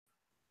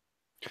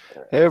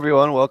Hey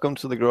everyone, welcome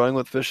to the Growing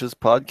with Fishes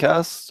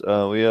podcast.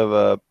 We have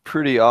a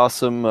pretty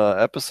awesome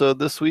episode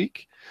this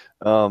week.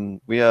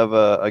 We have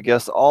a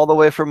guest all the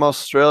way from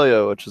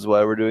Australia, which is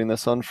why we're doing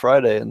this on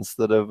Friday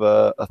instead of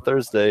a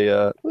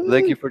Thursday.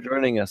 Thank you for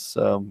joining us,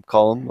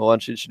 Colin. Why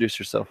don't you introduce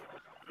yourself?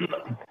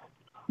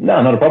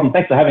 No, not a problem.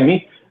 Thanks for having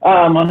me.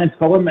 My name's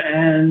Colin,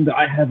 and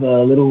I have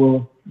a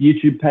little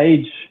YouTube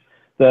page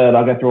that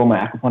I go through all my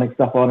aquaponics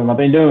stuff on, and I've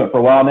been doing it for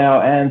a while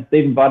now. And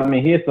Steve invited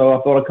me here, so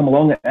I thought I'd come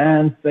along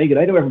and say good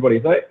day to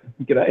everybody. So,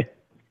 good day.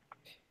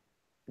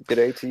 Good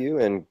day to you,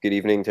 and good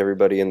evening to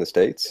everybody in the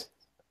States.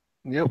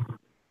 Yep.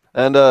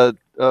 And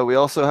we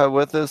also have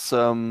with us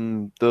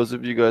those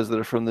of you guys that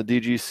are from the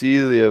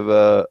DGC. We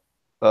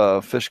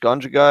have Fish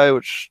Ganja Guy,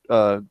 which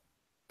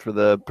for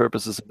the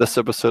purposes of this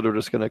episode, we're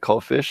just going to call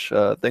Fish.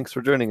 Thanks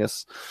for joining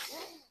us.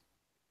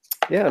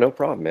 Yeah, no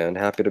problem, man.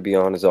 Happy to be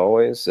on as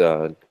always.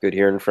 Good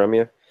hearing from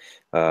you.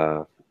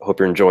 Hope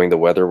you're enjoying the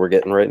weather we're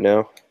getting right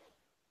now.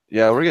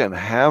 Yeah, we're getting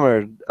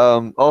hammered.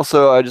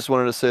 Also, I just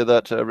wanted to say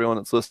that to everyone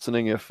that's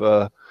listening. If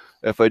I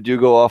do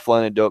go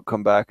offline and don't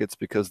come back, it's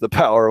because the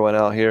power went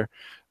out here.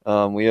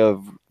 We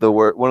have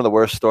one of the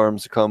worst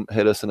storms come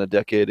hit us in a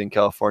decade in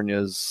California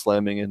is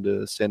slamming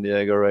into San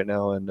Diego right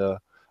now, and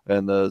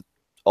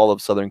all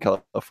of Southern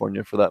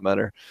California for that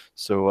matter.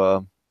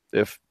 So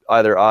if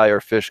either I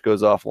or Fish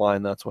goes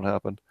offline, that's what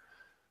happened.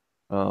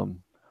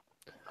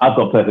 I've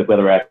got perfect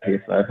weather out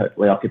here, so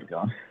hopefully I'll keep it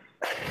going.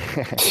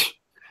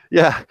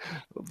 Yeah,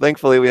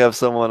 thankfully we have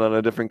someone on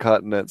a different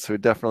continent, so we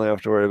definitely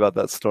have to worry about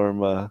that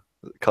storm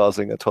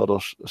causing a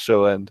total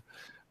show end.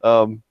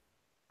 But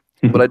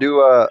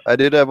I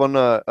did have one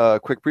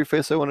quick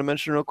preface I want to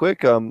mention real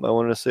quick. I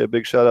wanted to say a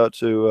big shout out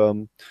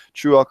to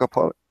True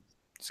Aquaponics.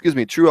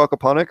 True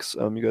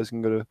Aquaponics. You guys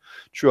can go to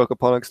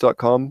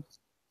trueaquaponics.com.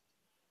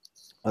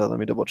 Let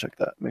me double check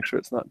that. Make sure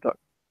it's not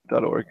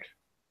 .org.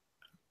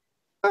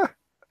 I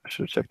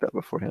should have checked that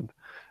beforehand.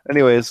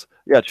 Anyways,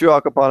 yeah,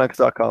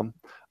 trueaquaponics.com.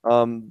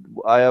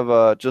 I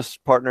have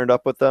just partnered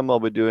up with them. I'll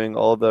be doing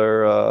all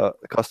their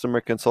customer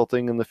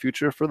consulting in the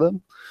future for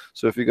them.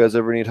 So if you guys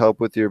ever need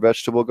help with your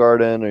vegetable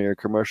garden or your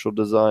commercial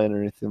design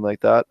or anything like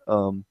that,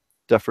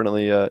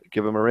 definitely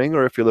give them a ring.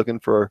 Or if you're looking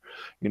for,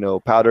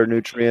 powder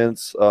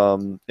nutrients,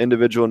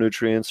 individual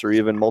nutrients, or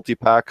even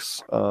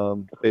multi-packs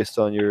based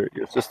on your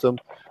system,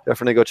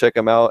 definitely go check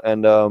them out.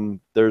 And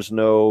there's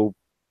no,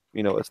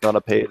 it's not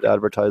a paid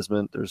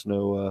advertisement. There's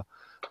no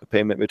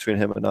payment between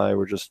him and I.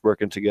 We're just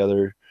working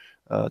together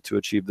to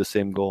achieve the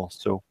same goal.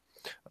 So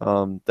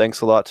thanks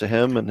a lot to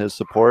him and his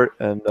support,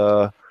 and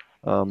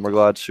we're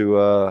glad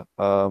to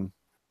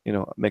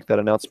make that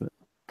announcement.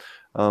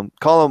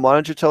 Colin, why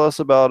don't you tell us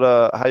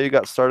about how you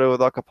got started with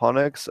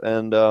aquaponics,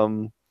 and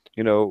why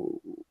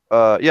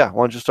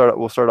don't you start?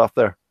 We'll start off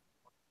there.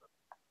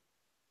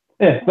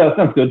 Yeah, so that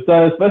sounds good.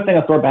 So the first thing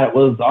I thought about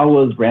was I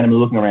was randomly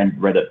looking around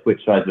Reddit,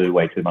 which I do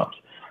way too much.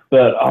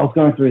 But I was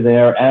going through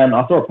there and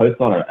I saw a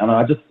post on it, and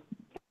I just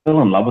fell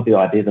in love with the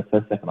idea the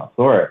first second I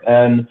saw it.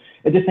 And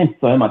it just seemed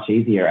so much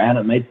easier and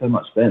it made so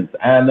much sense.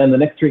 And then the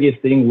next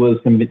trickiest thing was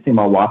convincing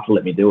my wife to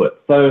let me do it.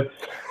 So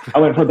I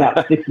went for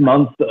about 6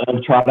 months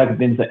of trying to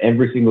convince her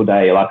every single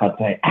day. Like I'd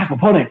say,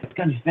 aquaponics, it's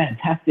going to be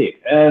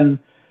fantastic. And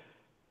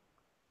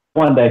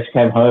one day she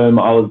came home,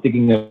 I was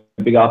digging a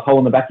big ass hole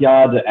in the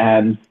backyard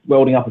and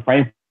welding up a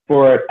frame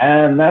for it,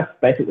 and that's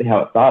basically how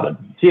it started.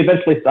 She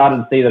eventually started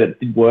to see that it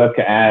did work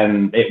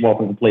and it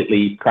wasn't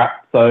completely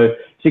crap, so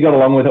she got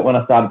along with it when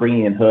I started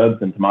bringing in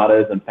herbs and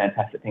tomatoes and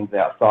fantastic things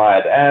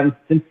outside. And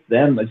since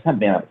then, they just haven't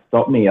been able to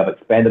stop me. I've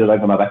expanded it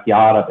over my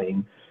backyard. I've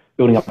been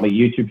building up my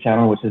YouTube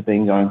channel, which has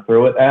been going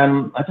through it,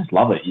 and I just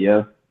love it.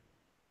 You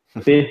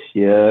fish,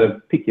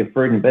 you pick your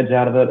fruit and veg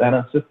out of it, and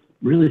it's just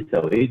really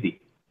so easy.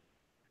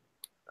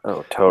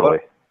 Oh, totally.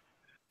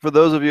 For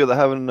those of you that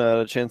haven't had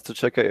a chance to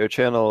check out your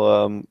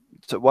channel,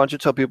 so why don't you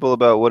tell people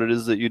about what it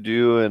is that you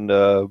do, and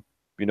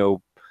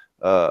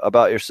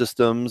about your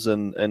systems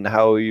and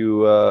how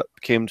you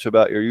came to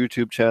about your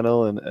YouTube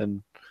channel,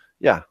 and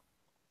yeah.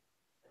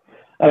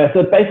 Okay,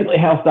 so basically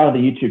how I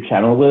started the YouTube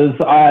channel was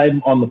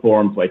I'm on the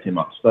forums way too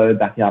much. So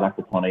Backyard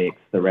Aquaponics,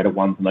 the Reddit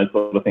ones, and those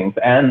sort of things.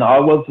 And I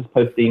was just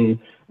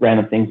posting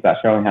random things about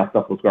showing how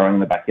stuff was growing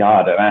in the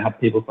backyard. And I had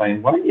people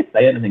saying, why don't you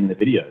say anything in the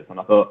videos? And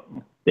I thought,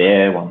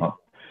 yeah, why not?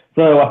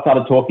 So I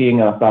started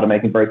talking and I started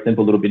making very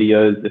simple little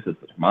videos. This is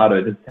the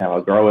tomato, this is how I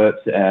grow it,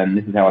 and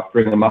this is how I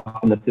string them up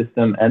in the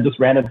system, and just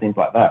random things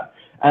like that.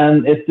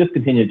 And it's just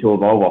continued to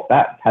evolve off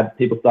that. Had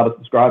people started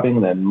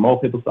subscribing, then more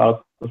people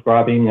started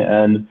subscribing,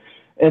 and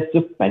it's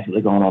just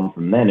basically gone on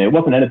from then. It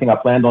wasn't anything I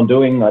planned on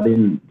doing. I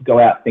didn't go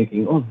out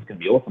thinking, oh, this is going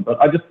to be awesome,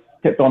 but I just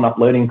kept on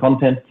uploading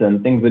content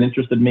and things that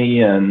interested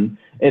me, and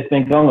it's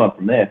been going on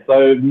from there.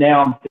 So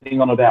now I'm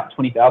sitting on about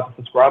 20,000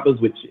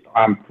 subscribers, which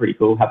I'm pretty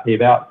cool, happy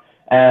about.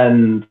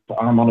 And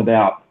I'm on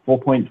about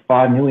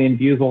 4.5 million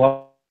views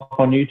all up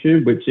on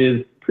YouTube, which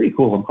is pretty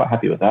cool. I'm quite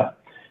happy with that.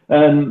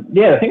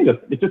 Yeah, I think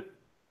it's just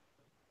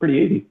pretty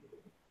easy.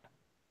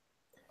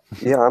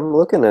 Yeah, I'm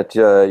looking at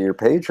your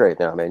page right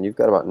now, man. You've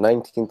got about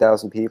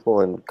 19,000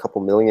 people and a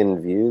couple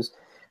million views.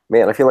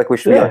 Man, I feel like we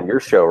should be Yeah. on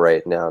your show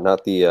right now,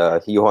 not the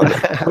Johan the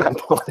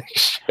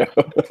Aquaponics show.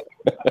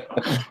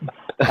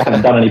 I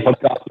haven't done any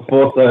podcasts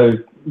before, so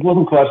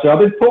wasn't quite sure. I've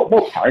been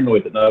more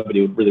paranoid that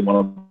nobody would really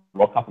want to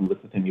rock up and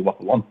listen to me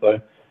waffle on.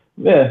 So,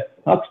 yeah,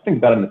 I'll think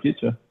about it in the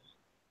future.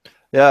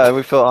 Yeah, and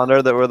we feel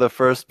honored that we're the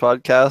first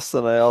podcast,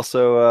 and I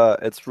also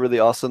it's really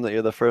awesome that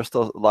you're the first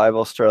live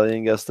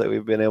Australian guest that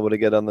we've been able to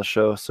get on the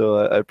show. So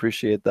I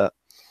appreciate that.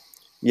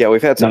 Yeah,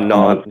 we've had some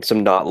No.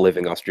 not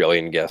living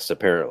Australian guests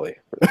apparently.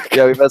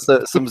 Yeah, we've had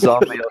some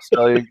zombie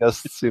Australian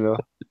guests, you know.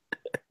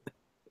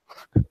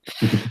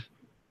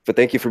 But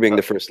thank you for being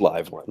the first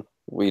live one.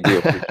 We do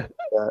appreciate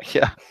that.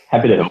 Yeah.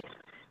 Happy to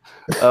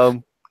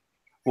help.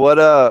 What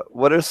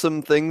are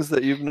some things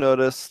that you've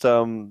noticed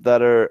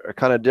that are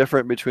kind of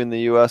different between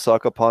the U.S.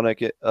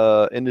 aquaponic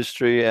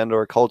industry and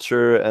or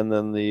culture, and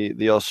then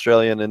the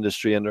Australian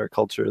industry and or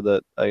culture?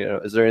 That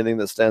is there anything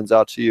that stands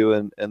out to you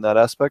in that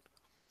aspect?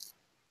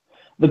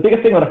 The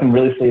biggest thing that I can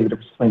really see the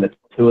difference between the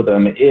two of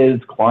them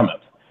is climate.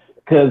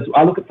 Because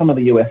I look at some of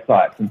the US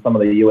sites and some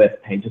of the US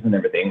pages and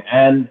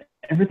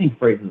everything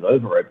freezes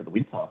over the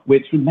winter,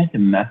 which would make a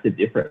massive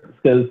difference.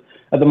 Because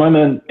at the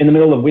moment, in the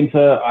middle of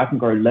winter, I can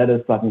grow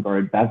lettuce, I can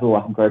grow basil,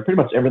 I can grow pretty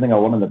much everything I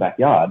want in the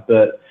backyard.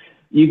 But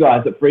you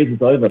guys, it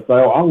freezes over,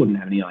 so I wouldn't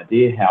have any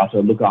idea how to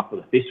look after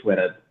the fish when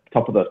the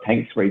top of the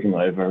tank's freezing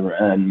over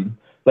and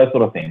those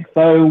sort of things.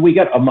 So we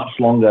get a much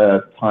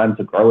longer time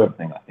to grow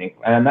everything, I think.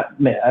 And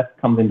that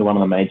comes into one of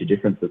the major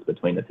differences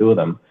between the two of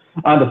them.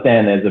 I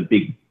understand there's a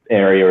big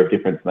area of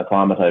difference in the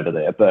climate over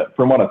there, but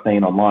from what I've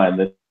seen online,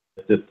 there's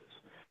just,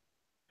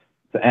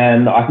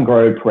 and I can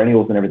grow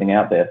perennials and everything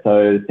out there.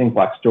 So things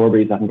like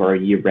strawberries, I can grow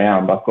year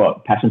round. I've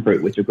got passion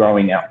fruit, which are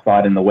growing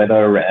outside in the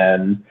weather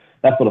and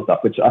that sort of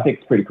stuff, which I think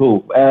is pretty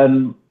cool.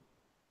 And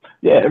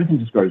yeah, everything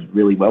just grows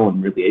really well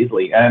and really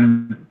easily.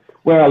 And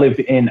where I live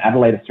in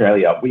Adelaide,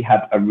 Australia, we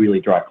have a really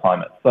dry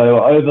climate.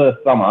 So over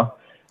summer,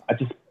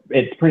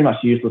 it's pretty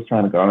much useless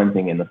trying to grow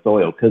anything in the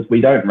soil because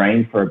we don't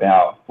rain for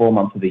about 4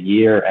 months of the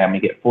year and we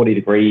get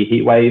 40-degree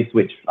heat waves,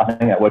 which I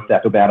think that works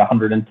out to about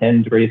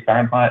 110 degrees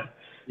Fahrenheit.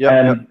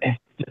 And it's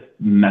just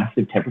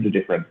massive temperature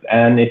difference.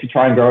 And if you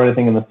try and grow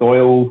anything in the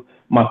soil,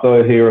 my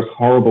soil here is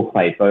horrible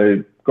clay.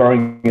 So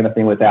growing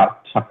anything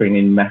without chucking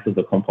in masses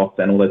of compost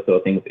and all those sort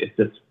of things, it's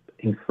just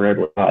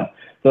incredibly hard.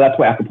 So that's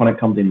where aquaponic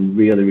comes in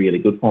really, really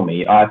good for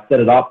me. I set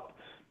it up,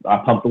 I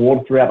pump the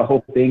water throughout the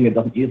whole thing. It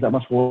doesn't use that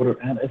much water,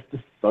 and it's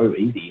just so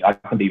easy. I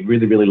can be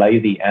really, really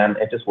lazy, and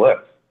it just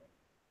works.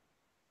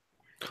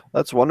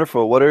 That's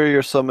wonderful. What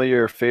are some of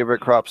your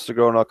favorite crops to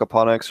grow in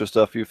aquaponics, or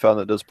stuff you found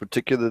that does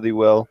particularly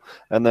well?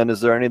 And then is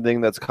there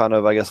anything that's kind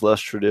of, I guess, less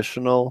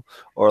traditional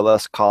or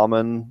less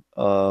common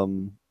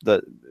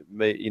that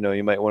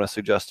you might want to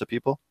suggest to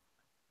people?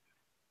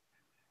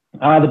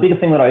 The biggest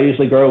thing that I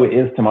usually grow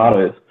is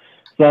tomatoes.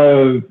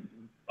 So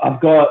I've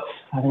got,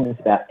 I think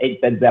it's about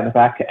 8 beds out the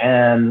back,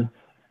 and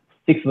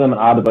 6 of them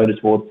are devoted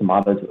towards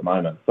tomatoes at the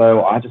moment.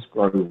 So I just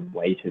grow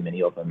way too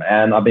many of them,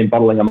 and I've been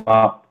bottling them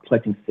up,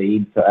 collecting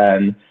seeds,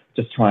 and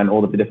just trying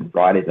all the different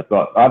varieties I've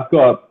got. I've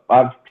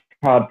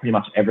tried pretty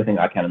much everything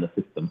I can in the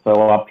system.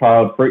 So I've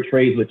tried fruit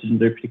trees, which didn't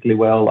do particularly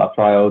well. I've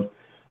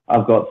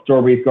got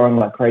strawberries growing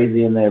like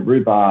crazy in there,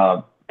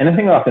 rhubarb,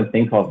 anything that I can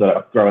think of that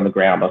I grow in the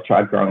ground. I've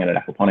tried growing it in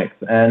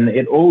aquaponics, and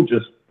it all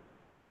just,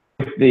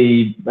 with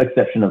the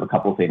exception of a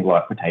couple of things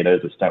like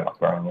potatoes, which don't like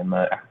growing in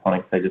the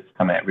aquaponics, they just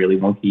come out really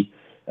wonky.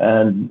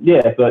 And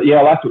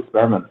I like to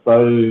experiment.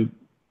 So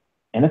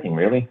anything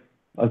really.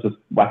 I just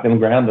whack it in the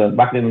ground and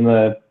whack it in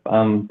the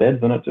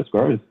beds, and it just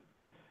grows.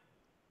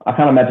 I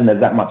can't imagine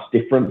there's that much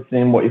difference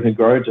in what you can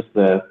grow, just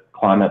the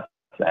climate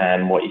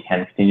and what you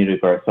can continue to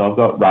grow. So I've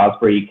got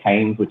raspberry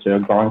canes, which are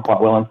growing quite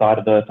well inside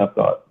of it. I've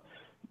got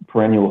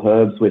perennial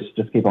herbs, which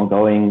just keep on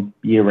going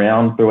year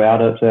round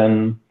throughout it.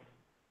 And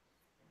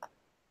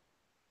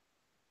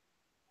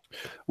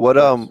what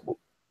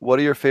are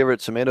your favorite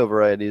tomato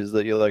varieties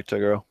that you like to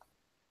grow?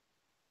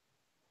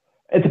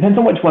 it depends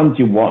on which ones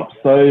you want.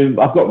 So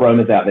I've got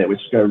Romas out there, which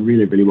go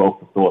really, really well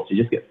for sauce. You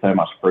just get so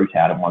much fruit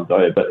out in one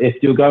go. But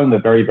if you're going the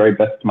very, very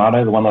best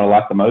tomato, the one that I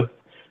like the most,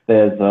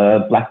 there's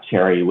black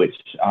cherry, which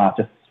are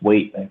just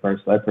sweet. They grow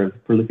so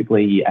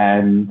prolifically,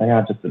 and they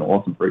are just an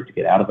awesome fruit to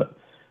get out of it.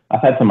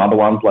 I've had some other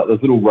ones, like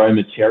those little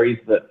Roma cherries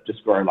that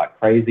just grow like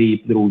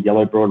crazy, little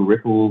yellow broad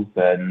ripples,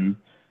 and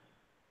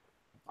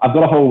I've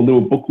got a whole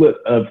little booklet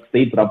of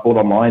seeds that I've bought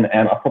online,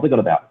 and I've probably got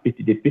about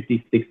 50,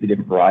 60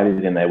 different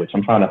varieties in there, which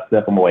I'm trying to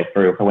circle my way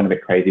through. I went a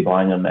bit crazy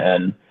buying them,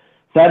 and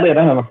sadly, I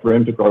don't have enough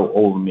room to grow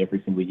all of them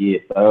every single year.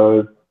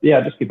 So yeah,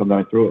 I just keep on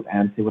going through it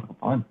and see what I can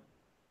find.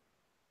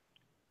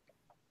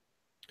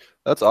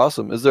 That's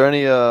awesome. Is there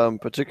any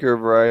particular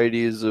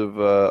varieties of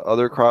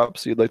other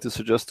crops you'd like to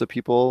suggest to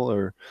people,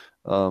 or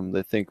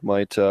they think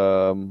might,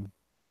 any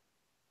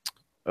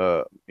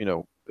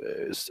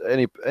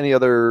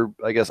other,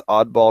 I guess,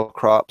 oddball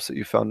crops that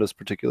you found as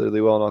particularly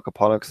well in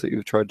aquaponics that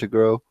you've tried to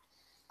grow?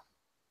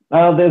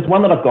 There's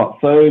one that I've got.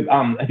 So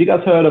have you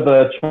guys heard of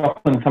a chop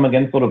and come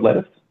again sort of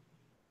lettuce?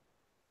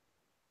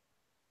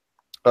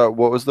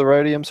 What was the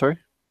variety? I'm sorry.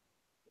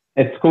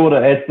 It's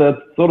the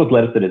sort of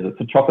lettuce it is. It's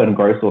a chop and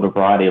grow sort of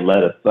variety of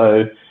lettuce.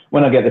 So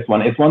when I get this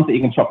one, it's ones that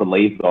you can chop the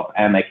leaves off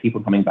and they keep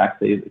on coming back.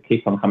 So it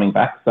keeps on coming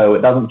back. So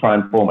it doesn't try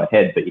and form a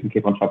head, but you can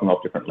keep on chopping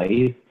off different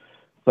leaves.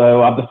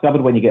 So I've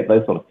discovered when you get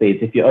those sort of seeds,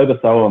 if you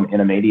oversow them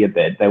in a media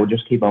bed, they will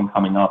just keep on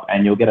coming up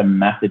and you'll get a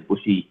massive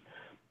bushy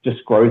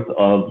just growth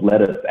of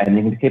lettuce and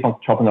you can keep on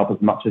chopping up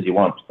as much as you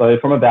want. So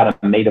from about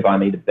a meter by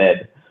meter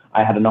bed,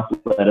 I had enough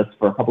lettuce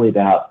for probably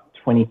about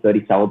 20,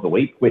 30 salads a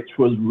week, which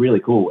was really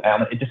cool.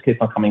 And it just keeps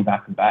on coming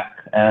back and back.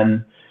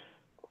 And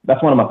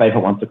that's one of my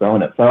favorite ones to grow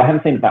in it. So I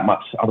haven't seen that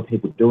much other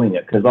people doing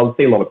it because I'll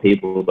see a lot of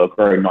people that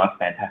grow nice,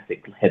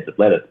 fantastic heads of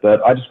lettuce.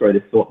 But I just grow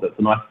this sort that's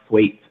a nice,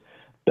 sweet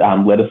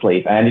lettuce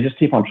leaf, and you just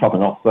keep on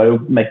chopping off. So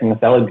making a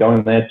salad, go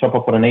in there, chop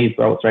off what I need,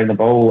 throw it straight in the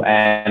bowl,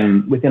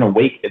 and within a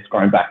week, it's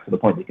grown back to the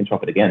point that you can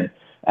chop it again.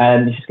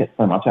 And you just get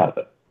so much out of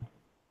it.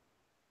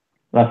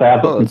 And I say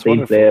I've got some seeds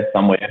wonderful. There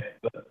somewhere.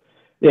 But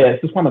yeah,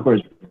 it's just one that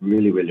grows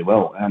really, really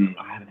well. I haven't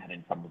had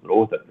any trouble at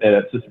all with it.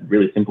 It's just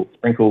really simple.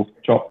 Sprinkle,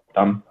 chop,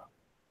 done.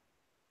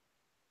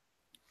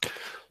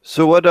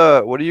 So what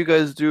do you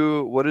guys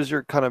do? What is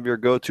your kind of your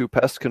go-to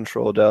pest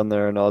control down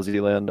there in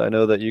Aussie land? I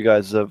know that you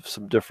guys have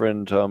some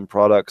different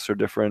products or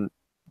different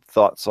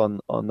thoughts on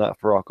that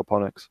for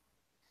aquaponics.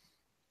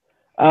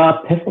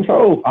 Pest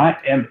control, I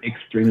am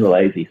extremely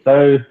lazy.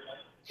 So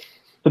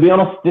to be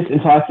honest, this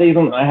entire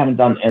season, I haven't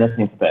done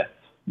anything for pests.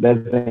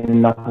 There's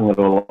been nothing at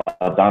all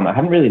I've done. I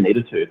haven't really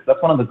needed to, because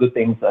that's one of the good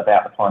things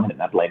about the climate in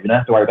Adelaide. We don't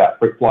have to worry about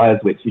fruit flies,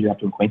 which you have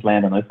to in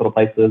Queensland and those sort of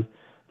places.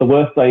 The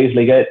worst I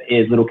usually get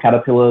is little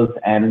caterpillars,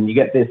 and you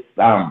get this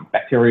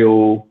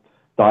bacterial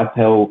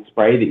dipel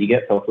spray that you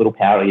get. So it's a little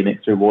powder you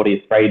mix through water,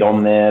 you spray it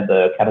on there,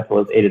 the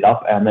caterpillars eat it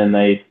up, and then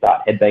they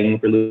start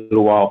headbanging for a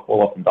little while,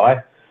 fall off and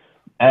die.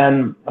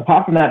 And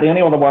apart from that, the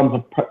only other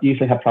ones I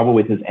usually have trouble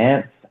with is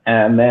ants.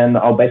 And then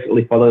I'll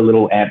basically follow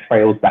little ant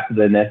trails back to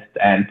their nest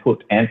and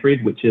put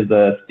Antrid, which is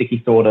a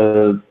sticky sort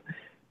of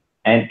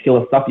ant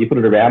killer stuff. You put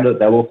it around it,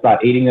 they'll all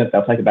start eating it,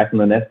 they'll take it back from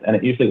the nest, and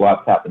it usually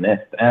wipes out the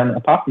nest. And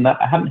apart from that,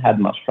 I haven't had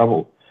much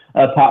trouble,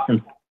 apart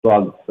from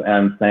slugs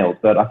and snails.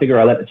 But I figure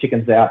I let the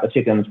chickens out, the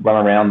chickens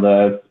run around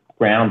the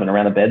ground and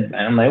around the beds,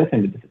 and they all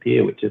seem to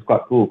disappear, which is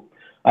quite cool.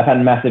 I've had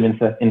massive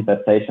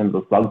infestations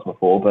of slugs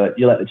before, but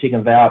you let the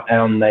chickens out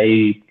and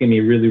they give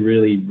me really,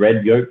 really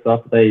red yolks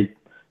after they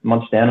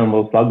munch down on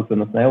little slugs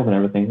and the snails and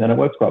everything, and it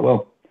works quite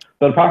well.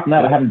 But apart from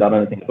that, I haven't done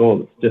anything at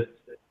all. It's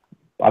just,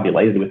 I'd be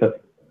lazy with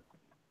it.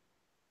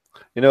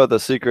 You know what the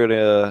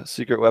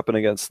secret weapon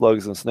against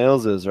slugs and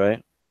snails is,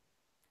 right?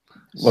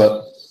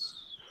 What?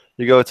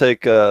 You go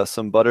take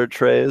some butter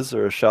trays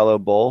or a shallow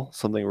bowl,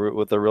 something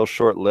with a real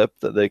short lip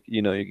that they,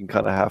 you can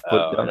kind of half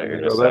put down in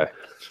your grow bed,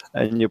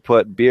 and you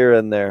put beer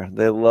in there.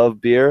 They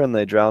love beer, and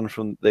they die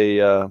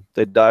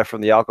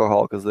from the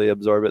alcohol because they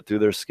absorb it through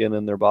their skin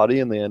and their body,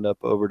 and they end up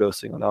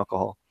overdosing on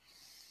alcohol.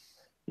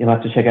 You'll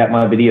have to check out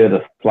my video,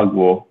 The Slug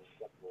War,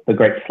 The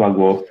Great Slug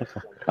War.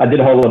 I did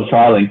a whole lot of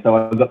trialing, so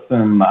I got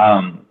some.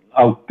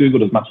 I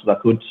Googled as much as I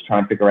could to try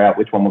and figure out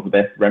which one was the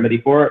best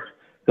remedy for it.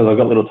 Because I've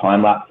got little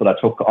time lapse that I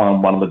took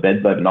on one of the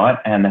beds overnight,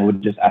 and they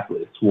would just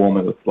absolutely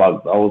swarming with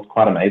slugs. I was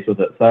quite amazed with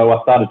it. So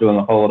I started doing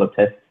a whole lot of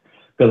tests,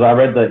 because I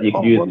read that you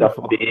could use stuff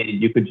for beer,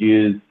 you could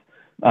use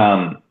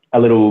a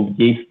little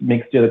yeast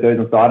mixture that goes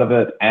inside of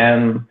it.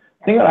 And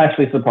the thing that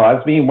actually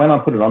surprised me, when I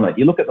put it on it,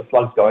 you look at the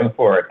slugs going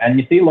for it, and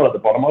you see a lot at the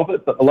bottom of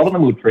it, but a lot of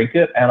them will drink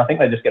it, and I think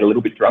they just get a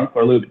little bit drunk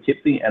or a little bit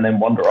tipsy and then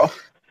wander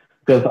off.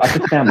 Because I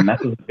just found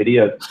massive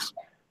videos.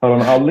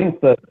 Hold on, I'll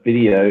link the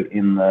video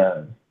in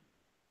the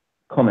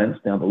comments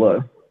down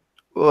below.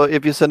 Well,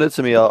 if you send it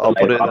to me, I'll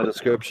put it in the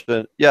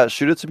description. Yeah,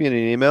 shoot it to me in an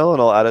email,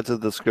 and I'll add it to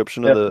the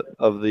description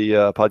of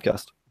the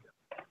podcast.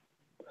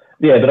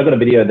 Yeah, but I've got a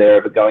video there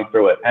of it going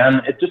through it,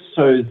 and it just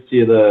shows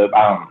you the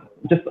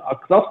just because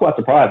I was quite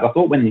surprised. I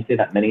thought when you see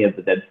that many of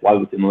the dead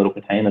slugs in the little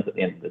containers at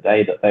the end of the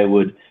day that they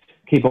would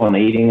keep on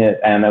eating it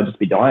and they'll just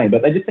be dying,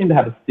 but they just seem to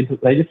have a sip.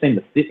 They just seem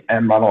to sip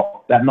and run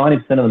off. About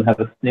 90% of them have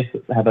a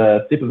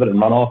sip of it and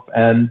run off,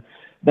 and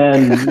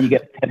then you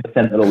get 10%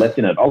 that are left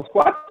in it. I was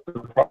quite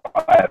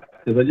surprised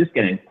because I'm just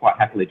getting quite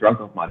happily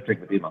drunk off my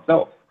drink of beer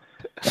myself.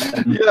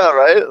 Yeah,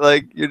 right.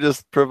 Like you're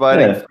just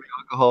providing free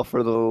alcohol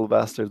for the little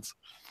bastards.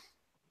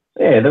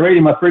 Yeah, they're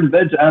eating my fruit and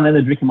veg, and then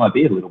they're drinking my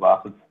beer, the little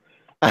bastards.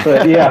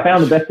 So yeah, I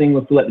found the best thing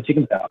was to let the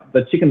chickens out.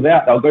 The chickens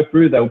out, they'll go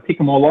through, they'll pick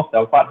them all off,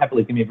 they'll quite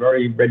happily give me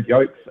very red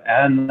yolks,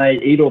 and they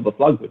eat all the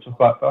slugs, which is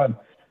quite fun.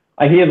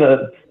 I hear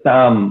that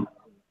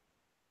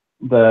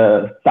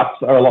the ducks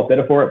are a lot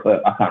better for it,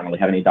 but I can't really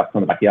have any ducks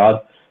in the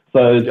backyard.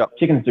 So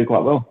chickens do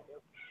quite well.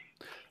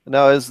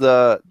 Now,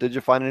 did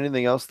you find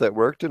anything else that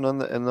worked in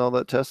all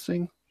that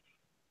testing?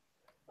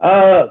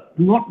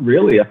 Not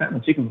really. I found the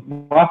chickens.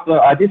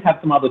 I did have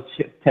some other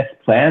tests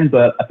planned,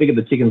 but I figured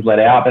the chickens let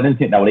out. I didn't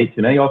think they would eat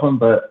too many of them,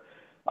 but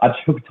I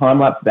took a time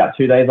lapse about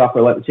 2 days after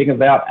I let the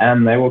chickens out,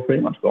 and they were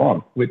pretty much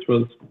gone, which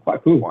was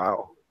quite cool.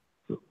 Wow,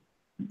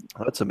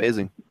 that's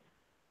amazing.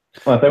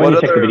 Well, so when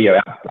you check the video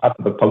out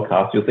after the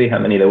podcast, you'll see how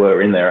many there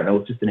were in there, and it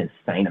was just an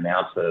insane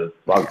amount of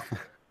bugs.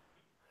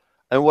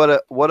 And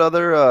what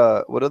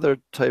other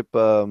type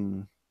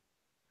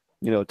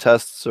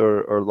tests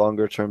or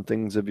longer term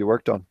things have you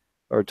worked on,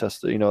 or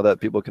tests that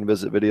people can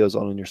visit videos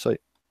on your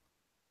site?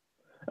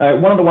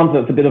 One of the ones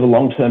that's a bit of a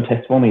long-term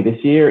test for me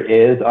this year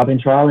is I've been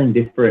trialing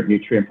different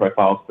nutrient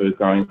profiles for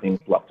growing things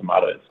like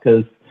tomatoes,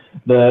 because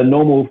the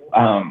normal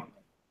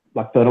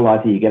like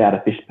fertilizer you get out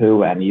of fish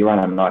poo and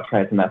uranium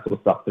nitrates and that sort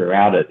of stuff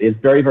throughout it is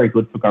very, very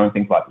good for growing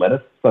things like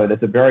lettuce. So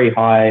there's a very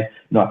high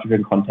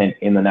nitrogen content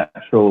in the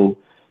natural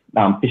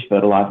fish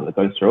fertilizer that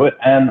goes through it,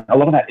 and a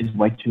lot of that is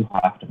way too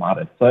high for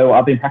tomatoes. So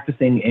I've been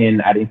practicing in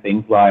adding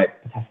things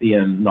like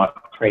potassium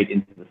nitrate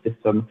into the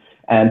system,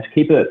 and to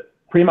keep it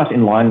pretty much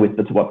in line with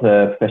what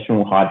the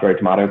professional hydro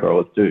tomato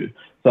growers do.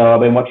 So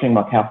I've been watching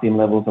my calcium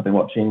levels, I've been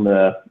watching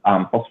the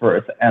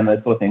phosphorus and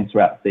those sort of things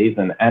throughout the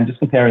season, and just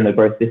comparing the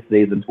growth this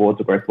season towards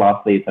the growth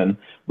last season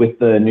with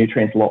the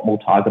nutrients a lot more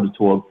targeted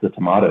towards the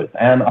tomatoes.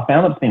 And I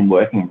found that it's been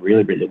working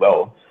really, really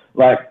well.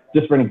 Like,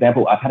 just for an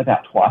example, I've had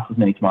about twice as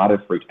many tomato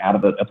fruit out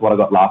of it as what I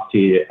got last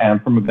year, and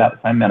from about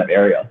the same amount of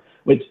area,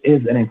 which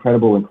is an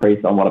incredible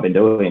increase on what I've been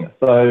doing.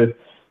 So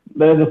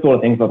those are the sort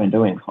of things I've been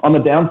doing. On the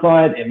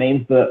downside, it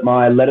means that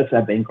my lettuce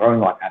have been growing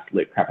like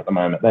absolute crap at the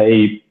moment.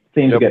 They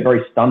seem to get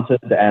very stunted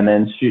and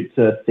then shoot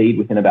to seed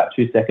within about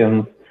 2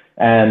 seconds.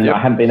 And I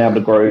haven't been able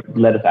to grow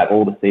lettuce at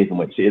all this season,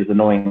 which is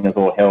annoying as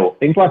all hell.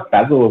 Things like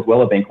basil as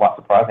well have been quite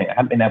surprising. I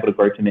haven't been able to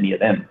grow too many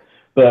of them.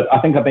 But I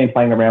think I've been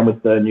playing around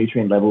with the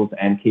nutrient levels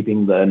and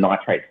keeping the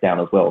nitrates down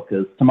as well,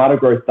 because tomato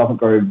growth doesn't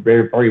grow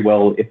very, very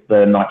well if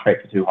the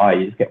nitrates are too high.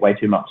 You just get way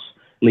too much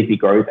leafy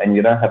growth and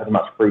you don't have as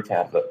much fruit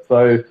out of it.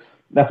 So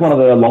that's one of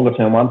the longer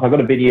term ones. I've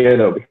got a video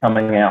that will be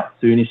coming out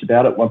soonish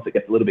about it once it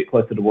gets a little bit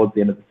closer towards the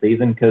end of the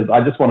season, because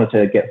I just wanted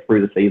to get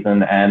through the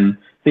season and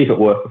see if it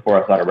works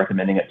before I started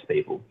recommending it to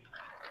people.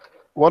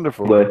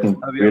 Wonderful. Working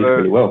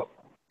really well.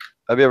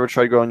 Have you ever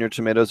tried growing your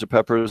tomatoes or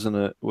peppers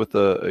with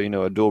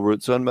a dual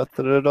root zone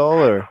method at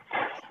all, or?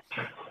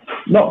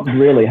 Not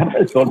really. I haven't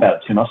really thought about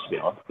it too much, to be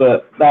honest.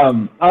 But I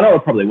know it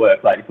would probably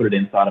work. Like, you put it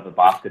inside of a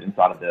basket,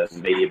 inside of the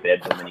media bed,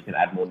 and then you can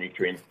add more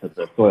nutrients to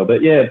the soil.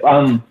 But yeah,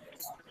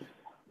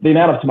 the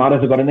amount of tomatoes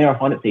I've got in there, I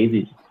find it's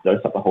easy to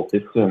dose up the whole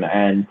system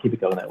and keep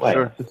it going that way.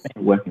 Sure. It's just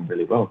been working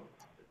really well.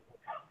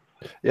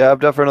 Yeah, I've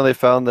definitely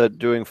found that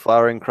doing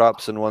flowering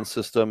crops in one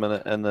system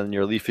and then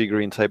your leafy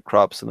green type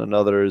crops in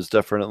another is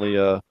definitely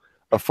a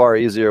far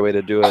easier way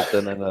to do it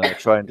than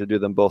trying to do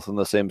them both in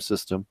the same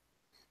system.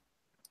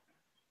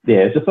 Yeah,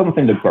 it's just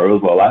something to grow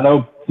as well. Like,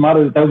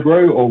 they'll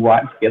grow all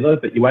right together,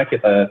 but you won't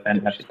get the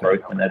fantastic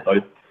growth when they're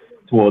both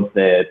towards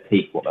their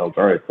peak, what they'll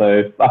grow.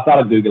 So I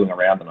started Googling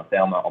around and I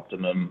found the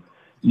optimum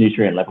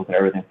nutrient levels and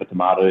everything for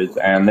tomatoes,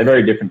 and they're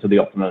very different to the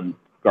optimum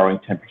growing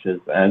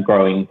temperatures and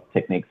growing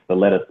techniques for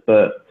lettuce.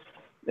 But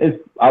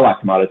I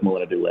like tomatoes more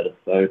than I do lettuce.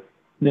 So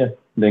yeah,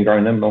 I've been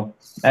growing them more.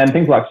 And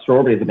things like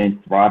strawberries have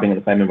been thriving in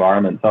the same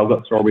environment. So I've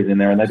got strawberries in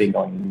there and they've been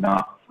going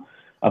nuts.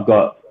 I've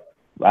got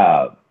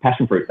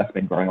passion fruit that's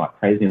been growing like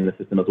crazy in the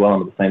system as well,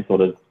 under the same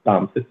sort of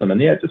system. And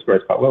yeah, it just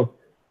grows quite well.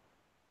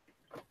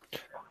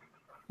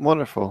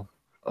 Wonderful.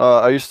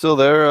 Are you still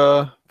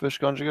there, Fish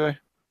Conjugate?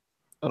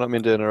 I don't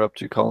mean to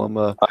interrupt you, Colin.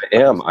 I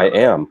am.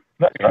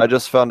 I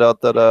just found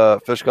out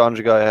that Fish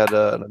Conjugate had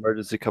an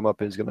emergency come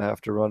up. He's going to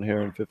have to run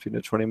here in 15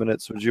 to 20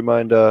 minutes. Would you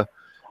mind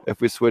if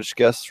we switch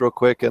guests real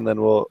quick, and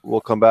then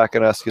we'll come back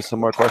and ask you some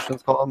more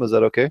questions, Colin? Is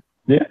that okay?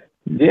 Yeah.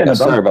 No,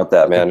 sorry about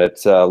that, man.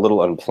 It's a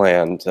little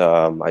unplanned.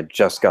 I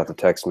just got the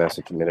text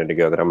message a minute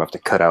ago that I'm going to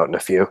have to cut out in a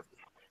few.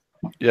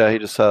 Yeah, he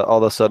just all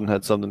of a sudden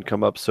had something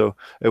come up. So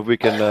if we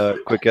can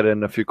quick get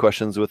in a few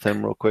questions with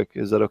him real quick,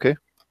 is that okay?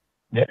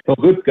 Yeah, all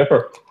good. Go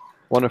for it.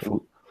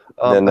 Wonderful.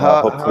 Then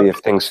hopefully if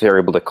things are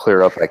able to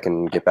clear up, I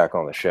can get back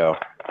on the show.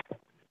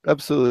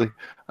 Absolutely.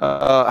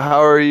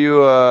 How are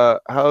you?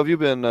 How have you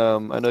been?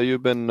 I know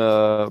you've been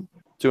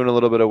doing a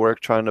little bit of work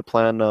trying to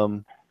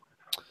plan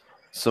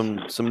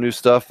some new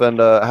stuff. And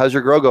how's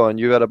your grow going?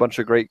 You had a bunch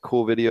of great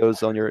cool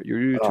videos on your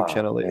YouTube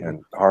channel lately.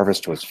 Man,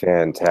 harvest was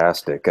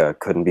fantastic.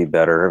 Couldn't be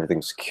better.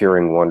 Everything's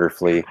curing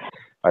wonderfully.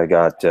 I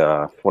got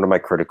one of my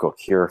critical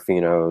cure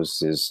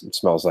phenos. It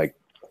smells like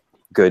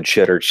good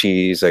cheddar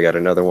cheese. I got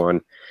another one.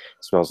 It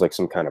smells like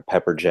some kind of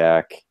pepper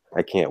jack.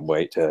 I can't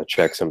wait to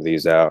check some of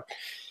these out.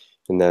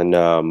 And then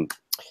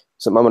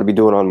something I'm going to be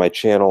doing on my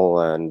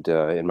channel and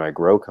in my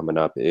grow coming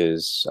up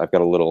is I've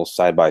got a little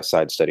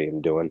side-by-side study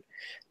I'm doing,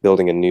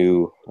 building a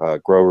new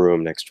grow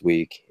room next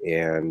week.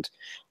 And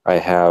I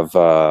have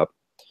one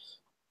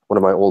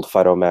of my old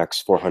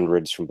Phytomax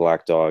 400s from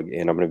Black Dog,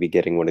 and I'm going to be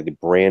getting one of the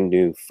brand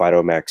new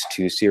Phytomax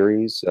 2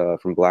 series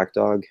from Black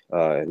Dog in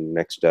the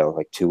next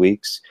like 2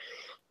 weeks.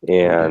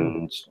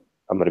 And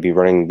I'm going to be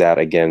running that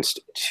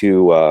against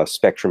 2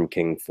 Spectrum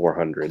King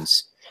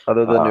 400s. Are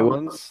they the new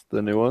ones?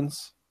 The new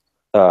ones?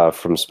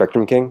 From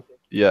Spectrum King?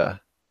 Yeah.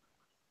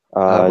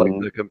 Like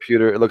the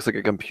computer, it looks like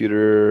a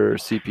computer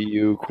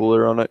CPU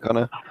cooler on it, kind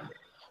of.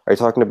 Are you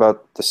talking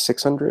about the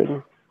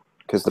 600?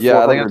 Because the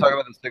 400... I think I'm talking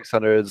about the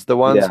 600s. The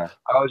ones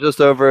I was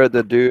just over at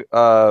the dude.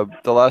 The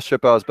last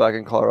trip I was back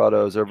in Colorado,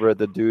 I was over at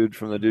the dude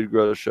from the Dude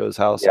Grow Show's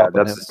house. Yeah,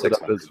 that's the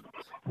 600.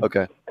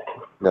 Okay.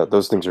 No,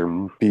 those things are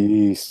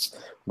beasts.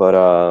 But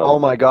Oh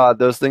my God,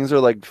 those things are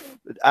like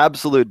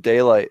absolute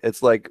daylight.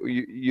 It's like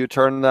you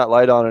turn that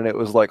light on and it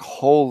was like,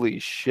 holy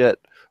shit.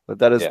 But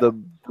that is yeah. the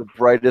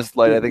brightest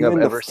light I Dude, think I've even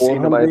the ever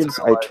seen in my entire 400s,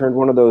 I life. turned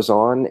one of those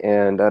on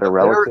and I had a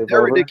relative They're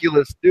over,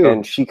 ridiculous too.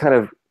 and she kind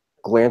of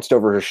glanced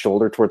over her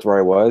shoulder towards where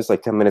I was.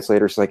 Like 10 minutes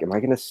later, she's like, "Am I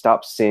going to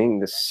stop seeing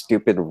this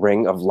stupid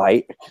ring of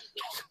light?"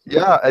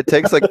 Yeah, it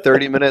takes like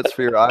 30 minutes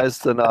for your eyes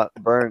to not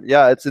burn.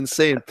 Yeah, it's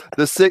insane.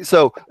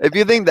 So if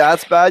you think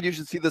that's bad, you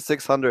should see the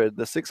 600.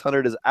 The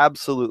 600 is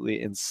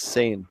absolutely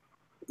insane.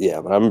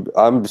 Yeah, but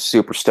I'm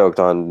super stoked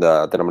on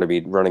that. I'm going to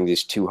be running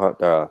these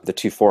the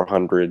two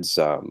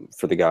 400s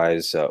for the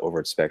guys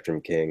over at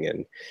Spectrum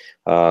King,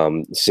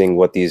 and seeing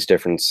what these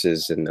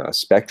differences in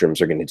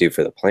spectrums are going to do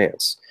for the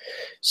plants.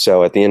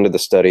 So at the end of the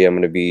study, I'm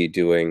going to be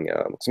doing.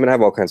 'Cause I'm going to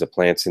have all kinds of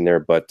plants in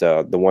there, but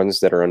the ones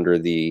that are under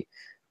the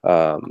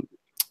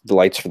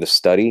lights for the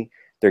study,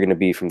 they're going to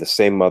be from the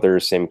same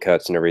mothers, same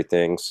cuts and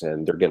everything,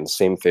 and they're getting the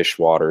same fish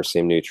water,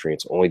 same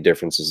nutrients. Only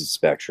difference is the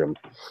spectrum.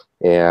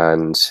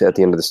 And at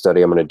the end of the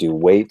study, I'm going to do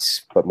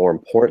weights, but more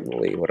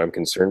importantly, what I'm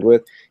concerned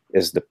with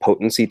is the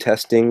potency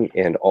testing,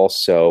 and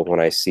also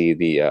when I see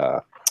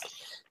the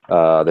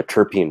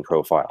terpene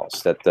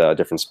profiles that the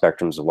different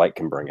spectrums of light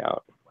can bring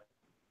out.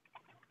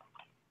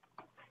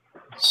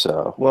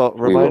 So, well,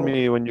 remind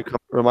me when you come.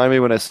 Remind me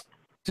when I see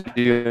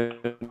you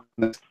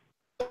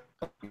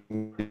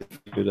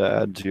to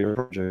add to your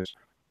project.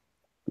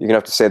 You're gonna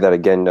have to say that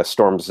again.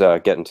 Storm's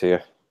getting to you.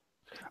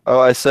 Oh,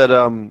 I said,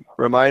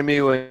 remind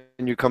me when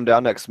you come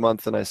down next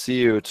month and I see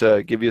you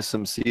to give you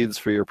some seeds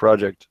for your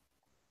project.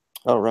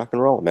 Oh, rock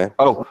and roll, man.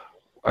 Oh,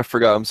 I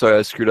forgot. I'm sorry.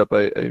 I screwed up.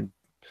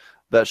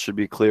 That should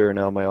be clearer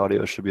now. My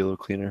audio should be a little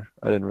cleaner.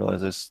 I didn't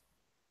realize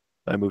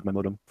I moved my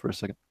modem for a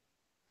second.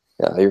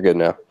 Yeah, you're good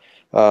now.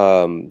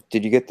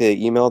 Did you get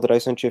the email that I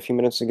sent you a few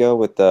minutes ago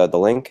with the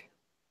link?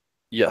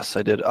 Yes,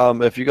 I did.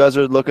 If you guys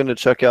are looking to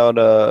check out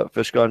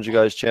Fish Ganji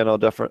Guy's channel,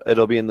 definitely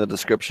it'll be in the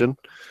description.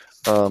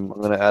 I'm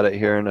gonna add it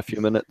here in a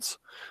few minutes.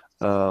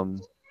 Well,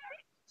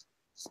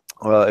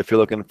 if you're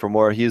looking for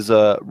more, he's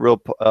a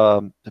real.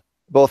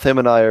 Both him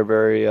and I are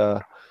very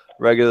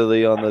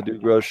regularly on the Do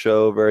Grow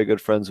show. Very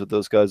good friends with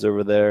those guys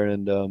over there,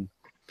 and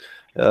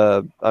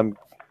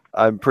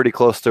I'm pretty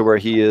close to where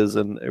he is,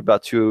 and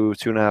about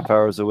 2.5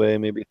 hours away,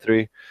 maybe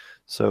 3.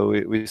 So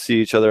we see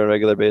each other on a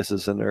regular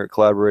basis, and are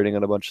collaborating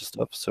on a bunch of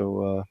stuff.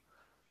 So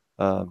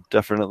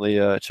definitely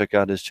check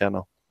out his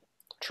channel.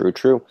 True,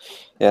 true.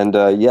 And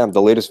yeah,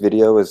 the latest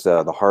video is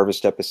the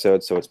harvest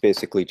episode. So it's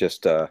basically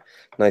just a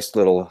nice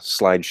little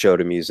slideshow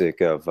to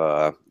music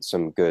of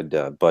some good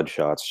bud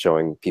shots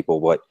showing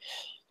people what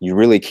you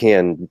really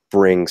can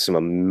bring some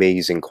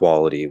amazing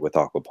quality with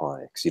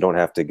aquaponics. You don't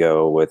have to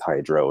go with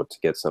hydro to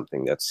get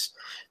something that's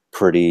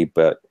pretty,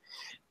 but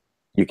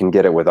you can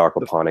get it with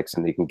aquaponics,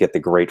 and you can get the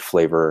great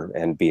flavor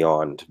and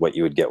beyond what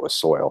you would get with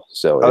soil.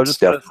 So it's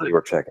definitely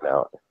worth checking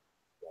out.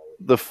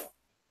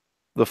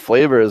 The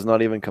flavor is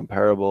not even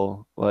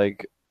comparable.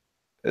 Like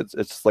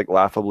it's like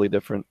laughably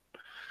different.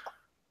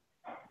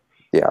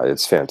 Yeah,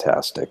 it's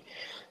fantastic.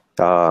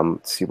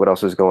 Let's see what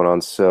else is going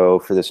on. So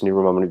for this new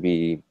room, I'm going to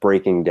be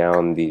breaking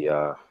down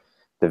the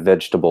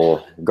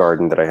vegetable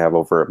garden that I have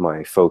over at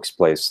my folks'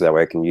 place, so that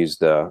way I can use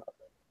the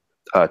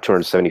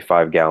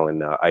 275-gallon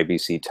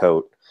IBC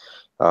tote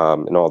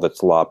and all the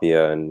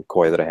tilapia and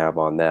koi that I have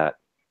on that.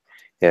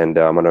 And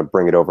I'm going to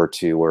bring it over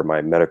to where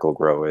my medical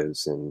grow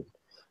is, and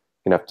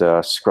gonna have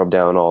to scrub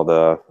down all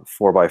the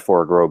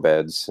 4x4 grow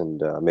beds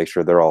and make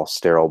sure they're all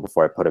sterile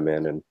before I put them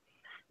in, and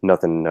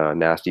nothing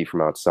nasty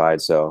from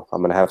outside. So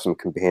I'm gonna have some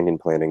companion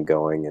planting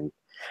going and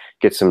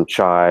get some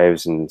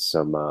chives and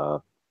some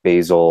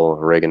basil,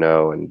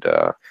 oregano, and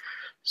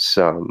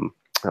some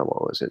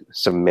what was it?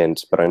 Some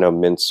mint. But I know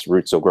mint's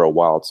roots will grow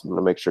wild, so I'm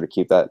gonna make sure to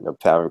keep that in a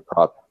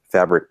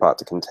fabric pot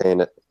to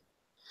contain it.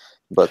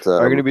 But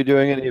are you gonna be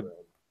doing any?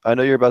 I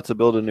know you're about to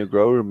build a new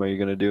grow room. Are you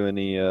gonna do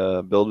any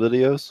build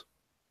videos?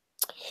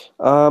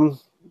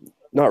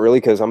 Not really,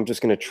 because I'm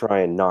just going to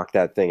try and knock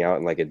that thing out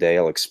in like a day.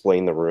 I'll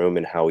explain the room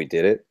and how we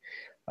did it,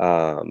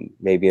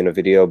 maybe in a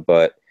video.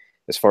 But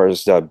as far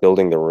as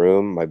building the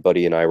room, my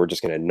buddy and I, we're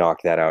just going to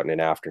knock that out in an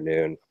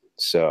afternoon.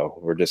 So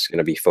we're just going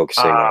to be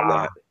focusing on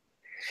that.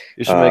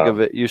 You should make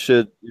a you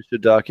should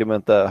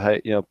document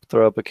that. You know,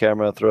 throw up a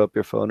camera, throw up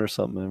your phone or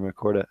something, and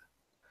record it.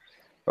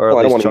 Or well, at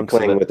I don't least want to be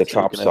playing with the so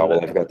chop saw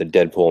while I've got the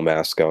Deadpool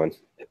mask going.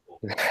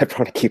 I'd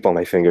want to keep all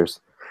my fingers.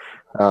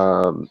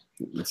 No.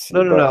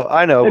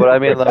 I know, but I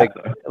mean, like,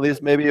 at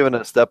least maybe even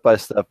a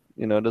step-by-step.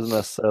 You know, it doesn't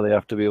necessarily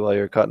have to be while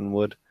you're cutting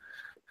wood.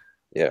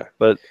 Yeah.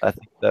 But I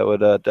think that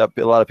would a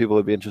lot of people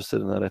would be interested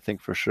in that. I think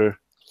for sure.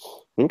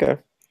 Okay.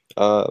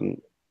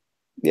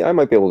 Yeah, I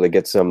might be able to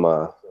get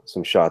some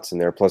shots in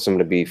there. Plus, I'm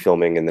going to be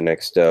filming in the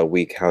next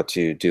week how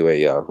to do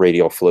a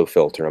radial flow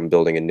filter. I'm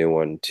building a new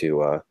one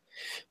to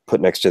put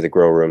next to the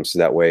grow room, so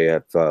that way I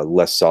have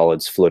less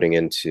solids floating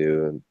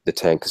into the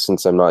tank.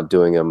 Since I'm not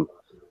doing them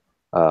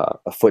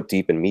a foot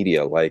deep in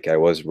media like I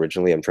was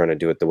originally, I'm trying to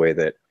do it the way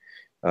that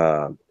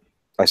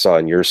I saw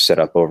in your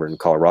setup over in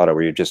Colorado,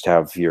 where you just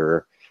have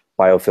your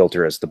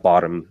biofilter as the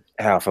bottom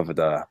half of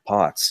the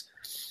pots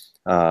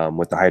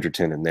with the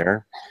hydrogen in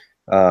there.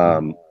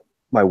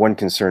 My one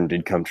concern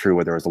did come true,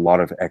 where there was a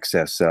lot of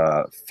excess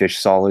fish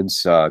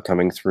solids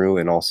coming through,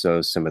 and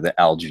also some of the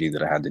algae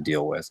that I had to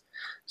deal with.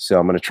 So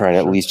I'm going to try and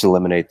at least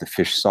eliminate the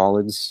fish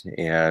solids,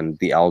 and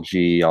the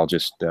algae I'll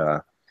just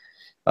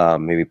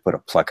maybe put a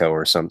pleco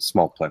or some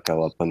small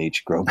pleco up on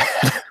each grow bed.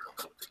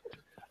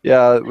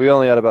 Yeah, we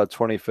only had about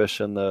 20 fish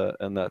in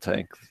that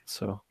tank,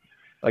 so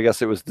I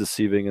guess it was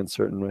deceiving in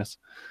certain ways.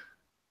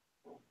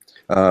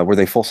 Were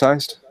they full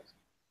sized?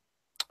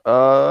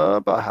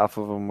 About half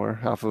of them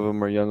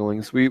were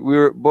younglings. We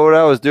were, but what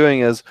I was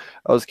doing is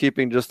I was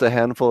keeping just a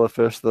handful of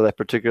fish that I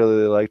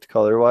particularly liked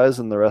color wise,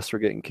 and the rest were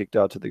getting kicked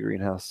out to the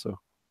greenhouse. So,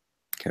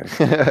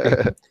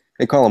 okay.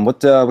 Hey, Colin,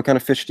 what kind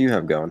of fish do you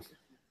have going?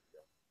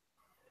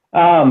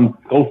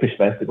 Goldfish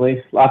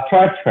basically. I've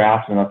tried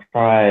trout and I've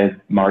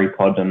tried Murray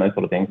cod and those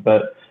sort of things,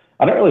 but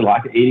I don't really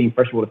like eating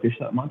freshwater fish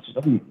that much. It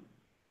doesn't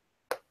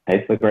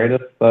taste the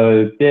greatest.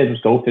 So yeah,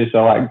 just goldfish.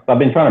 I've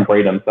been trying to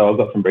breed them, so I've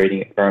got some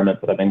breeding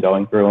experiments that I've been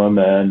going through them,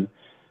 and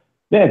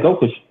yeah,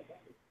 goldfish.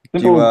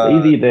 Simple,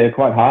 easy. They're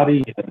quite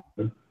hardy.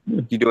 Do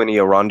you do any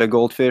Aranda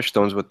goldfish?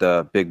 The ones with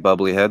the big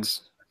bubbly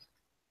heads?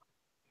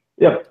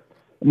 Yep.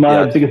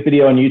 My biggest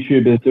video on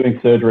YouTube is doing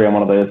surgery on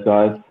one of those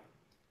guys.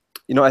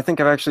 You know, I think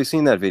I've actually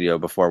seen that video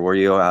before, where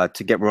you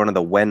to get one of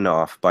the wen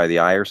off by the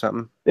eye or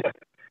something. Yeah,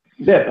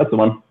 that's the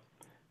one.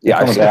 Yeah,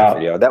 I've seen that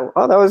video. That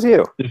was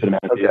you.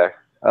 Okay.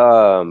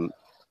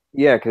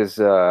 Yeah, because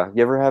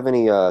you ever have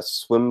any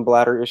swim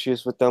bladder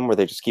issues with them, where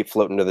they just keep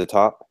floating to the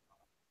top?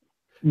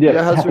 Yeah, it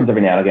happens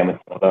every now and again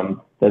with some of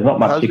them. There's not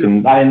much you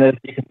can. I mean,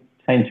 you can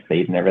change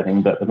feed and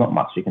everything, but there's not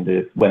much you can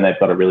do when they've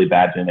got a really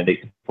bad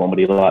genetic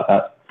deformity like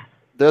that.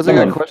 There's a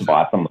good question.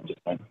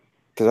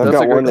 Because I've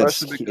got one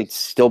that's it's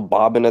still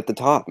bobbing at the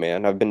top,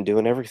 man. I've been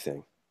doing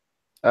everything.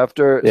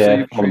 So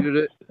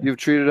you've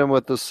treated him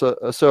with this.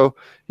 So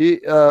he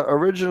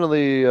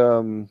originally,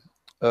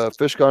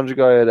 Fish Ganja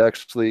guy had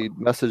actually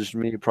messaged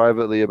me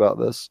privately about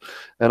this,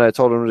 and I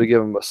told him to give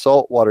him a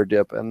saltwater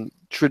dip. And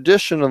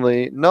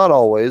traditionally, not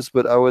always,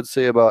 but I would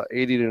say about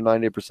 80 to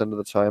 90% of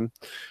the time,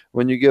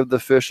 when you give the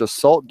fish a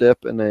salt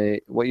dip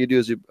what you do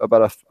is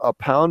about a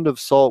pound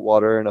of salt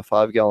water in a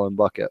 5-gallon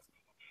bucket.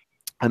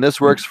 And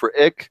this works for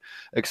ick,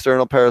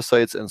 external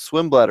parasites, and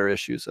swim bladder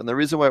issues. And the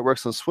reason why it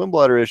works on swim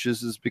bladder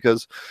issues is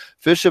because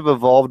fish have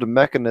evolved a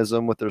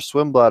mechanism with their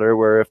swim bladder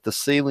where if the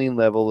saline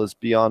level is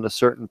beyond a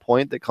certain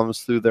point that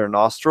comes through their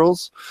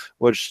nostrils,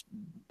 which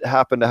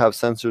happen to have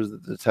sensors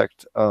that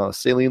detect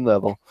saline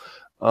level,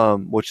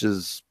 which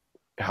is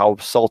how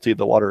salty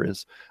the water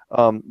is,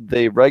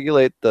 they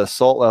regulate the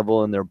salt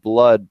level in their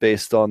blood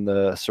based on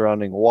the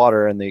surrounding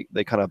water, and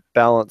they kind of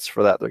balance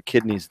for that. Their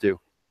kidneys do.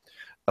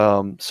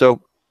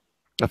 So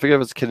I forget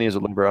if it's kidneys or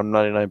liver. I'm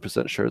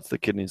 99% sure it's the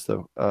kidneys,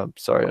 though.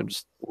 Sorry, I'm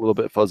just a little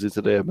bit fuzzy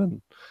today. I've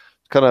been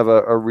kind of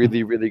a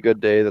really, really good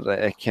day that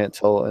I can't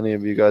tell any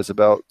of you guys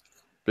about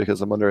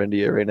because I'm under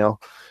NDA right now.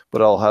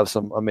 But I'll have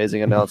some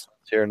amazing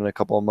announcements here in a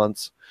couple of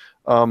months.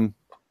 So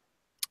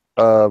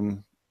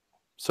I've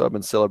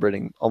been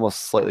celebrating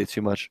almost slightly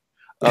too much.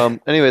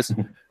 Anyways,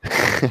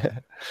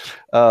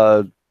 some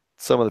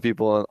of the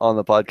people on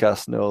the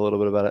podcast know a little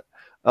bit about it.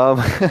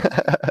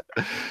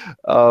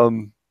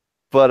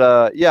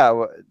 But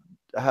yeah,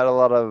 I had a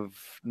lot of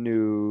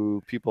new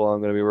people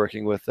I'm going to be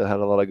working with that had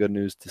a lot of good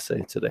news to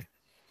say today.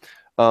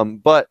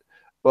 But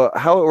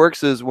how it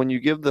works is when you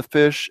give the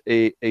fish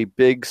a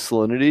big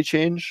salinity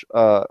change,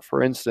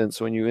 for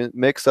instance, when you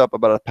mix up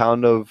about a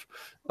pound of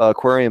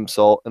aquarium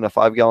salt in a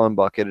 5-gallon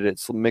bucket,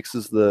 it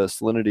mixes the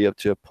salinity up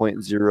to a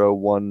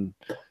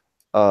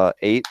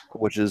 0.018,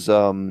 which is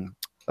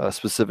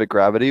specific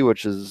gravity,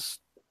 which is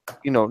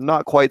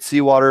not quite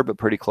seawater, but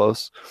pretty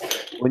close.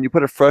 When you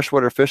put a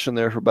freshwater fish in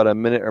there for about a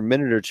minute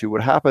or two,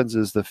 what happens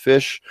is the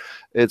fish,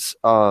 its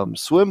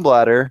swim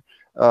bladder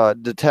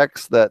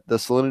detects that the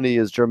salinity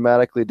is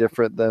dramatically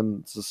different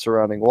than the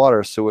surrounding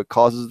water. So it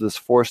causes this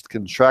forced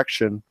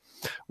contraction,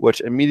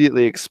 which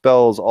immediately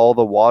expels all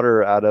the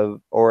water out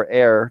of, or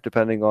air,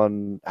 depending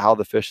on how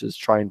the fish is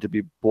trying to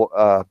be.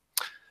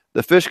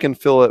 The fish can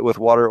fill it with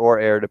water or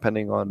air,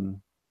 depending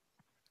on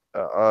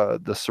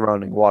the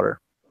surrounding water,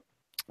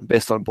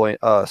 based on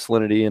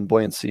salinity and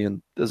buoyancy,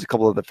 and there's a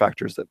couple of other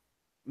factors that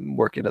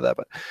work into that.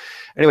 But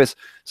anyways,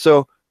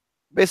 so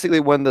basically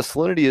when the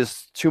salinity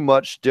is too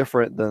much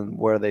different than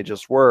where they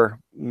just were,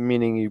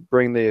 meaning you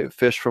bring the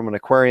fish from an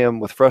aquarium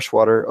with fresh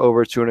water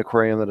over to an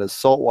aquarium that is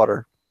salt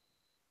water,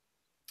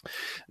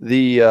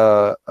 when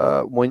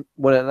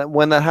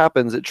that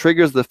happens, it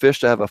triggers the fish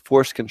to have a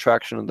forced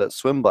contraction of that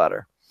swim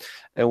bladder.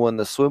 And when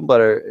the swim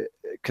bladder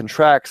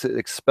contracts, it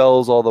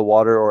expels all the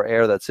water or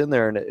air that's in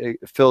there, and it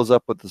fills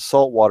up with the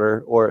salt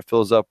water, or it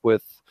fills up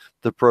with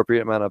the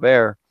appropriate amount of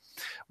air.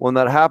 When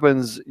that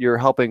happens, you're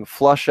helping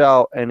flush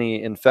out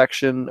any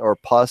infection or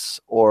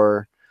pus,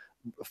 or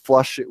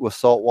flush it with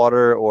salt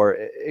water, or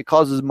it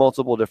causes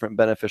multiple different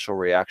beneficial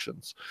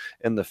reactions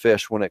in the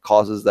fish when it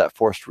causes that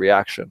forced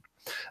reaction.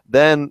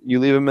 Then you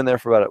leave them in there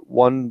for about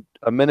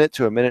a minute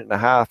to a minute and a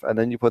half, and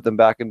then you put them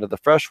back into the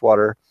fresh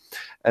water,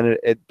 and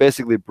it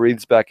basically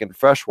breathes back in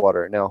fresh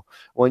water. Now,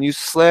 when you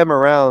slam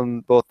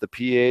around both the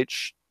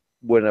pH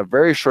in a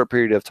very short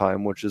period of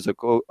time, which is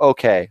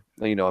okay,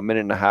 you know, a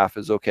minute and a half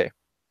is okay.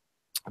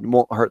 It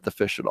won't hurt the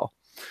fish at all.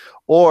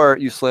 Or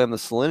you slam the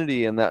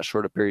salinity in that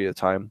short a period of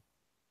time,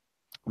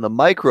 the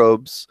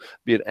microbes,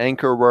 be it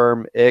anchor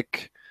worm,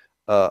 ick,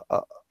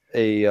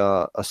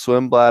 a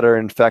swim bladder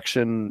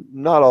infection,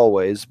 not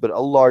always, but a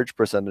large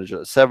percentage,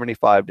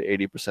 75 to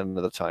 80%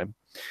 of the time,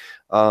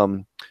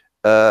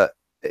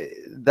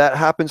 that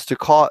happens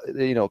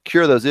to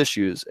cure those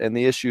issues. And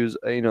the issues,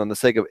 in the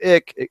sake of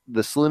ick,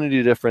 the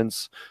salinity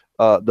difference,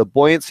 the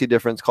buoyancy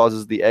difference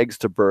causes the eggs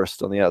to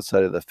burst on the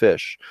outside of the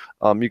fish.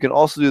 You can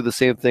also do the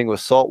same thing with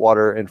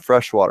saltwater and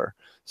freshwater.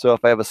 So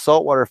if I have a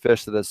saltwater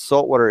fish that has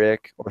saltwater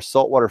ick or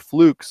saltwater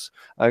flukes,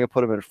 I can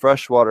put them in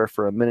freshwater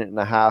for a minute and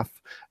a half.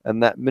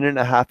 And that minute and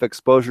a half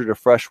exposure to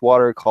fresh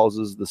water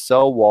causes the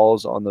cell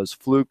walls on those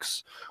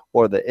flukes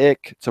or the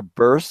ick to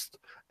burst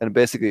and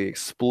basically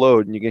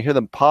explode. And you can hear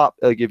them pop.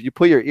 Like if you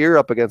put your ear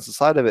up against the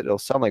side of it, it'll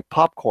sound like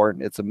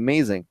popcorn. It's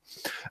amazing.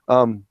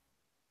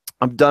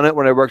 I've done it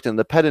when I worked in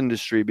the pet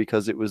industry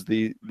because it was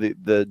the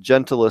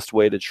gentlest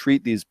way to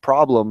treat these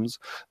problems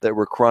that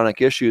were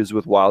chronic issues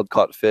with wild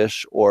caught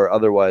fish or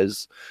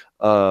otherwise,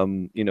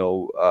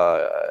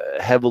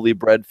 heavily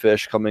bred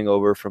fish coming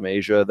over from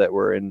Asia that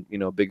were in,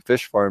 big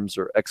fish farms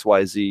or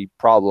XYZ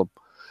problem.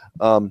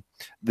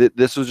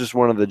 This was just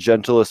one of the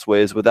gentlest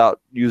ways without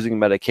using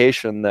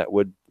medication that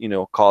would,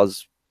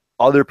 cause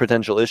other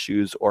potential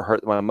issues or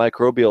hurt my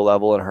microbial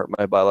level and hurt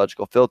my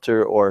biological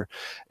filter, or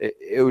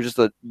it was just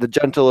the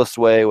gentlest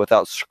way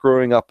without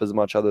screwing up as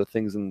much other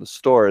things in the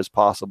store as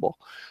possible.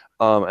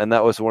 And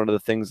that was one of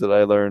the things that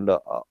I learned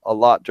a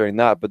lot during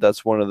that, but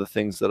that's one of the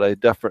things that I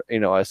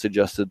definitely, I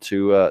suggested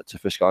to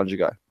Fish Ganja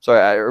Guy. Sorry,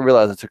 I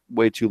realized it took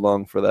way too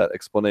long for that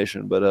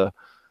explanation, but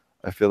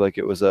I feel like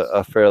it was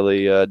a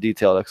fairly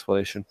detailed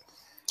explanation.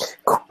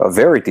 A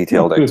very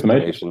detailed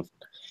explanation.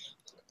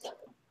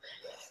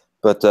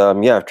 But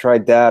yeah, I've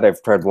tried that.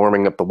 I've tried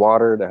warming up the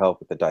water to help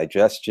with the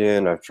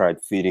digestion. I've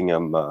tried feeding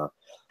him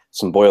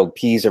some boiled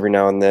peas every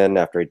now and then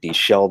after I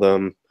deshell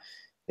them.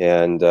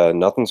 And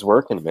nothing's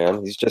working,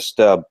 man. He's just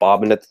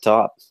bobbing at the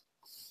top.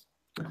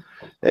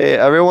 Hey,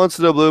 every once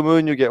in a blue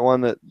moon, you get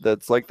one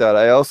that's like that.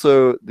 I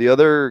also, the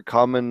other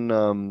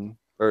common,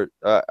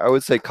 I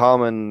would say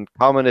common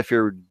if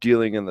you're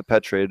dealing in the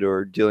pet trade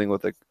or dealing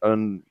with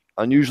an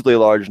unusually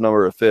large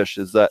number of fish,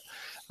 is that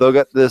they'll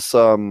get this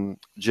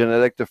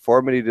genetic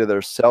deformity to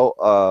their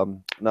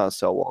not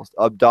cell walls,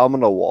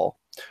 abdominal wall,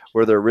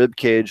 where their rib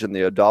cage and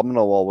the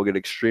abdominal wall will get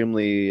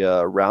extremely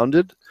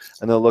rounded,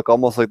 and they'll look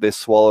almost like they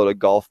swallowed a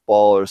golf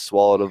ball or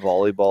swallowed a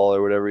volleyball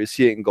or whatever. You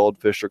see it in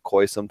goldfish or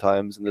koi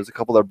sometimes, and there's a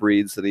couple of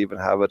breeds that even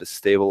have it as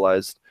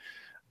stabilized,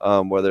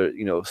 where they're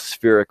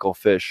spherical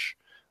fish.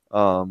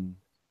 Well,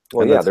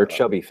 yeah, they're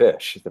chubby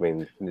fish. I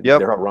mean, yep.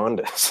 They're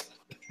horrendous.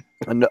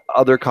 And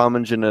other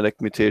common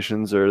genetic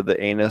mutations are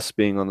the anus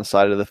being on the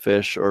side of the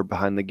fish or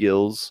behind the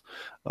gills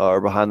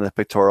or behind the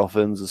pectoral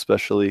fins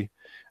especially,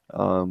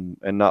 and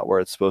not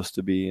where it's supposed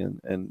to be. And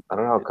I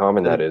don't know how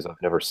common that is.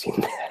 I've never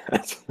seen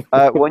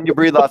that. When you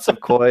breed lots of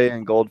koi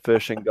and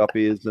goldfish and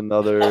guppies and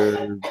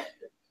other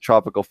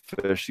tropical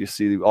fish, you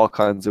see all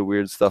kinds of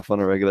weird stuff on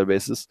a regular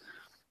basis.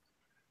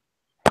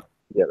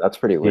 Yeah, that's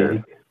pretty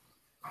weird.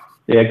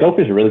 Yeah,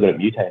 goldfish are really good at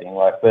mutating.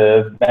 Like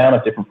the amount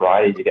of different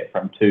varieties you get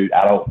from two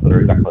adults that are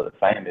exactly the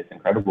same is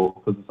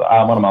incredible. Because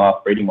one of my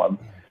last breeding ones,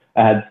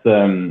 I had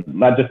some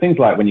just things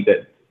like when you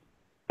get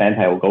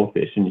fantail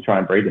goldfish and you try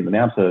and breed them, the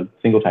amount of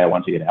single tail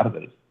ones you get out of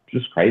it is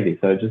just crazy.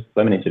 So just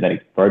so many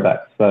genetic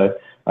throwbacks. So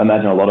I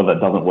imagine a lot of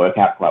it doesn't work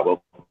out quite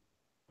well for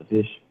the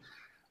fish.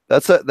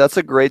 That's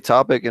a great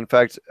topic. In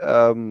fact,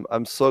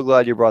 I'm so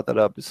glad you brought that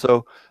up.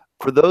 So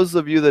for those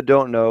of you that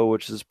don't know,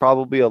 which is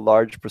probably a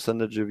large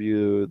percentage of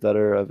you that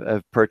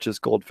have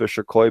purchased goldfish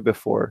or koi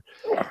before,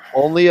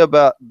 only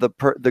about the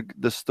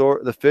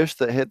fish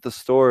that hit the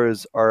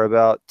stores are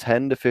about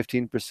 10 to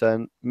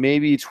 15%,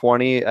 maybe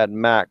 20 at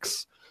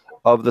max,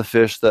 of the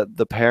fish that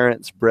the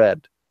parents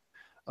bred.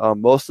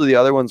 Most of the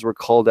other ones were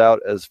culled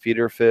out as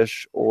feeder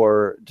fish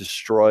or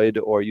destroyed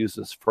or used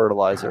as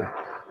fertilizer,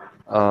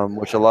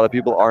 which a lot of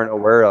people aren't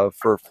aware of.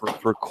 For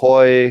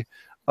koi,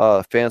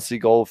 fancy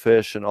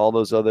goldfish and all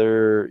those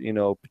other,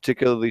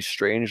 particularly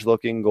strange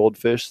looking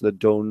goldfish that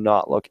do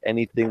not look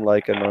anything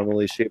like a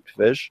normally shaped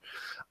fish.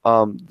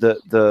 What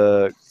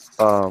do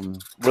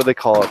they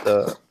call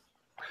it?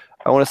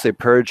 I want to say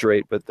purge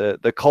rate, but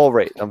the cull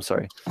rate, I'm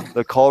sorry.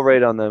 The cull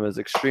rate on them is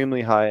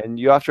extremely high. And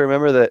you have to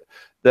remember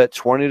that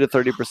 20 to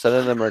 30%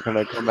 of them are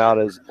going to come out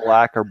as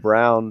black or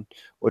brown,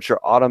 which are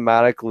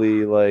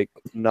automatically like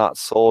not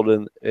sold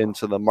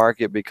into the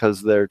market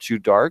because they're too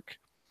dark.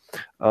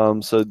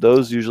 So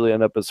those usually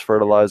end up as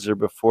fertilizer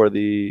before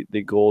the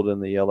gold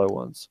and the yellow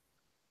ones,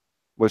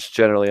 which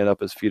generally end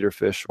up as feeder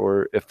fish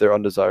or if they're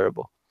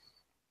undesirable.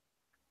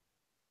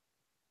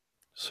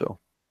 So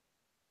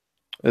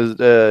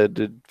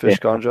did Fish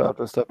Ganja have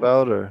to step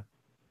out, or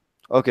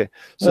Okay,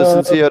 so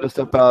since you had to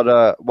step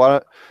out, why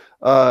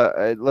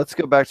don't let's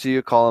go back to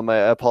you, Colin. I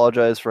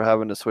apologize for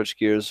having to switch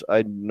gears.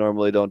 I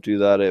normally don't do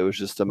that. It was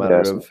just a matter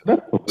of.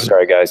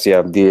 Sorry, guys.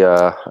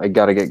 Yeah, I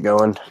gotta get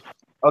going.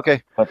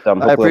 Okay, But I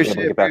hopefully I'll be able appreciate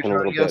to get back in a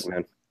joining little us. bit,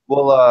 man.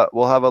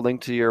 We'll have a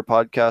link to your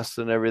podcast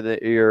and everything.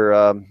 Your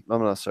I'm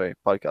not sorry,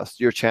 podcast,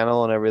 your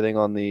channel and everything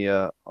on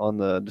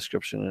the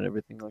description and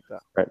everything like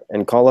that. Right.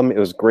 And Colin, it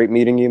was great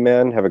meeting you,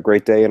 man. Have a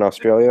great day in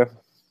Australia.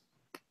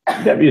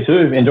 Yep, you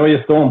too. Enjoy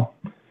your storm.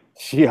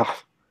 Yeah.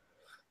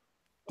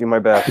 Do my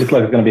best. Looks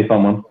like it's going to be a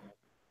fun one.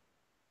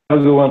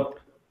 Have a good one.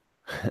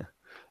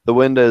 The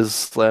wind is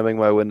slamming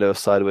my window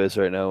sideways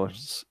right now, which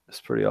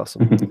is pretty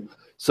awesome.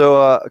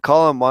 So,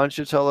 Colin, why don't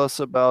you tell us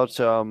about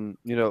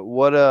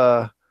what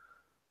are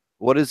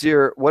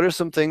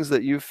some things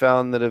that you've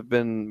found that have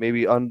been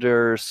maybe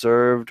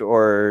underserved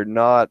or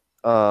not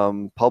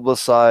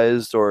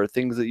publicized, or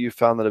things that you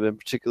found that have been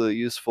particularly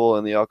useful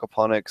in the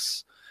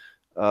aquaponics,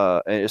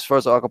 and as far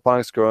as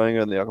aquaponics growing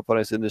and the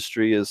aquaponics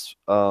industry is,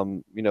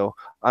 I'm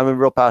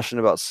real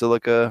passionate about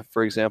silica,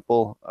 for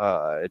example.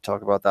 I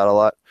talk about that a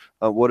lot.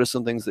 What are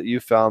some things that you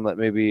found that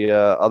maybe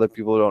other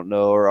people don't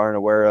know or aren't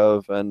aware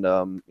of, and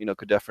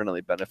could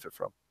definitely benefit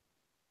from?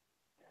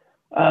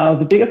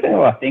 The biggest thing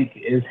I think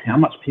is how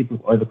much people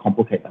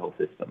overcomplicate the whole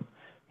system.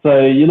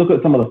 So you look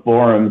at some of the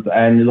forums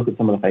and you look at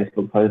some of the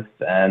Facebook posts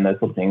and those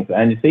sort of things,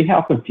 and you see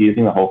how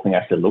confusing the whole thing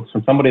actually looks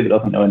from somebody that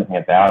doesn't know anything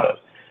about it.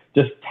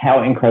 Just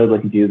how incredibly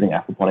confusing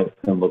aquaponics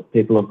can look.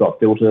 People have got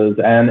filters,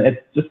 and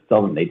it just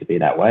doesn't need to be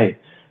that way,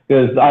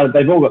 because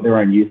they've all got their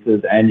own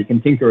uses, and you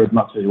can tinker as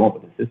much as you want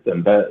with the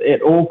system, but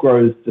it all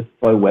grows just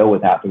so well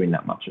without doing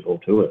that much at all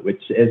to it,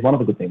 which is one of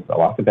the good things I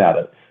like about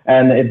it.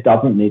 And it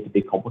doesn't need to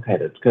be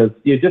complicated, because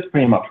you're just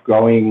pretty much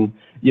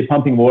you're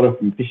pumping water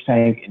from the fish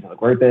tank into the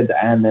grow bed,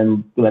 and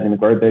then letting the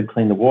grow bed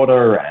clean the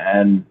water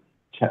and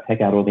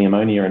take out all the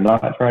ammonia and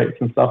nitrates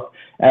and stuff.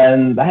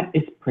 And that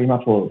is pretty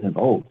much all that's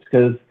involved,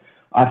 because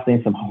I've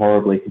seen some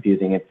horribly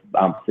confusing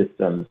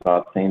systems.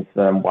 I've seen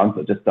some ones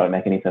that just don't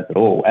make any sense at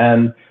all.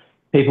 And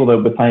people that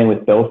were playing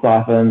with bell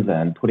siphons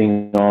and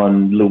putting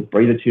on little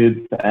breather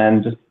tubes,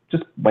 and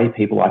just way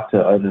people like to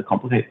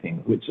overcomplicate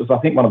things, which is, I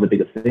think, one of the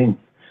biggest things.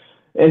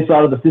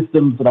 Inside of the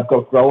systems that I've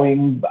got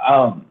growing,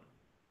 I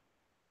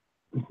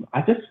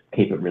just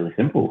keep it really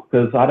simple,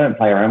 because I don't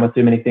play around with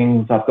too many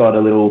things. I've got a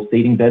little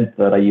seeding bed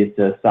that I used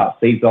to start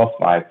seeds off.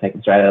 I take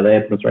them straight out of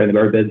there, put them straight in the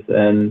grow beds,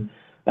 and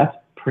that's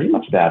pretty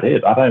much about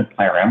it. I don't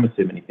play around with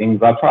too many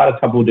things. I've tried a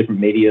couple of different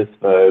medias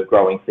for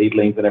growing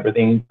seedlings and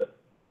everything.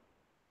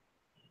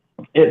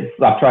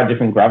 I've tried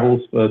different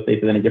gravels for see if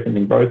there's any difference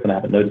in growth, and I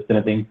haven't noticed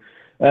anything.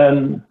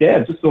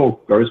 It just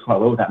all grows quite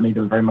well without me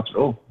doing very much at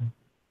all.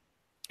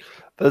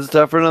 That's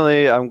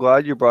definitely. I'm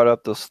glad you brought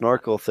up the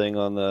snorkel thing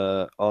on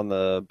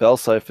the bell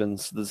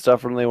siphons. That's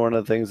definitely one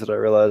of the things that I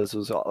realized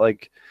was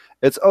like,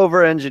 it's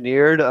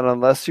over-engineered, and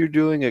unless you're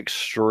doing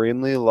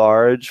extremely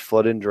large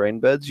flood and drain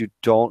beds, you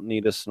don't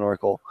need a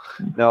snorkel.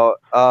 Now,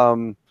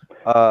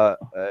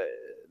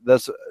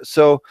 that's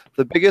so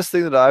the biggest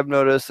thing that I've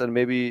noticed, and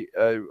maybe,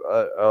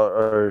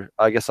 or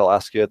I guess I'll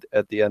ask you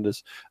at the end,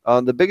 is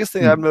the biggest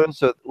thing I've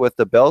noticed with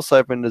the bell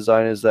siphon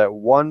design is that,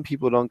 one,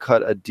 people don't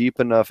cut a deep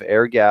enough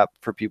air gap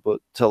for people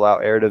to allow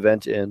air to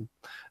vent in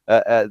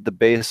at the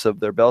base of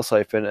their bell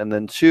siphon, and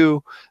then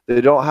two,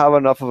 they don't have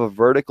enough of a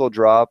vertical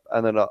drop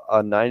and then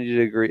a 90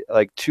 degree,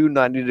 like two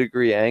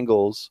 90-degree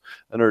angles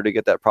in order to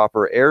get that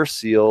proper air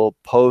seal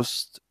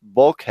post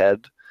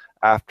bulkhead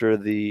after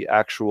the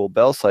actual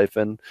bell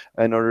siphon,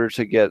 in order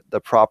to get the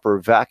proper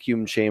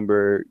vacuum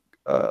chamber,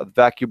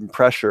 vacuum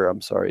pressure,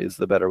 I'm sorry, is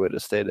the better way to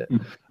state it,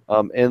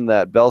 in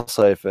that bell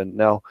siphon.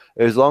 Now,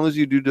 as long as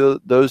you do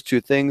those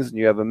two things, and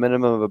you have a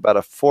minimum of about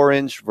a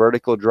 4-inch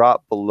vertical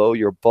drop below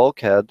your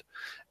bulkhead,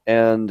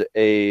 and at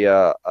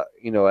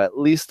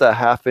least a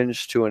 1/2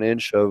 inch to 1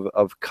 inch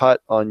of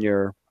cut on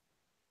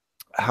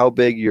how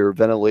big your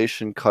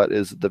ventilation cut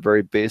is at the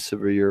very base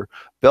of your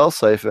bell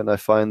siphon, I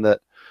find that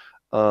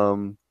at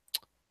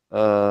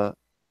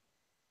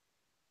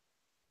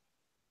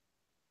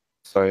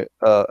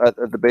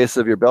the base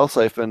of your bell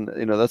siphon,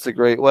 that's a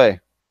great way.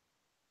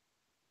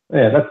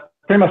 Yeah, that's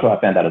pretty much what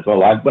I found out as well.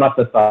 When I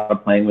first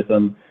started playing with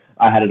them,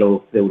 I had it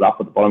all sealed up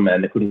at the bottom,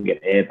 and they couldn't get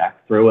air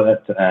back through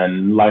it.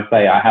 And like I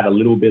say, I had a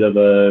little bit of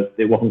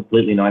it wasn't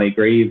completely 90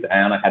 degrees,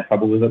 and I had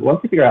trouble with it. Once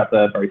you figure out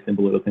the very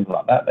simple little things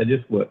like that, they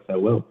just work so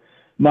well.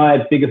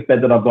 My biggest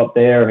bed that I've got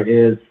there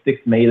is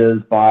 6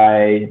 meters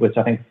by, which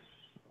I think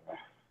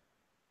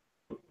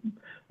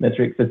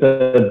metrics. It's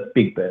a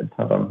big bed.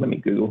 Hold on, let me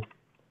Google.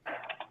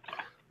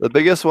 The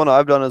biggest one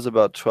I've done is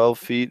about 12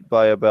 feet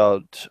by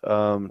about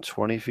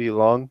 20 feet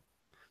long.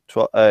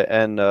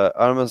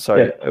 I'm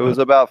sorry, yeah. It was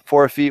about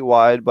 4 feet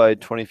wide by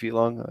 20 feet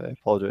long. I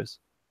apologize.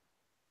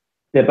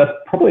 Yeah, that's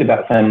probably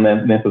about the same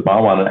length as my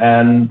one.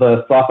 And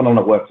the siphon on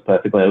it works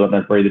perfectly. I've got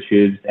no breather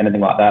tubes,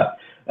 anything like that.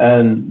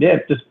 And yeah,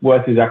 it just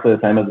works exactly the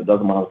same as it does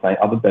in one of the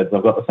other beds.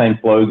 I've got the same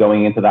flow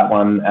going into that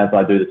one as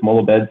I do the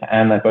smaller beds,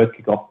 and they both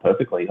kick off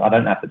perfectly. I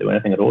don't have to do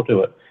anything at all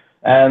to it.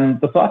 And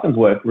the siphons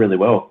work really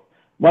well.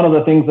 one of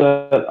the things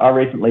that I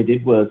recently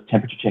did was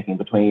temperature checking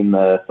between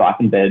the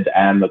siphon bed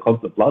and the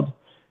constant flood,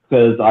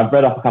 because I've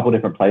read up a couple of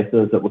different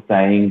places that were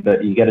saying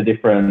that you get a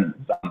different,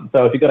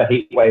 so if you've got a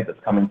heat wave that's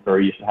coming through,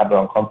 you should have it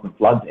on constant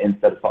flood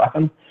instead of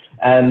siphon.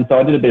 And so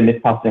I did a bit of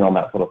myth busting on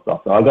that sort of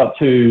stuff. So I got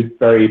two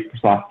very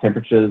precise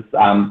temperatures,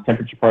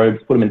 temperature probes,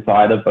 put them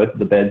inside of both of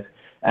the beds,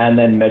 and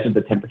then measured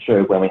the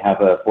temperature when we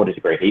have a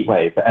 40-degree heat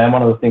wave. And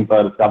one of the things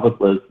I discovered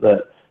was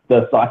that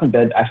the siphon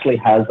bed actually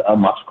has a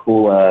much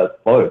cooler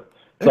flow.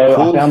 So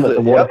I found that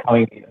the water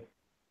coming in,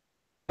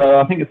 so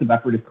I think it's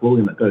evaporative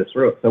cooling that goes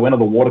through it. So when all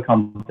the water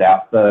comes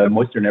out, the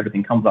moisture and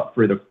everything comes up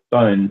through the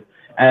stones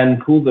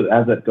and cools it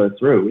as it goes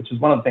through, which is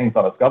one of the things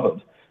I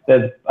discovered.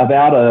 There's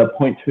about a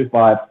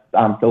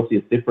 0.25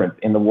 Celsius difference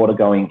in the water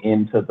going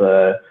into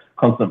the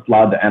constant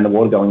flood and the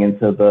water going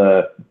into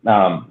the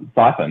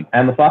siphon.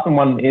 And the siphon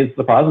one is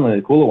surprisingly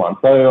the cooler one.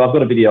 So I've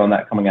got a video on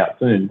that coming out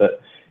soon.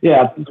 But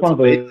yeah, it's one of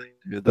the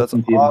that's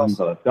awesome.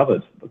 that I've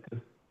discovered.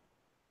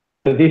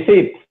 Because you see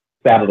it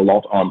spouted a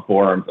lot on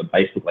forums and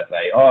Facebook, let's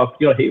say, oh, if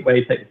you've got a heat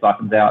wave, take the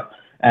siphons out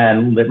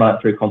and let run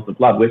it through constant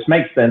flood, which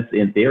makes sense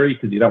in theory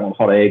because you don't want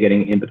hot air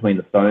getting in between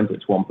the stones,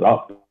 which warms it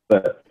up.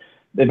 But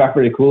the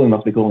evaporative cooling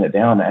must be cooling it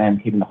down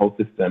and keeping the whole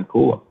system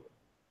cooler.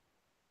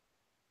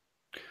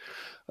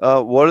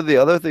 One of the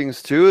other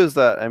things too is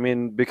that, I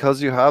mean,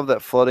 because you have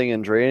that flooding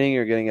and draining,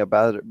 you're getting a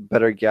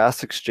better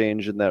gas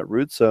exchange in that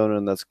root zone,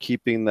 and that's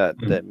keeping that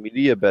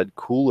media bed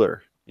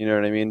cooler. You know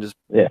what I mean? Just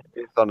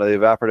based on the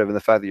evaporative and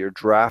the fact that you're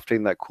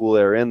drafting that cool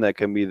air in that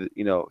can be,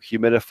 you know,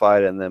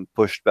 humidified and then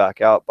pushed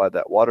back out by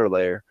that water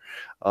layer.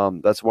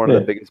 That's one of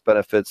the biggest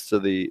benefits to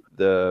the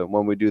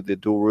when we do the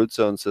dual root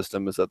zone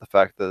system, is that the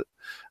fact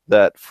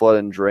that flood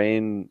and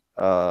drain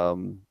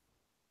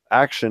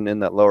action in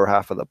that lower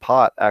half of the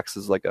pot acts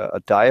as like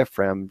a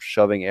diaphragm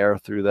shoving air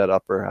through that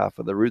upper half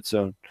of the root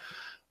zone.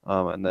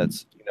 And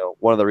that's, you know,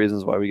 one of the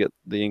reasons why we get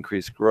the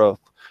increased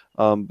growth.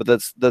 But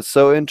that's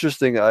so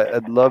interesting.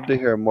 I'd love to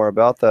hear more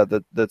about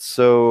that. That's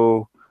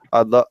so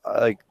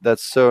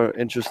that's so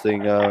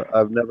interesting.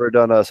 I've never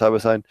done a side by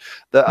side.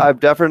 That I've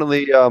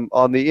definitely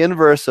on the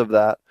inverse of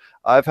that,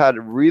 I've had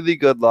really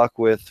good luck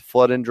with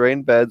flood and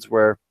drain beds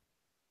where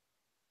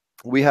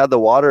we had the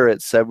water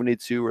at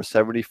 72 or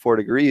 74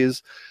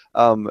 degrees.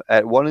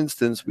 At one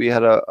instance, we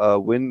had a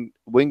wind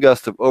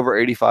gust of over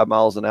 85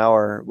 miles an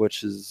hour,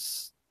 which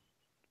is,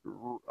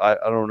 I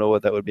don't know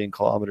what that would be in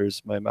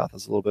kilometers. My math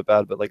is a little bit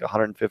bad, but like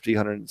 150,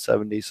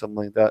 170, something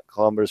like that,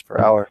 kilometers per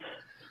hour.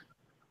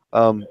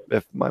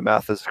 If my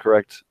math is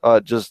correct,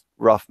 just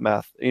rough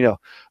math. You know,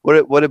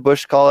 what did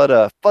Bush call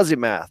it? Fuzzy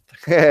math.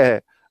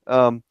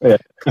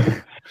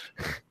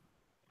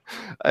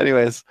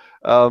 Anyways,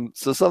 so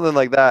something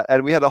like that,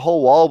 and we had a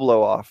whole wall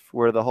blow off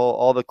where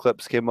all the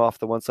clips came off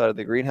the one side of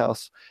the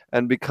greenhouse,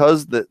 and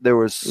because there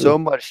was so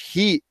much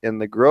heat in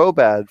the grow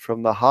bed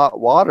from the hot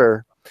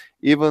water,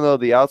 even though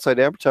the outside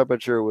ambient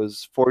temperature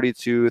was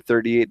 42,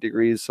 38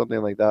 degrees,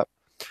 something like that,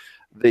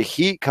 the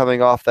heat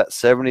coming off that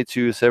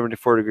 72,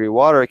 74 degree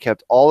water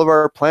kept all of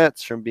our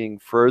plants from being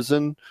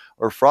frozen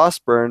or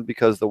frost burned,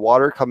 because the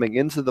water coming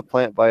into the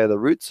plant via the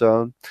root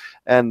zone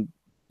and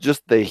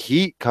just the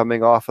heat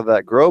coming off of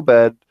that grow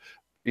bed,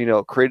 you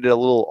know, created a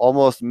little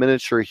almost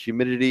miniature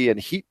humidity and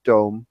heat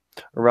dome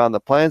around the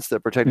plants that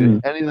protected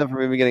any of them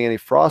from even getting any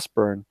frost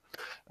burn.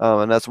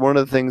 And that's one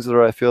of the things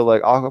that I feel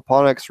like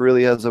aquaponics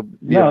really has the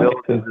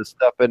ability to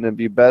step in and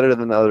be better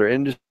than other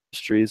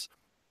industries,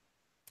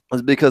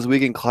 is because we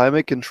can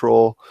climate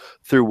control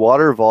through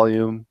water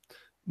volume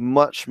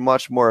much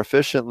more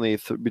efficiently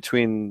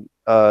between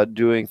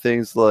doing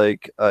things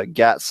like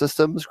GAT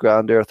systems,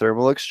 ground air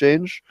thermal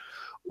exchange,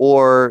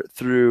 or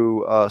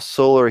through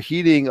solar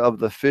heating of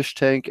the fish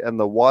tank and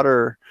the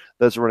water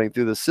that's running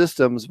through the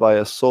systems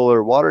via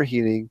solar water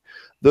heating.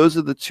 Those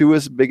are the two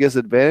biggest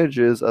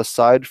advantages,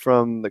 aside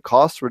from the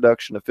cost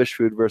reduction of fish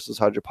food versus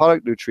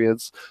hydroponic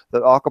nutrients,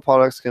 that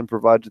aquaponics can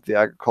provide to the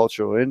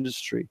agricultural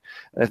industry.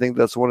 And I think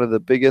that's one of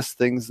the biggest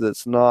things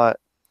that's not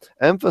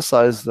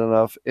emphasized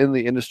enough in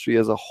the industry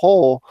as a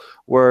whole,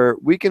 where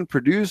we can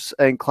produce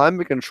and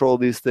climate control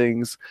these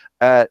things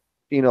at,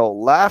 you know,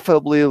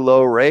 laughably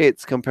low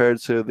rates compared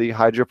to the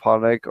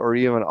hydroponic or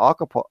even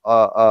aquaponic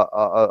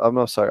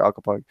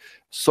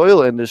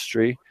soil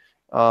industry.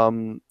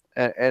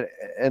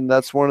 And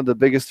that's one of the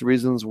biggest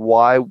reasons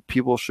why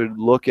people should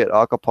look at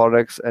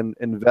aquaponics and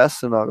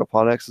invest in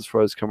aquaponics, as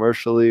far as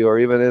commercially or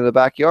even in a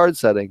backyard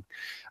setting,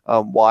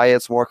 why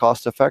it's more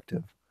cost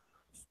effective.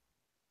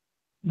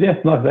 Yeah,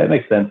 no, that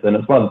makes sense. And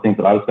it's one of the things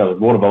that I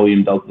discovered. Water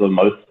volume does the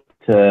most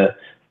to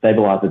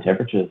stabilize the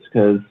temperatures,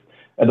 because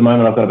at the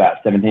moment I've got about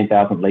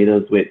 17,000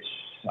 liters, which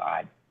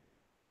I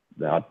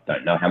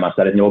don't know how much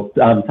that is in your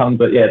tongue,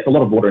 but yeah, it's a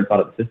lot of water inside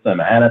of the system,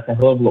 and it's a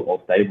hell of a lot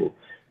more stable.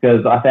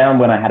 Because I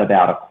found when I had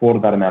about a quarter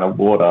of that amount of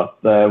water,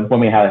 when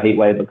we had a heat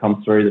wave that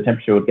comes through, the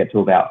temperature would get to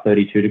about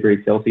 32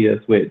 degrees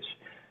Celsius, which,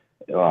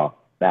 about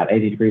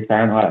 80 degrees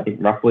Fahrenheit, I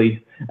think,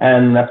 roughly.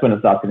 And that's when it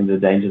starts getting to the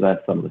danger zone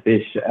for some of the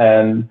fish.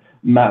 And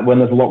when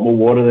there's a lot more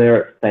water there,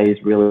 it stays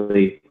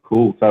really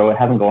cool. So it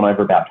hasn't gone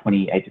over about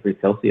 28 degrees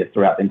Celsius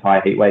throughout the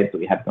entire heat waves that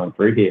we have going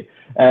through here.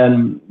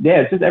 And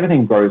yeah, it's just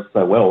everything grows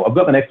so well. I've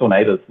got the next door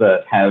neighbors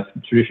that have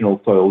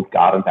traditional soiled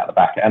gardens out the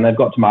back, and they've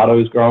got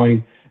tomatoes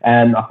growing.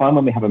 And I find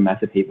when we have a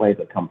massive heat wave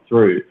that comes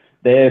through,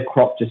 their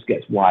crop just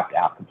gets wiped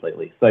out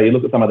completely. So you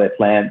look at some of their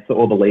plants,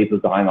 all the leaves are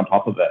dying on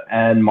top of it,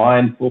 and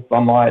mine, full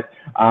sunlight,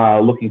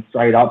 looking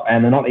straight up,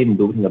 and they're not even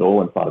wilting at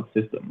all inside of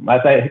the system.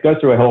 I say it goes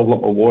through a hell of a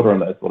lot more water on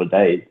those sort of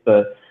days,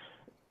 but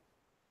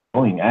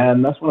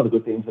and that's one of the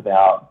good things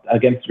about,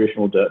 against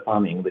traditional dirt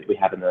farming that we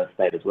have in the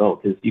state as well,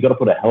 because you've got to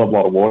put a hell of a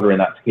lot of water in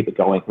that to keep it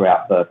going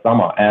throughout the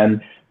summer,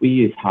 and we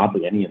use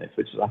hardly any of this,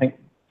 which is, I think,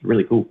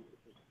 really cool.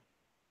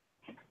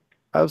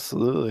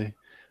 Absolutely.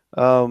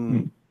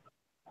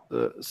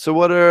 So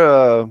what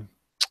are,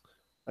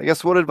 I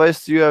guess, what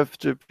advice do you have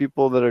to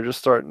people that are just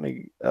starting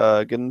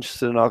to get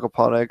interested in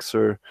aquaponics,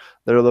 or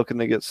that are looking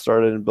to get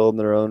started and building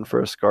their own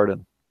first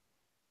garden?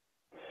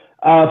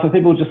 For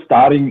people just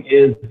starting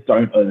is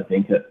don't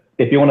overthink it.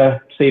 If you want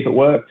to see if it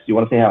works, you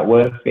want to see how it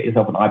works, get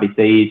yourself an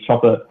IBC,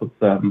 chop it, put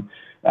some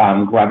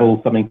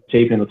gravel, something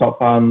cheap in the top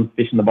one,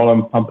 fish in the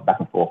bottom, pump it back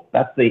and forth.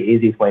 That's the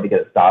easiest way to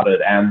get it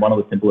started, and one of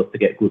the simplest to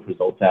get good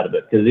results out of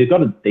it, because you've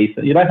got a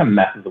decent, you don't have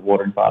masses of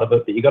water inside of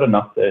it, but you've got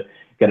enough to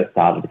get it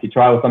started. If you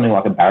try with something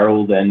like a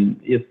barrel, then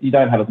you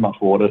don't have as much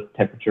water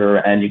temperature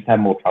and you can have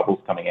more troubles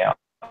coming out.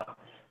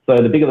 So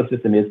the bigger the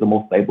system is, the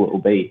more stable it will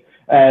be.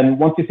 And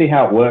once you see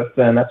how it works,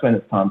 then that's when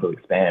it's time to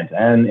expand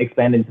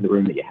into the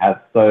room that you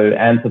have. So,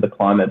 and to the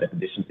climate and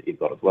conditions that you've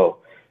got as well.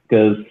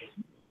 Because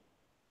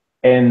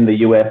in the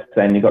US,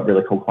 and you've got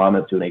really cool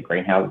climates, you'll need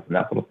greenhouses and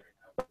that sort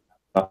of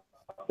stuff.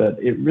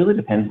 But it really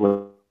depends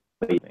what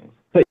you think.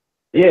 So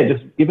yeah,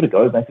 just give it a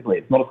go, basically.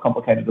 It's not as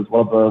complicated as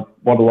what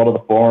a lot of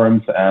the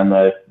forums and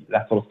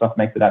that sort of stuff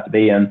makes it out to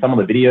be. And some of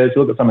the videos,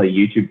 you look at some of the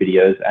YouTube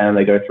videos and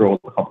they go through all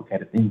the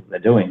complicated things that they're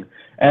doing.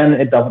 And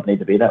it doesn't need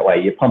to be that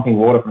way. You're pumping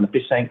water from the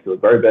fish tank to a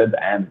grow bed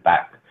and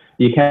back.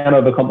 You can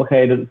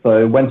overcomplicate it.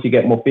 So once you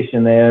get more fish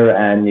in there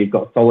and you've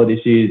got solid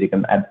issues, you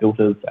can add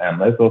filters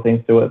and those sort of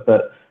things to it.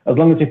 But as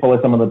long as you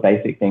follow some of the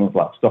basic things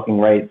like stocking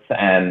rates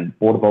and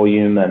water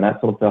volume and that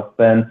sort of stuff,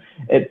 then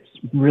it's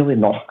really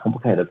not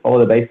complicated. Follow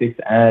the basics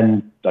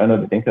and don't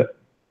overthink it.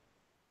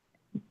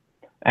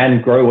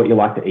 And grow what you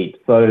like to eat.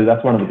 So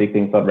that's one of the big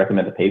things I'd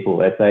recommend to people.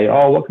 They say,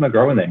 oh, what can I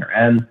grow in there?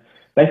 And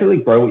basically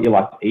grow what you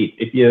like to eat.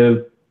 If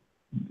you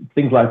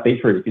things like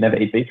beetroot, if you never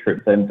eat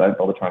beetroot, then don't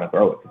bother trying to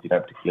grow it because you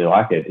don't particularly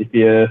like it. If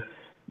you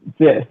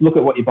look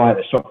at what you buy at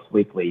the shops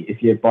weekly,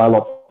 if you buy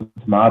lots of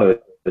tomatoes,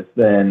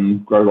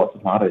 then grow lots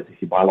of tomatoes.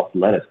 If you buy lots of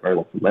lettuce, grow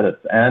lots of lettuce.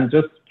 And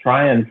just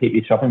try and keep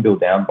your shopping bill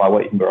down by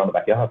what you can grow in the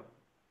backyard.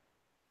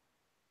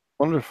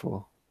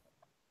 Wonderful.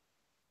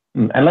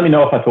 And let me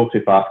know if I talk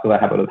too fast, because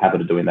I have a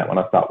habit of doing that when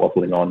I start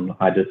waffling on.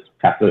 I just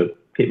have to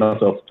keep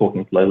myself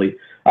talking slowly.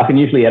 I can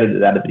usually edit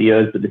it out of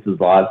videos, but this is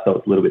live, so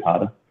it's a little bit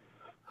harder.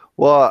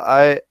 Well,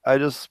 I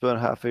just spent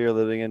half a year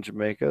living in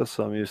Jamaica,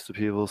 so I'm used to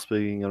people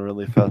speaking a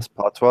really fast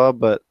patois.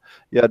 But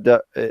yeah,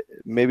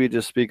 maybe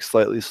just speak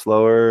slightly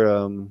slower.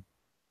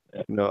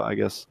 I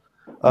guess.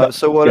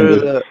 So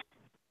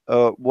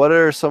what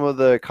are some of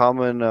the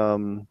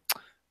common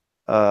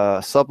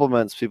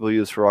supplements people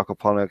use for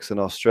aquaponics in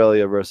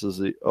Australia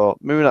versus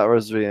maybe not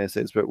versus the United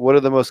States, but what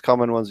are the most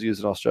common ones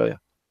used in Australia?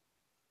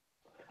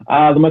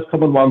 The most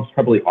common one's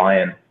probably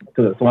iron,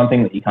 because it's the one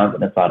thing that you can't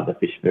get inside of the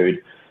fish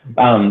food.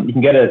 You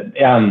can get it,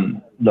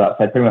 so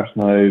pretty much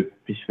no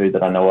fish food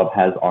that I know of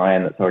has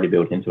iron that's already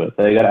built into it.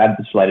 So you got to add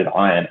the chelated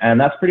iron, and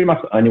that's pretty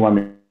much the only one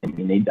that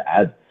you need to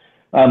add.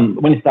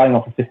 When you're starting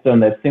off the system,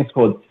 there's things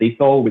called sea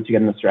salt, which you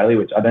get in Australia,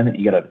 which I don't think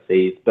you get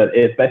overseas, but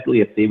it's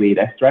basically a seaweed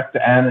extract,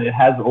 and it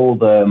has all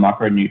the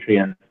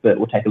micronutrients that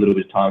will take a little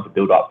bit of time to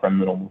build up from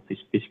the normal fish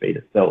feed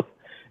itself.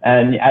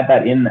 And you add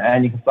that in,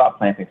 and you can start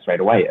planting straight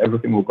away.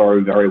 Everything will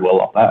grow very well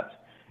off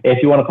that.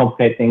 If you want to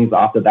complicate things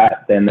after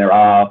that, then there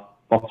are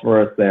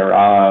phosphorus, there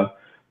are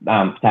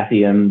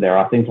potassium, there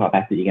are things like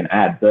that that you can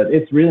add, but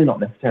it's really not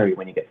necessary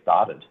when you get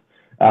started.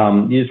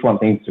 You just want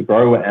things to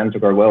grow and to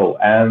grow well.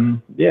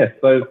 And yeah,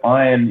 so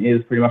iron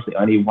is pretty much the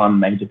only one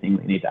major thing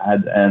that you need to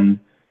add. And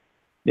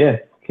yeah,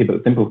 keep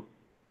it simple.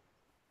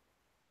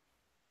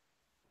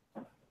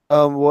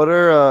 What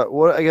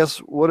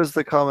is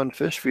the common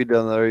fish feed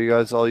down there? Are you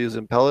guys all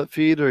using pellet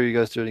feed, or are you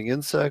guys doing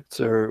insects,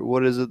 or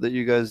what is it that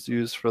you guys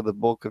use for the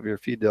bulk of your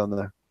feed down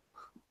there?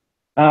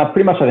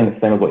 Pretty much I think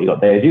the same as what you got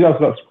there. Have you guys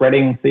got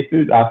spreading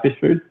seafood, fish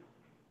food?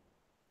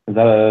 Is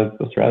that an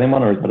Australian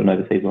one or is that an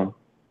overseas one?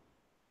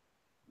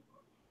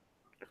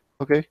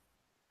 Okay.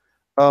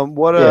 So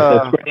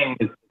spreading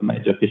is the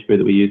major fish food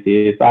that we use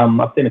here.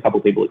 I've seen a couple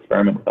of people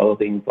experiment with other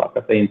things. Like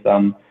I've seen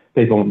some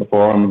people on the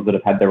forums that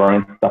have had their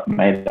own stuff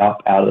made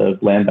up out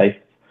of land-based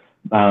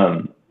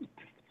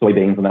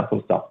soybeans and that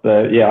sort of stuff.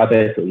 But yeah, I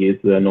basically use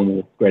the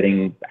normal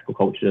spreading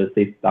aquaculture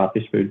fish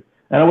food.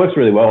 And it works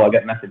really well. I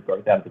get massive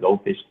growth out of the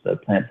goldfish. The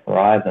plants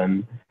thrive.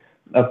 And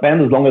I've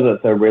found as long as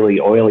it's a really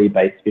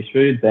oily-based fish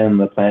food, then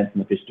the plants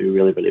and the fish do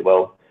really, really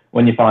well.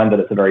 When you find that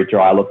it's a very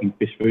dry-looking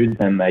fish food,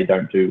 then they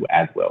don't do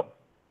as well.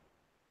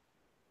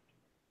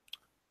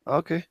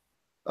 Okay.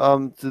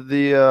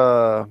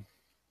 The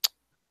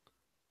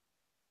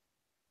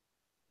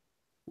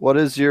what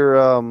is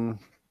your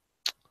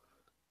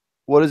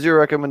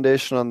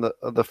recommendation on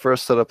the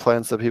first set of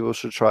plants that people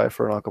should try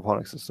for an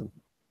aquaponics system?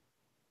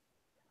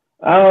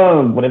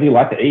 Whatever you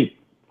like to eat.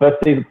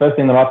 First thing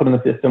that I put in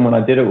the system when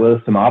I did it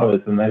was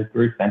tomatoes, and they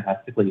grew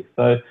fantastically.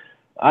 So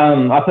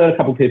I've heard a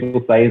couple of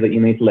people say that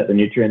you need to let the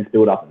nutrients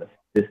build up in the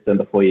system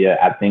before you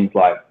add things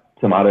like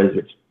tomatoes,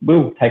 which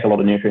will take a lot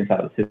of nutrients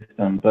out of the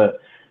system. But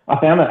I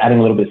found that adding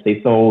a little bit of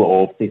sea salt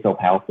or sea salt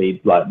power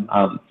feed, like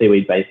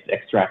seaweed-based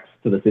extracts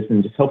to the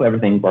system, just help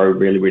everything grow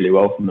really, really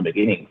well from the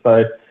beginning.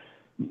 So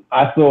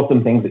I saw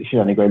some things that should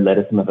only grow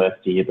lettuce in the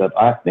first year, but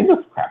I think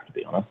it's crap, to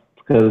be honest,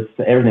 because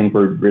everything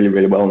grew really,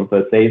 really well in the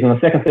first season. The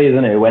second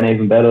season, it went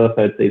even better. The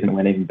third season, it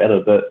went even better.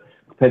 But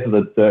compared to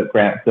the dirt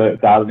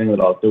gardening that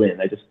I was doing,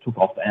 they just took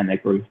off and they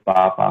grew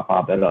far, far,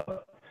 far better.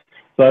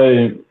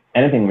 So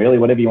anything really,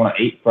 whatever you want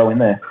to eat, throw in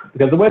there.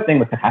 Because the worst thing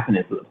that could happen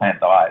is that the plant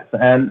dies.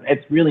 And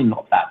it's really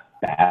not that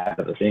bad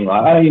of a thing.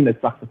 Like, I don't even know it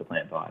sucks if the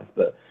plant dies,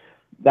 but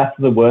that's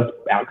the worst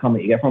outcome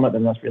that you get from it,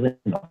 then that's really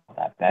not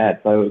that bad.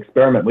 So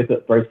experiment with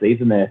it, throw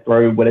seeds in there,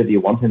 throw whatever you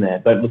want in there.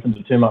 Don't listen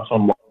to too much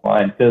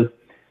online, because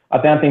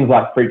I found things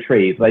like fruit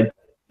trees, they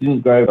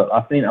didn't grow, but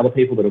I've seen other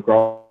people that are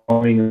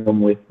growing them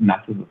with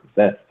massive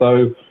success.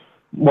 So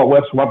what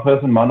works for one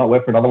person might not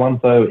work for another one,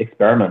 so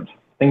experiment.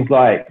 Things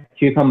like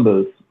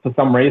cucumbers, for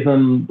some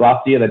reason,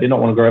 last year they did not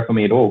want to grow for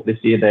me at all. This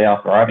year they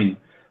are thriving.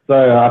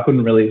 So I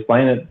couldn't really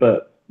explain it,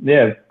 but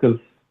yeah, because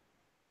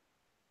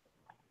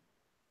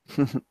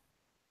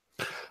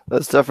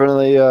That's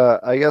definitely,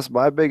 I guess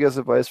my biggest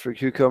advice for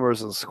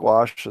cucumbers and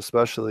squash,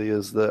 especially,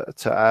 is to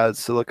add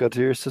silica to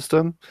your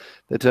system.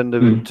 They tend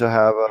to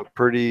have a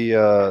pretty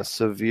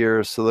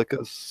severe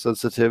silica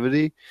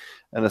sensitivity,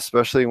 and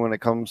especially when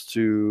it comes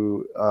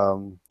to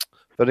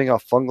fending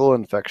off fungal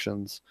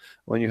infections.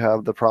 When you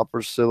have the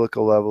proper silica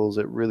levels,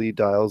 it really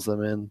dials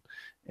them in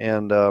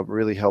and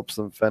really helps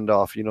them fend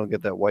off. You don't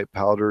get that white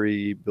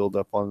powdery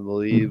buildup on the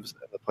leaves,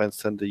 and the plants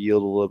tend to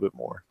yield a little bit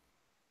more.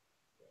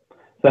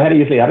 So how do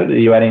you usually add it? Are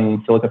you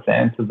adding silica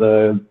sand to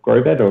the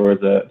grow bed, or is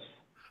it?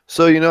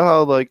 So you know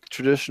how, like,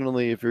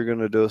 traditionally, if you're going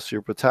to dose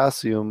your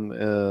potassium,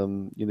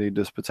 you need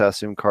this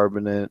potassium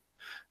carbonate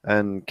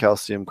and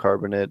calcium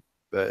carbonate.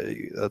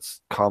 That's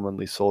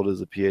commonly sold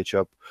as a pH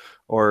up,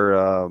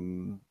 or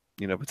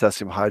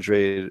potassium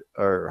hydrate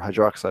or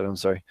hydroxide. I'm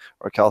sorry,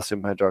 or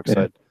calcium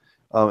hydroxide.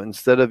 Yeah.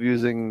 Instead of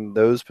using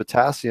those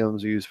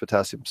potassiums, you use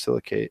potassium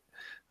silicate.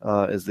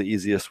 Is the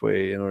easiest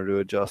way in order to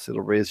adjust.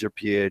 It'll raise your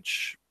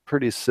pH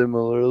pretty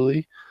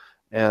similarly,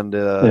 and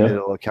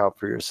it'll account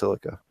for your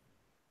silica.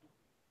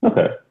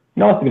 Okay,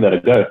 no, I think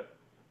that'd go.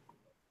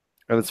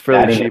 And it's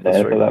fairly cheap.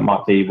 There, so that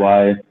might be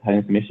why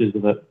having some issues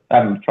with it. I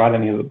haven't tried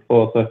any of it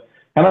before. So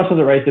how much does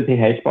it raise the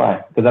pH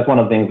by? Because that's one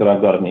of the things that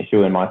I've got an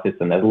issue in my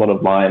system. There's a lot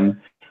of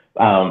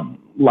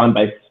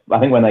lime-based. I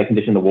think when they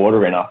condition the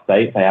water in our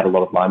state, they add a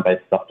lot of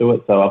lime-based stuff to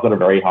it. So I've got a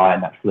very high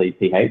naturally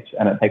pH,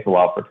 and it takes a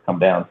while for it to come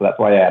down. So that's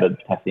why I added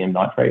potassium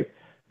nitrate,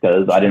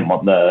 because I didn't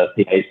want the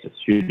pH to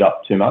shoot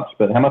up too much.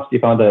 But how much do you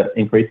find it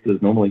increases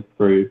normally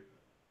through?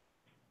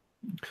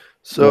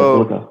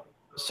 So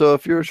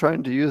if you're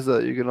trying to use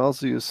that, you can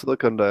also use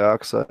silicon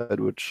dioxide,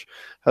 which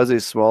has a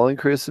small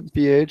increase in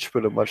pH,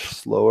 but a much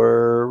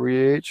slower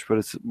pH, but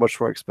it's much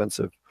more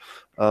expensive.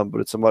 But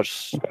it's a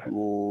much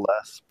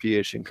less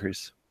pH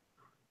increase.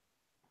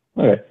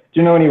 Okay. Do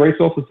you know any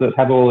resources that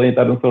have all that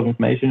sort of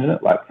information in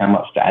it, like how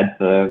much to add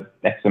to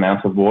X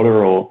amount of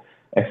water or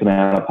X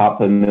amount of part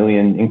per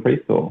million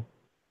increase? Or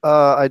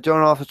I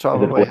don't off the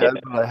top of my head,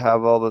 but I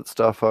have all that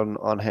stuff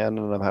on hand,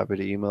 and I'm happy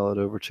to email it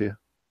over to you.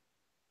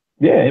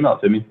 Yeah, email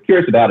it to me.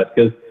 Curious about it,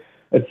 because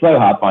it's so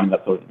hard finding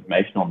that sort of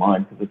information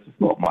online, because there's just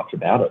not much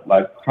about it.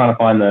 Like trying to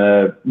find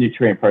the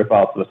nutrient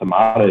profiles for the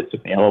tomatoes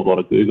took me a hell of a lot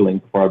of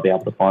Googling before I'd be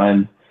able to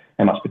find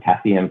how much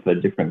potassium for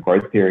different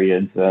growth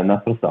periods and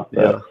that sort of stuff.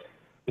 But,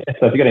 yeah,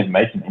 so if you got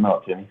information, email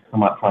it to me. I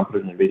might try and put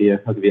it in a video.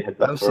 I'll give you a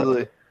heads up.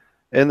 Absolutely.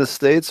 In the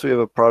States, we have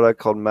a product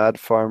called Mad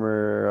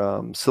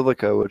Farmer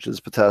Silica, which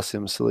is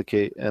potassium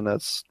silicate, and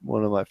that's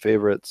one of my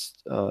favorites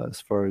as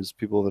far as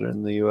people that are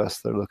in the U.S.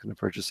 that are looking to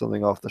purchase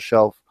something off the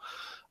shelf.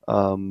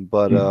 I'm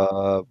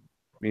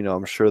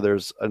sure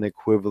there's an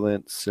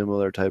equivalent,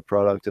 similar type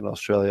product in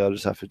Australia. I'll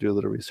just have to do a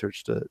little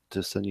research to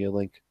send you a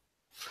link.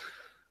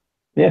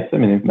 Yeah,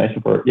 send me the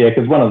information for it. Yeah,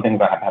 because one of the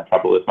things I have had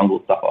trouble with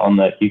fungal stuff on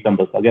the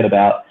cucumbers, I'll get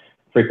about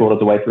 3/4 of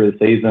the way through the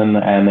season,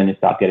 and then you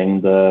start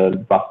getting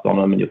the rust on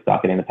them, and you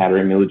start getting the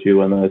powdery mildew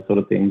and those sort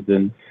of things.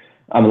 And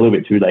I'm a little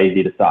bit too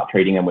lazy to start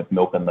treating them with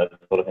milk and those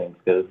sort of things,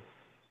 because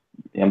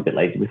I'm a bit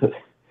lazy with it.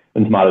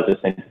 And tomatoes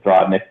just seem to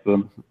thrive next to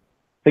them.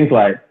 Things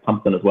like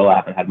pumpkin as well, I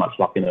haven't had much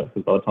luck in it,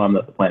 because by the time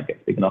that the plant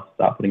gets big enough to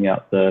start putting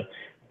out the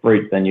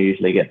fruit, then you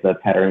usually get the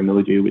powdery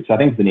mildew, which I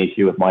think is an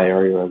issue with my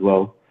area as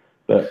well.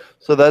 But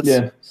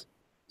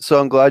so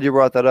I'm glad you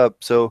brought that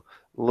up. So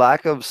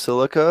lack of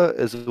silica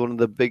is one of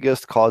the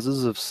biggest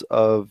causes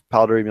of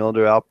powdery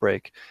mildew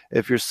outbreak.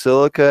 If your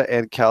silica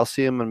and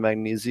calcium and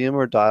magnesium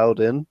are dialed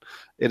in,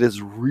 it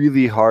is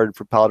really hard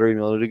for powdery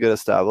mildew to get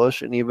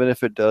established. And even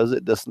if it does,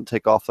 it doesn't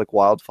take off like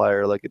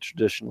wildfire like it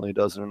traditionally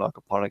does in an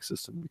aquaponic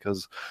system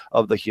because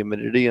of the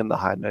humidity and the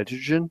high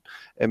nitrogen.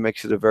 It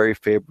makes it a very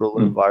favorable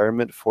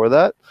environment for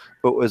that.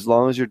 But as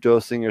long as you're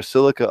dosing your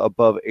silica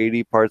above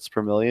 80 parts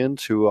per million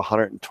to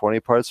 120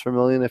 parts per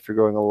million, if you're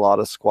growing a lot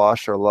of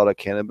squash or a lot of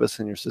cannabis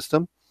in your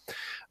system,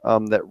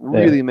 that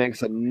really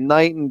makes a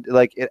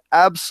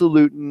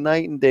absolute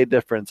night and day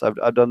difference.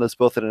 I've done this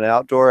both in an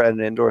outdoor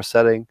and an indoor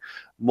setting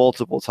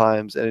multiple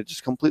times, and it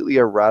just completely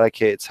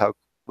eradicates how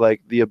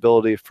like the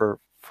ability for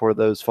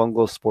those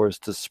fungal spores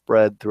to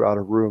spread throughout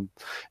a room.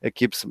 It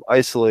keeps them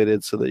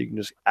isolated so that you can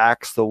just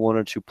axe the one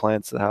or two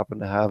plants that happen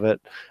to have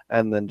it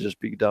and then just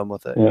be done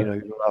with it. You know,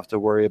 you don't have to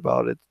worry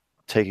about it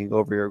taking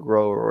over your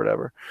grow or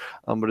whatever.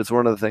 But it's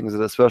one of the things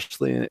that,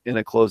 especially in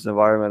a closed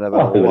environment, I've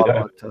had a lot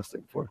of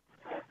testing for.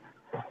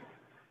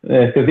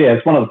 Yeah, because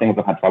it's one of the things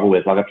I've had trouble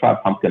with. Like, I've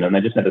tried pumpkin, and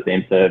they just never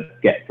seem to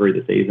get through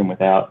the season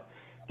without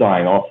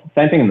dying off.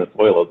 Same thing in the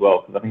soil as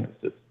well, because I think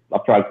it's just,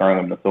 I've tried growing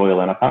them in the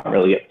soil, and I can't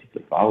really get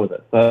particularly far with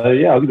it. So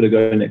yeah, I'll give it a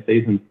go next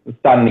season. It's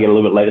starting to get a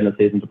little bit late in the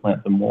season to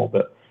plant some more,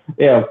 but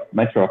yeah, I'll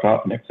make sure I try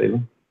it for next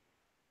season.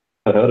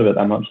 I've heard of it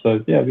that much,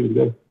 so yeah, I'll give it a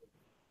go.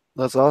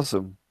 That's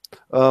awesome.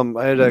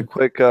 I had a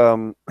quick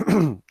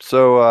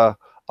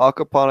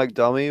Aquaponic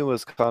Dummy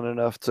was kind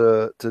enough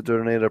to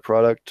donate a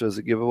product as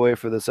a giveaway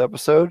for this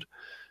episode.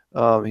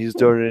 He's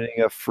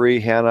donating a free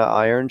Hanna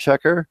iron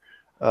checker.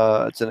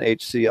 It's an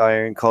HC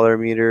iron color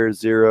meter,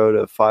 0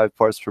 to 5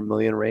 parts per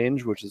million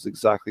range, which is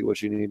exactly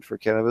what you need for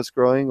cannabis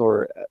growing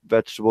or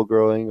vegetable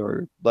growing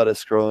or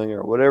lettuce growing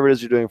or whatever it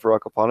is you're doing for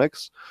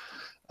aquaponics.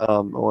 I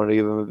want to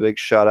give him a big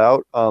shout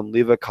out.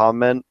 Leave a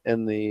comment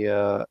in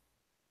the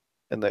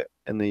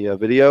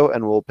video,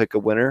 and we'll pick a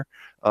winner.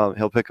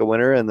 He'll pick a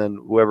winner, and then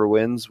whoever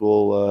wins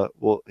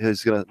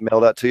he's gonna mail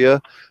that to you.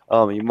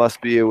 You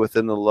must be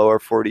within the lower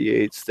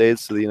 48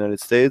 states of the United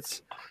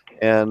States,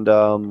 and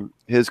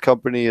his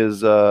company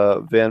is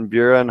Van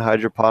Buren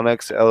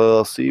Hydroponics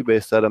LLC,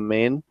 based out of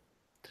Maine.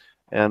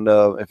 And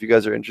if you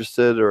guys are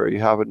interested or you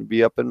happen to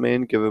be up in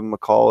Maine, give him a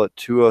call at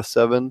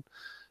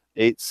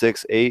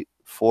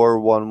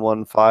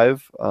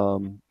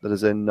 207-868-4115. That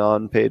is a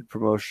non-paid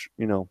promotion.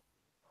 You know,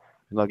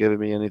 not giving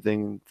me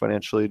anything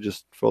financially,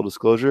 just full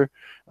disclosure,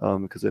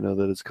 because I know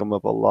that it's come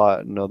up a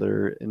lot in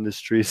other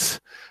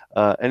industries.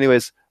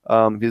 Anyways,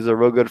 he's a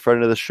real good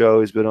friend of the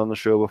show. He's been on the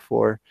show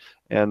before,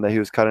 and he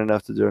was kind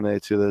enough to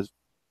donate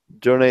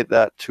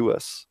that to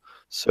us.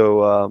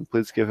 So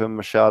please give him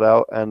a shout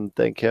out and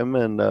thank him,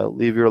 and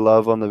leave your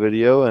love on the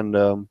video,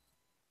 and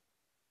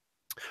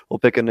we'll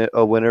pick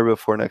a winner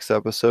before next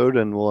episode,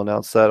 and we'll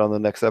announce that on the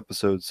next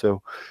episode.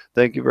 So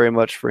thank you very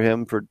much for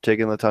him for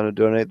taking the time to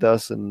donate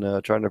this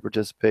and trying to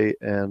participate.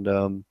 And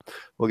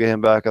we'll get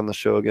him back on the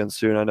show again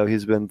soon. I know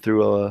he's been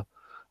through a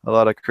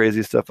lot of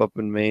crazy stuff up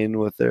in Maine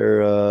with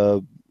their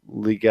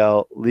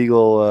legal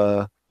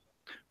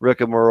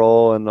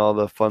rigmarole and all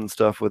the fun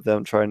stuff with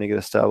them trying to get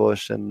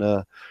established. And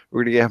we're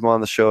going to get him on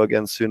the show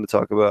again soon to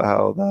talk about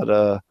how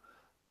that,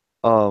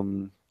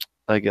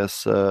 I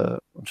guess, I'm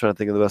trying to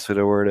think of the best way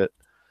to word it.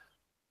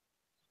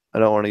 I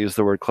don't want to use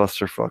the word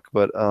clusterfuck,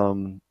 but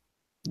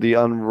the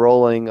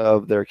unrolling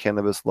of their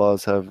cannabis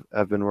laws have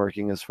been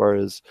working as far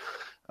as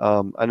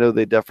I know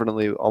they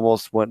definitely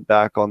almost went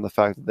back on the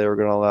fact that they were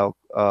going to allow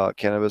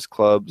cannabis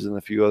clubs and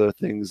a few other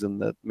things,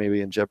 and that maybe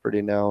in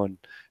jeopardy now. And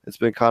it's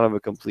been kind of a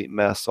complete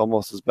mess,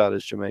 almost as bad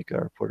as Jamaica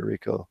or Puerto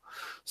Rico.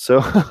 So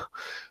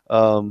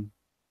it'd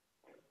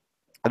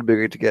be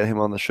great to get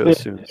him on the show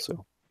soon.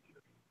 So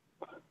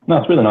no,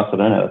 it's really nice to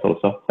know that sort of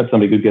stuff. Hope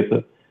somebody good gets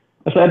it.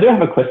 Actually, I do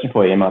have a question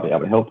for you. You might be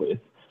able to help with.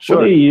 Sure.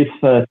 What do you use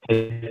for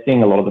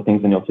testing a lot of the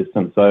things in your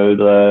system? So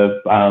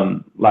the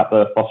like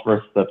the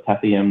phosphorus, the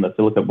potassium, the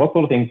silica. What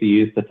sort of things do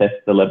you use to test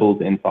the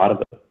levels inside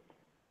of it?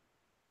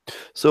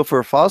 So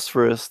for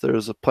phosphorus,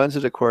 there's a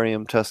Planted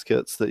Aquarium test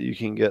kits that you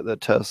can get that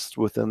test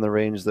within the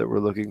range that we're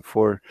looking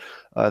for.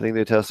 I think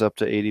they test up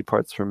to 80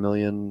 parts per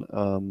million.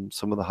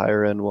 Some of the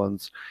higher end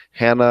ones,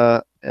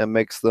 Hanna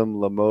makes them,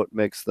 Lamotte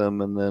makes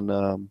them, and then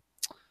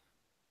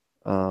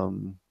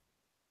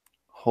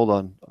hold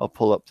on, I'll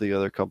pull up the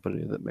other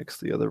company that makes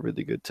the other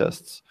really good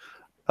tests.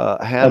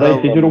 Hanna, Are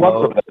they digital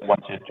ones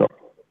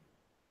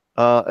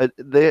or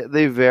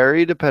they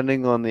vary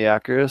depending on the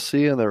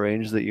accuracy and the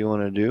range that you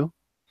want to do.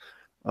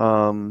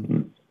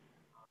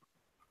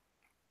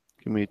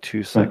 Give me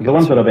 2 seconds. The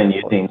ones that I've been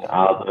using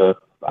are the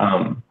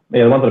ones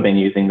that I've been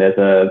using. There's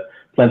a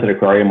Planted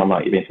Aquarium one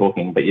like you've been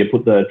talking, but you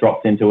put the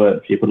drops into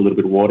it, you put a little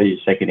bit of water, you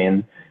shake it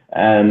in,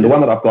 and the one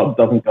that I've got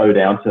doesn't go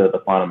down to the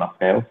fine enough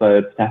scale.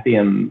 So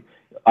potassium,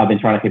 I've been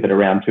trying to keep it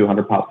around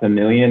 200 parts per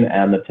million,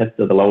 and the test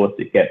of the lowest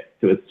it gets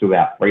to is to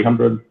about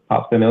 300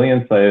 parts per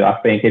million. So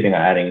I've been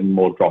adding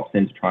more drops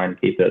in to try and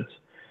keep it,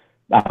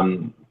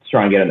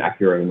 try and get an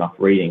accurate enough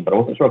reading. But I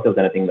wasn't sure if there's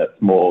anything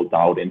that's more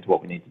dialed into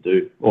what we need to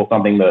do, or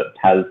something that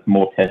has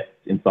more tests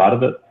inside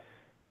of it,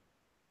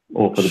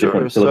 or for the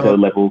different silica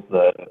levels.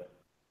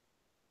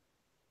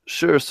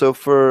 Sure. So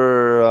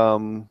for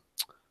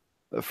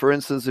for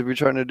instance, if you're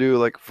trying to do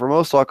like for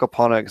most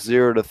aquaponics,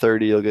 0 to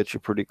 30, you'll get you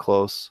pretty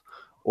close.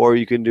 Or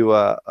you can do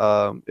a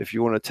if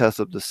you want to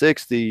test up to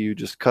 60, you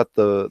just cut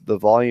the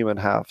volume in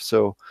half.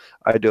 So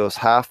I dose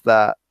half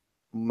that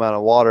amount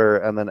of water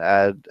and then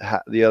add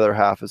the other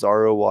half is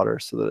RO water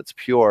so that it's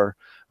pure,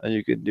 and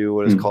you can do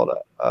what is called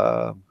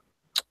a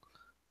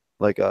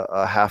like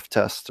a half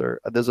test,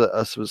 or there's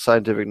a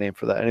scientific name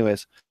for that.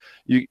 Anyways,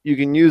 you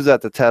can use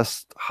that to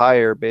test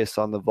higher based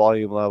on the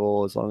volume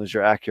level as long as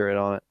you're accurate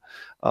on it.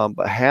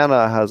 But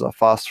Hanna has a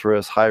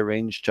phosphorus high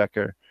range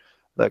checker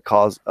that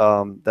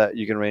that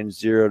you can range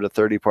 0 to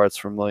 30 parts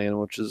per million,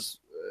 which is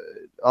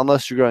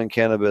unless you're growing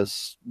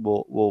cannabis,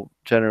 will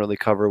generally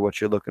cover what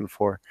you're looking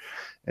for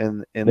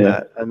in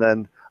that. And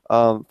then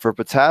for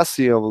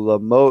potassium,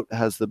 Lamotte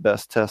has the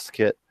best test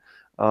kit.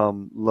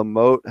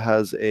 Lamotte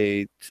has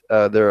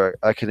they're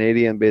a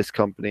Canadian-based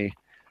company,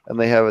 and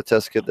they have a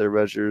test kit that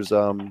measures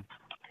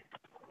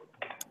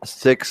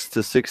 6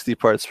 to 60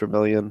 parts per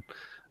million,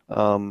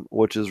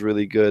 which is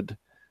really good.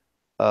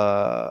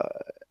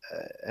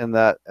 And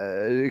that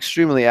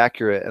extremely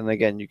accurate. And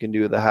again, you can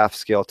do the half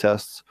scale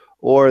tests.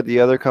 Or the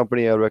other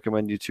company I would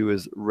recommend you to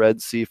is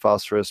Red Sea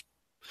Phosphorus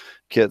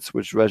kits,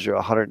 which measure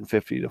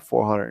 150 to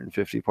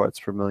 450 parts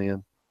per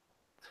million,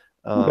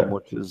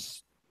 which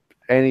is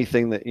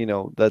anything that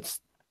that's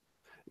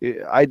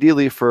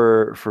ideally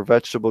for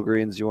vegetable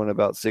greens. You want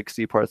about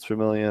 60 parts per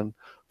million.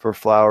 For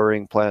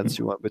flowering plants,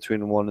 you want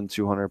between 1 and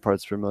 200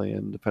 parts per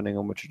million, depending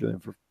on what you're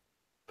doing.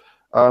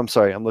 I'm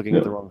sorry, I'm looking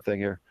at the wrong thing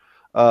here.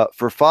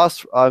 For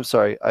I'm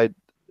sorry, I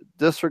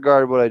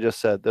disregard what I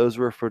just said. Those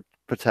were for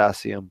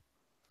potassium.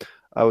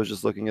 I was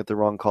just looking at the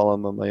wrong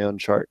column on my own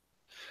chart.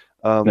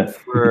 I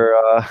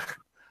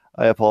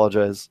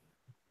apologize.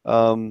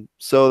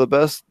 So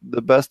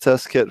the best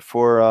test kit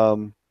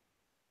for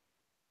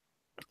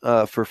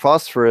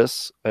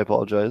phosphorus, I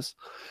apologize,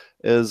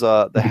 is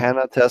the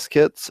Hanna test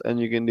kits, and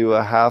you can do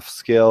a half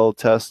scale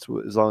test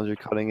as long as you're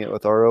cutting it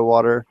with RO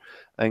water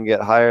and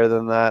get higher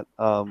than that,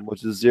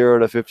 which is 0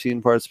 to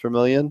 15 parts per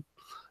million.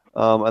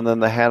 And then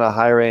the Hanna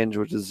high range,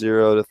 which is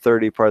 0 to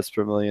 30 parts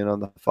per million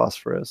on the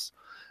phosphorus.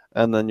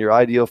 And then your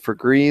ideal for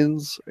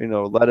greens,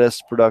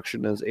 lettuce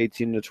production is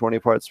 18 to 20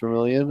 parts per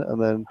million.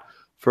 And then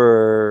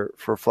for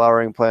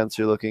flowering plants,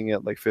 you're looking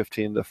at like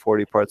 15 to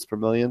 40 parts per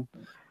million,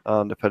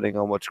 depending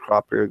on which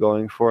crop you're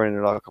going for in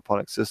an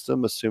aquaponic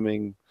system,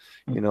 assuming,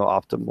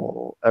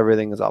 optimal,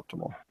 everything is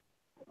optimal.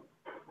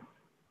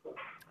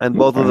 And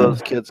both of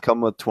those kits come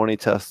with 20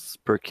 tests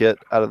per kit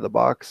out of the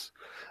box,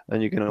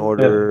 and you can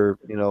order,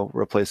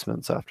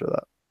 replacements after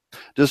that.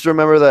 Just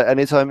remember that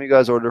anytime you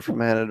guys order from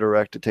Hanna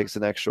Direct, it takes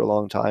an extra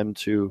long time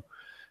to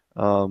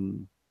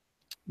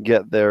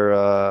get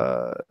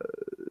their.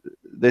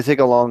 They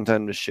take a long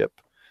time to ship.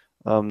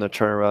 The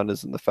turnaround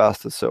isn't the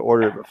fastest, so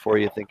order it before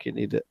you think you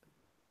need it.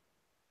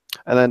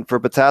 And then for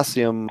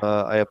potassium,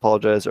 I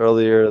apologize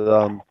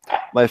earlier.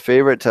 My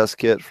favorite test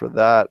kit for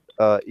that,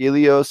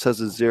 Elios has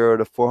a 0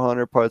 to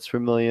 400 parts per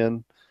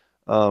million.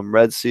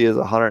 Red Sea is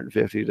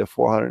 150 to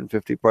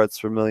 450 parts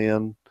per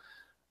million.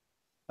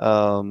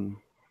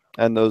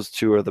 And those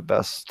two are the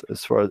best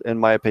as far as, in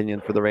my opinion,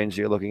 for the range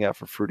you're looking at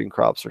for fruiting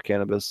crops or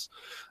cannabis.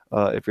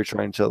 If you're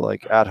trying to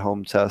like at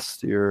home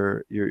test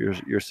your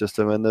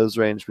system, and those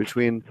range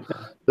between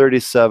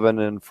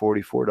 $37 and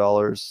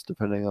 $44,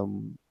 depending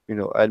on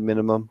at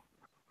minimum.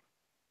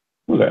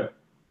 Okay,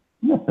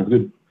 that's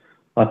good.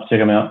 I'll have to check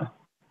them out.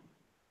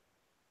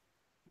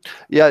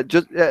 Yeah,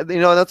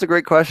 that's a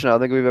great question. I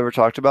don't think we've ever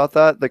talked about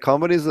that. The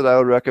companies that I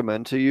would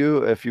recommend to you,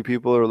 if you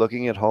people are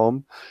looking at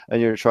home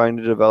and you're trying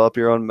to develop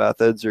your own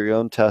methods or your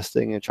own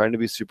testing and trying to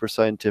be super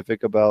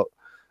scientific about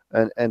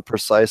and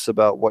precise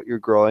about what you're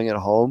growing at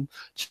home,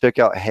 check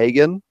out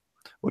Hagen,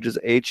 which is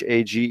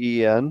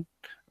Hagen.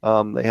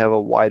 They have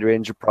a wide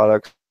range of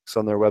products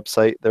on their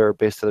website. They're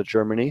based out of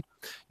Germany.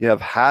 You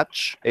have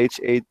Hatch,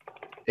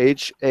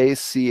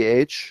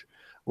 HACH,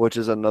 which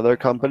is another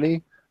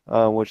company,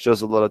 which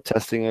does a lot of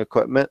testing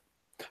equipment.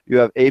 You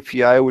have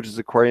API, which is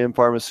Aquarium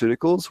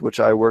Pharmaceuticals, which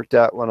I worked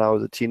at when I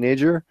was a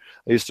teenager.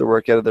 I used to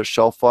work out of their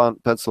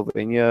Chalfont,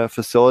 Pennsylvania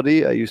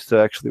facility. I used to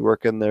actually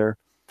work in their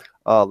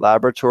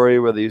laboratory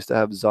where they used to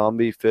have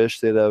zombie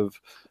fish. They'd have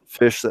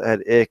fish that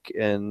had ick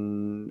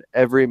and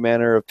every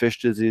manner of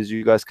fish disease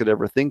you guys could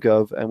ever think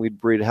of, and we'd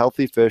breed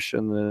healthy fish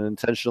and then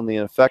intentionally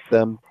infect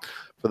them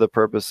for the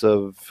purpose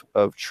of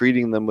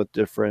treating them with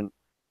different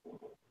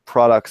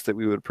products that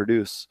we would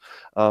produce,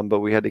 but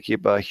we had to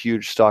keep a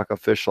huge stock of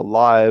fish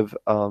alive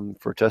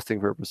for testing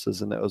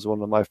purposes, and that was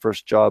one of my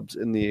first jobs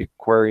in the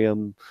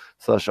aquarium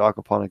 /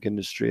 aquaponic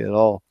industry at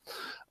all.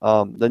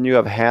 Then you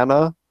have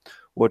Hanna,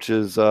 which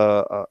is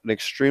an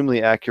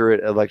extremely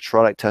accurate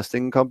electronic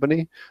testing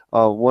company.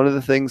 One of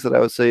the things that I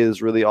would say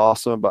is really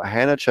awesome about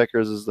Hanna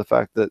checkers is the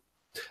fact that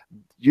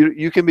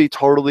you can be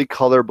totally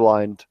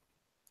colorblind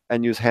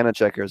and use Hanna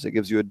checkers. It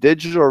gives you a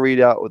digital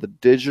readout with a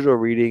digital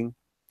reading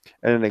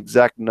and an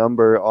exact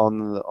number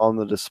on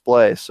the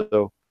display.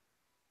 So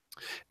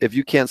If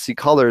you can't see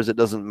colors, it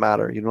doesn't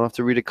matter. You don't have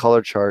to read a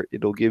color chart.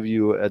 It'll give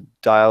you a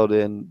dialed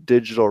in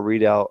digital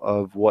readout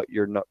of what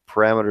your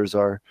parameters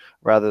are,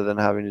 rather than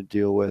having to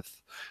deal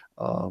with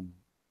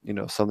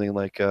something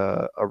like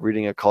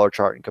reading a color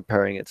chart and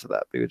comparing it to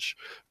that, which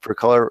for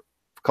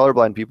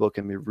colorblind people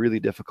can be really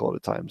difficult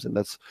at times. And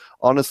that's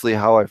honestly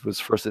how I was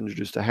first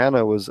introduced to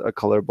HANA, was a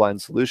colorblind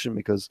solution,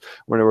 because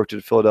when I worked in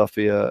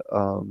Philadelphia,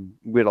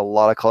 we had a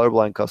lot of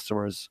colorblind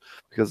customers,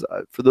 because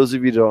for those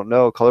of you who don't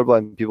know,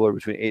 colorblind people are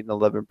between 8 and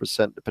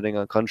 11%, depending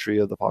on country,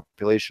 of the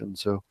population.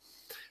 So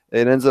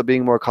it ends up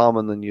being more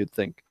common than you'd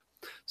think.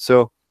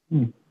 So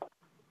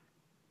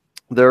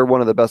they're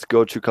one of the best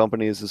go-to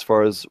companies as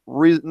far as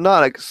not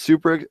like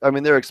super. I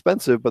mean, they're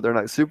expensive, but they're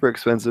not super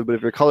expensive. But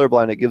if you're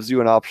colorblind, it gives you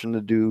an option to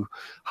do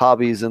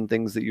hobbies and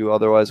things that you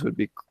otherwise would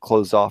be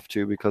closed off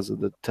to because of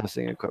the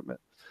testing equipment.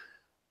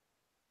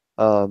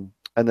 And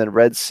then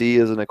Red Sea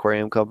is an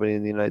aquarium company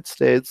in the United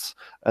States.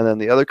 And then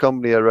the other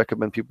company I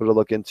recommend people to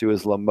look into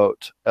is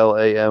Lamotte,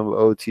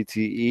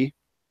 Lamotte.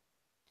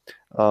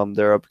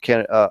 They're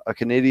a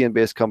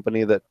Canadian-based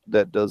company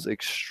that does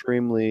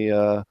extremely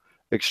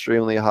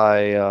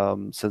high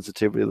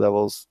sensitivity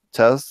levels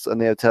tests, and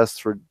they have tests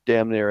for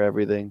damn near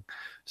everything,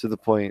 to the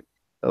point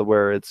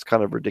where it's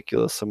kind of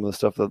ridiculous, some of the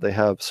stuff that they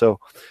have. So,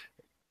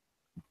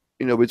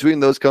 between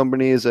those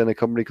companies and a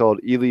company called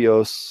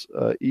Elios,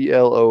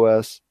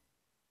 ELOS,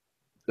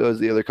 is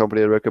the other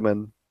company I'd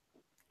recommend.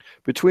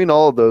 Between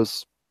all of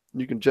those,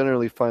 you can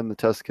generally find the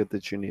test kit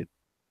that you need.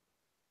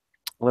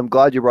 And I'm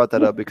glad you brought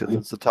that up, because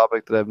it's a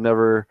topic that I've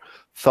never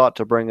thought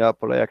to bring up,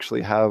 but I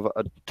actually have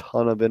a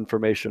ton of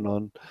information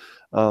on.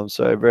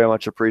 So I very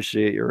much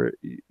appreciate you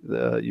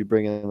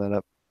bringing that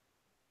up.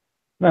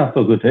 No, it's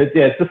all good.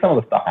 It's just some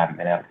of the stuff I haven't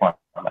been able to find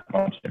that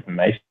much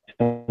information.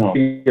 I'll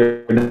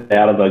figure it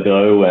out as I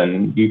go,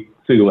 and you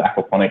do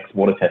aquaponics,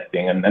 water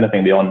testing, and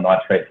anything beyond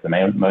nitrates,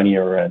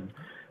 ammonia, and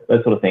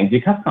those sort of things.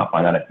 You can't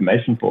find that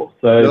information for.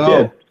 So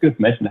it's good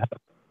information to have.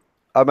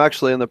 I'm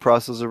actually in the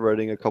process of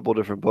writing a couple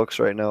different books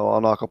right now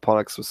on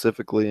aquaponics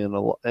specifically, and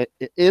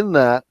in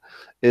that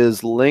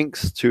is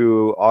links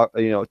to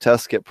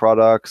test kit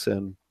products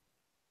and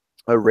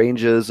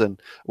ranges. And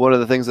one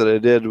of the things that I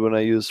did when I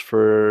used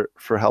for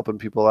helping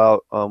people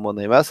out when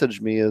they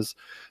message me is,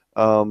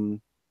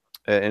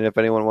 and if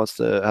anyone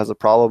has a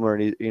problem or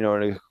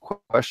any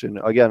question,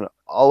 again,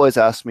 always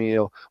ask me.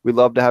 We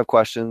love to have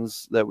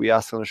questions that we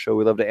ask on the show.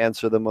 We love to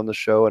answer them on the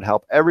show and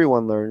help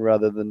everyone learn,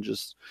 rather than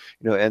just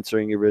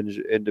answering your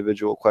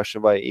individual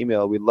question via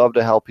email. We love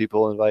to help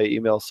people via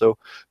email.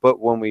 But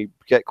when we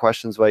get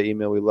questions via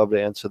email, we love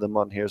to answer them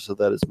on here, so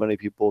that as many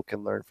people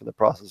can learn from the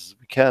process as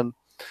we can.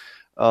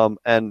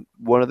 And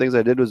one of the things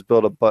I did was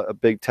build a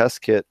big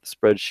test kit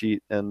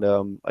spreadsheet, and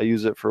I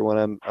use it for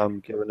when I'm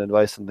giving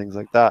advice and things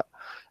like that.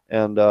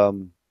 And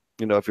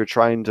if you're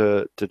trying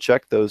to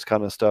check those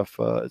kind of stuff,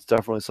 it's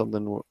definitely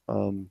something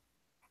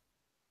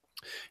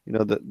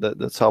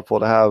that's helpful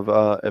to have.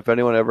 If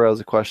anyone ever has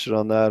a question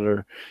on that,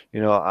 or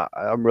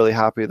I'm really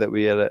happy that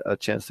we had a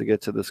chance to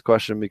get to this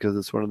question, because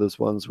it's one of those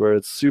ones where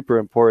it's super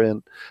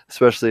important,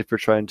 especially if you're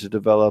trying to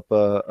develop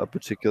a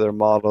particular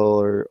model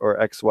or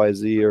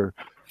XYZ, or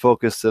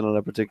focus in on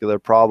a particular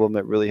problem.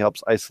 It really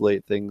helps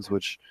isolate things,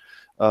 which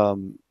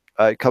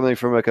coming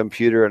from a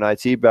computer and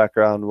IT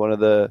background, one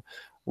of the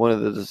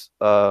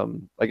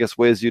I guess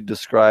ways you'd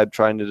describe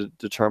trying to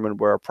determine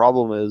where a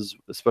problem is,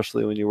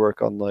 especially when you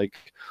work on like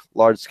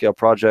large scale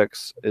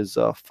projects, is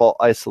fault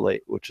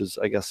isolate, which is,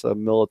 I guess, a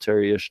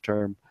military-ish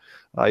term.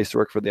 I used to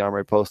work for the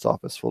Armory Post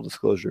Office, full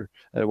disclosure,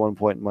 at one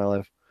point in my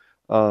life,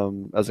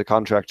 as a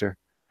contractor,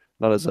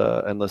 not as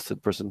an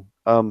enlisted person.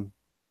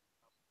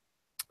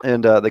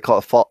 And they call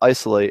it fault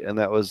isolate, and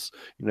that was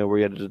where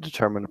you had to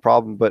determine a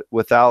problem, but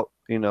without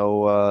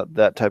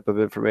that type of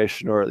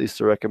information, or at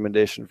least a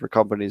recommendation for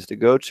companies to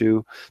go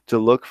to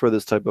look for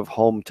this type of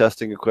home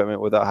testing equipment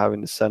without having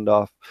to send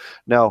off.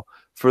 Now,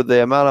 for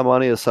the amount of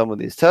money of some of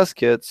these test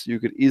kits, you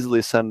could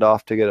easily send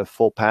off to get a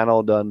full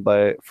panel done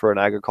for an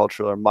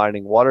agricultural or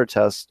mining water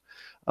test,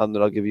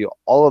 that'll give you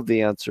all of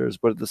the answers.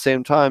 But at the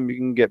same time, you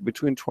can get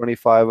between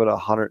 25 and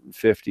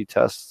 150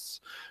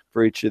 tests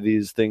for each of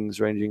these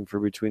things, ranging for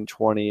between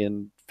 $20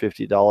 and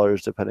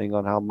 $50, depending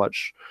on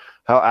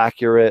how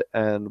accurate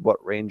and what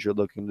range you're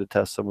looking to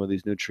test some of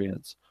these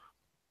nutrients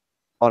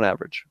on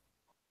average.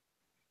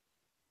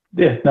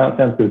 Yeah, no, it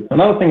sounds good.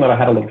 Another thing that I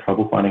had a lot of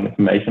trouble finding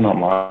information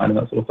online and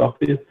that sort of stuff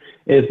is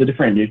the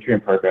different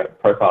nutrient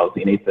profiles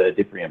you need for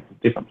different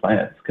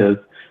plants. Because,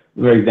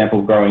 for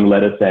example, growing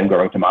lettuce and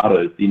growing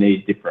tomatoes, you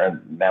need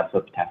different amounts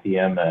of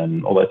potassium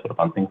and all those sort of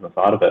fun things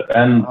inside of it.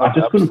 And I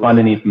just couldn't find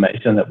any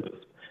information that was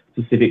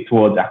specific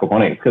towards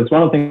aquaponics, because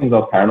one of the things I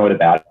was paranoid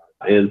about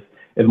is,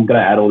 if I'm going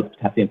to add all this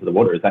potassium to the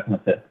water, is that going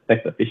to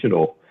affect the fish at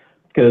all?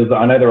 Because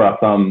I know there are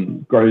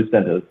some grow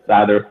centers,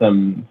 there are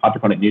some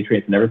hydroponic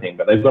nutrients and everything,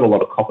 but they've got a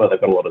lot of copper, they've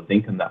got a lot of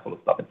zinc and that sort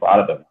of stuff inside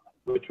of them,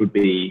 which would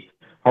be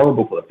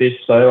horrible for the fish.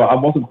 So I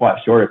wasn't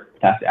quite sure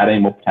if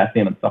adding more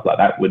potassium and stuff like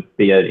that would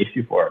be an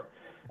issue for it.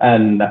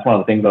 And that's one of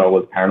the things that I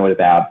was paranoid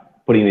about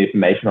putting the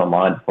information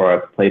online before I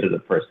completed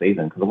it for a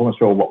season because I wasn't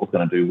sure what was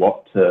going to do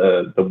what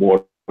to the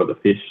water, the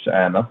fish,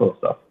 and that sort of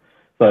stuff.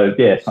 So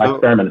yeah, I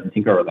experimented and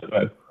tinker with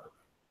that.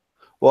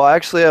 Well, I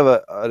actually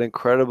have an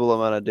incredible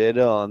amount of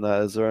data on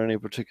that. Is there any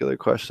particular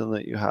question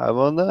that you have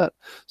on that?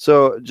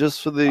 So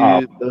just for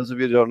those of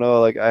you who don't know,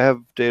 like I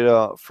have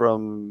data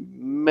from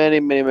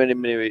many,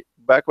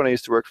 back when I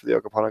used to work for the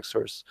aquaponics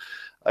source,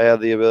 I had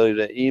the ability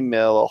to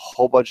email a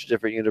whole bunch of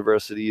different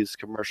universities,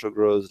 commercial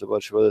grows, and a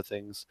bunch of other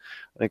things,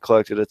 and I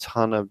collected a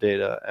ton of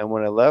data. And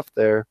when I left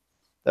there,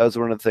 that was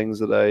one of the things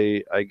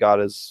that I got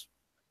as,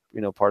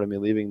 part of me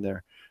leaving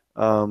there.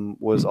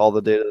 Was all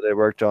the data that I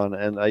worked on,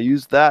 and I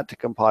used that to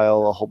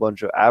compile a whole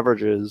bunch of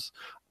averages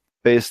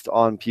based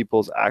on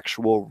people's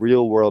actual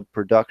real world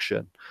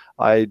production.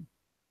 I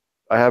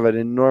have an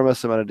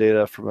enormous amount of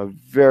data from a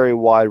very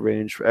wide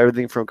range, for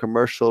everything from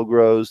commercial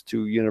grows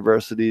to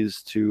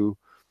universities to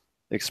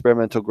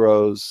experimental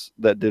grows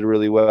that did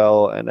really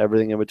well and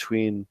everything in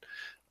between.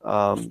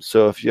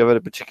 So if you have a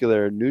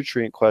particular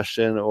nutrient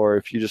question, or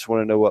if you just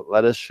want to know what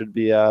lettuce should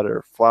be at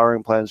or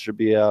flowering plants should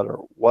be at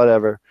or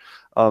whatever,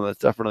 it's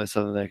definitely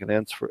something that I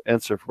can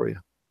answer for you.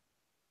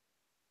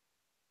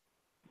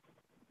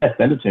 Yeah,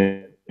 send it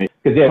to me.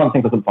 Because one of the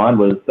things I could find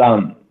was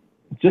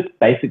just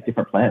basic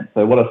different plants.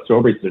 So what are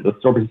strawberries do? The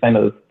strawberries the same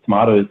as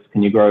tomatoes?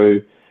 Can you grow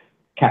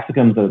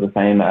capsicums that are the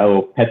same,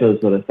 or peppers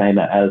that are the same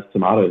as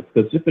tomatoes?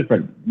 Because just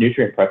different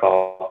nutrient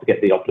profiles to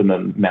get the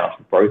optimum amount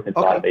of growth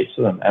inside of each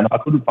of them. And I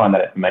couldn't find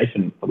that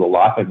information for the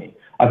life of me.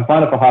 I could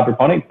find it for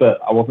hydroponics, but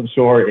I wasn't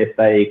sure if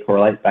they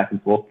correlate back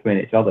and forth between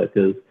each other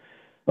because,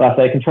 like I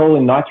say,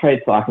 controlling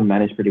nitrates I can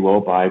manage pretty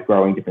well by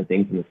growing different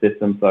things in the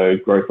system. So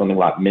grow something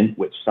like mint,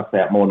 which sucks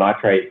out more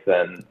nitrates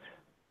and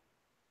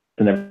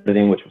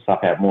everything, which will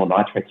suck out more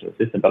nitrates to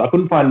the system. But I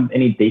couldn't find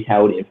any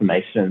detailed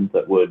information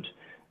that would,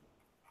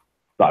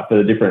 like, for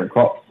the different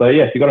crops. So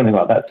yeah, if you got anything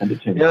like that, send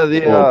it to me.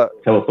 Yeah,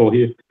 tell us all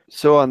here.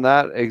 So on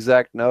that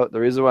exact note, the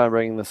reason why I'm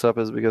bringing this up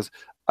is because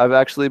I've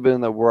actually been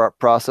in the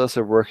process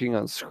of working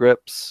on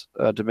scripts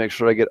to make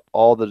sure I get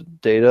all the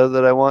data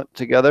that I want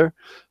together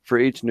for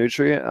each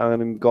nutrient.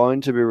 I'm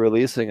going to be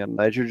releasing a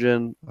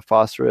nitrogen, a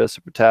phosphorus,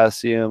 a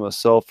potassium, a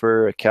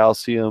sulfur, a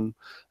calcium,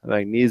 a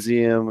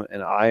magnesium,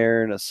 an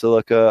iron, a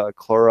silica, a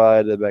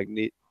chloride,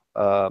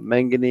 a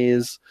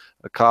manganese,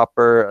 a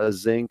copper, a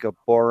zinc, a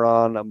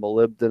boron, a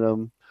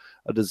molybdenum,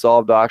 a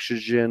dissolved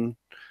oxygen,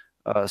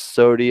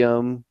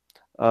 sodium,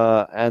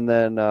 and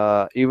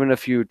then even a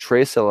few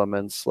trace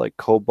elements like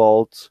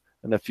cobalt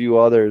and a few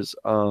others.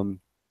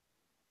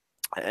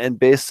 And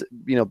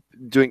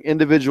doing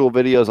individual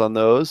videos on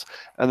those,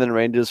 and then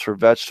ranges for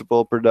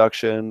vegetable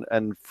production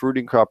and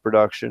fruiting crop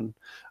production.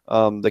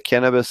 The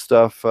cannabis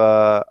stuff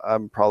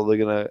I'm probably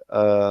gonna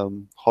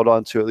hold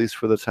on to, at least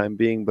for the time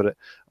being, but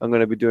I'm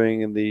going to be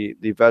doing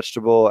the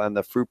vegetable and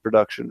the fruit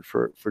production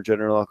for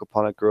general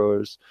aquaponic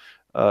growers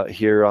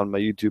here on my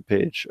YouTube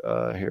page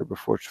here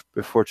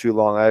before too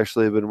long. I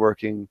actually have been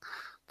working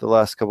the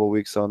last couple of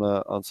weeks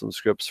on some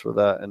scripts for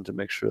that, and to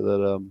make sure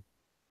that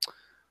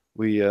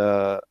we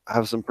have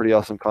some pretty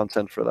awesome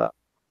content for that,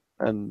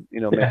 and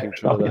making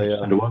sure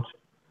that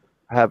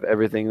I have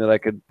everything that I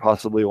could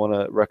possibly want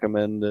to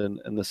recommend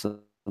and this and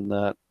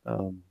that.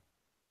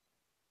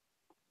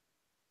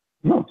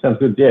 No, sounds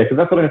good. Yeah, because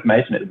that sort of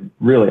information is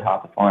really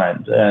hard to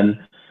find, and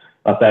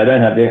like I say, I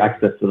don't have the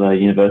access to the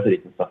universities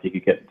and stuff you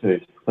could get to.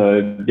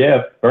 So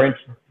yeah, very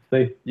interesting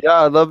to see.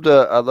 Yeah, I'd love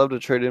to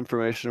trade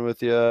information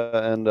with you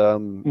and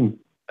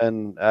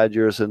add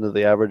yours into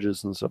the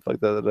averages and stuff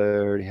like that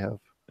I already have.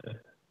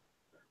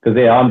 Because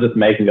I'm just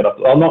making it up.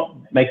 I'm not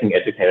making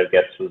educated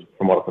guesses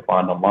from what I could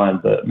find online,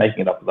 but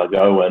making it up as I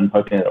go and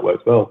hoping that it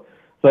works well.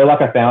 So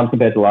like I found,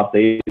 compared to last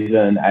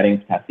season,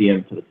 adding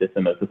potassium to the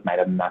system has just made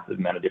a massive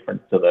amount of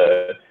difference to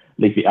the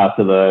leafy, to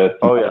the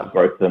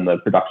growth and the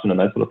production and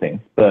those sort of things.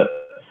 But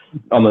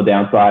on the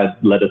downside,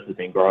 lettuce has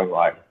been growing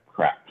like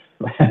crap.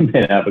 I haven't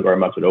been able to grow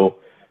much at all.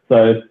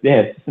 So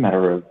yeah, it's just a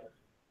matter of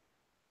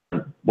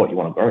what you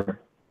want to grow.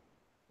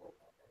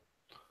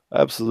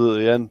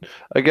 Absolutely. And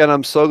again,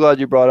 I'm so glad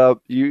you brought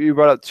up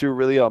two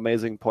really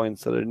amazing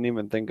points that I didn't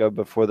even think of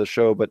before the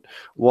show. But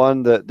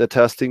one, the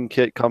testing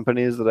kit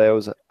companies that I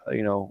was,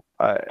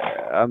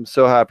 I'm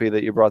so happy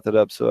that you brought that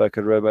up so I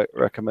could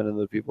recommend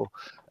it to people.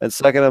 And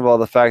second of all,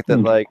 the fact that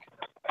like,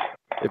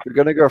 if you're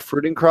going to grow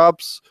fruiting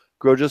crops,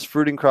 grow just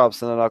fruiting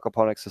crops in an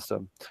aquaponic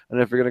system.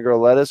 And if you're going to grow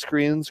lettuce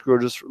greens, grow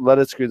just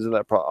lettuce greens in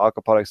that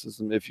aquaponic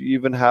system. If you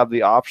even have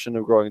the option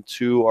of growing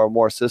 2 or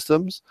more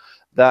systems,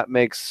 that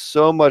makes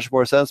so much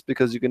more sense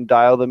because you can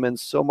dial them in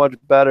so much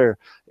better.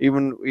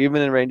 Even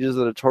in ranges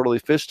that are totally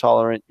fish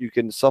tolerant, you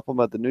can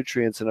supplement the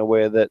nutrients in a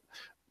way that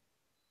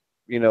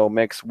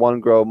makes one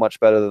grow much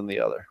better than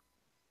the other.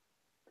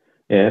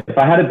 Yeah, if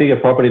I had a bigger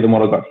property than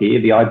what I've got here,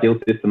 the ideal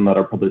system that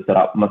I'd probably set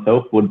up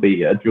myself would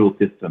be a dual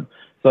system.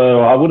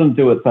 So I wouldn't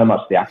do it so much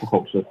the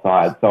aquaculture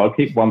side. So I'd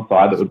keep one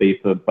side that would be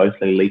for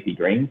mostly leafy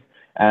greens.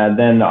 And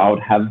then I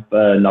would have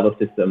another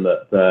system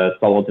that the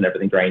solids and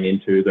everything drain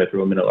into, go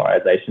through a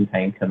mineralization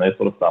tank and those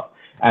sort of stuff.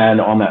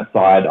 And on that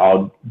side,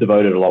 I'll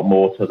devote it a lot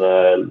more to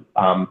the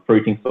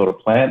fruiting sort of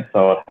plants.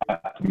 So I'd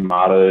have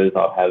tomatoes,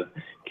 I'd have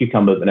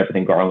cucumbers and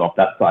everything growing off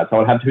that side.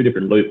 So I'd have two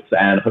different loops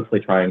and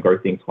hopefully try and grow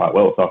things quite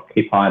well. So I'll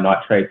keep higher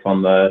nitrates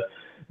on the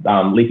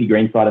leafy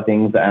green side of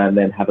things, and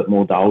then have it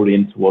more dialed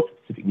in towards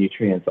specific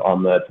nutrients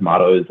on the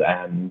tomatoes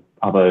and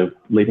other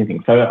leafing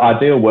things. So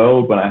ideal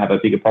world, when I have a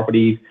bigger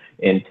property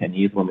in 10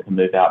 years, when we can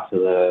move out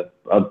to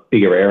a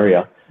bigger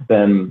area,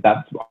 then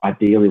that's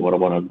ideally what I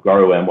want to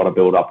grow and what I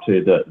build up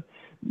to. That,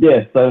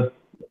 yeah, so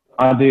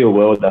ideal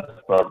world, that's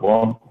what I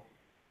want.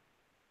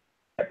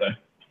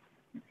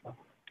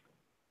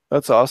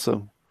 That's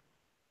awesome.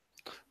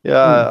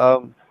 Yeah.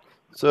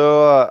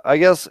 So I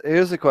guess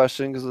here's the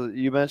question, because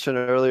you mentioned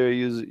earlier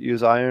you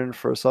use iron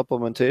for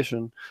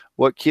supplementation.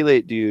 What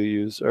chelate do you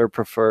use or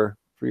prefer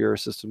for your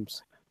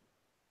systems?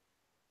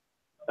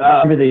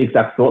 The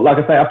exact sort. Like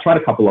I say, I've tried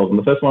a couple of them.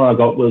 The first one I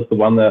got was the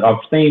one that I've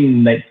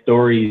seen Nate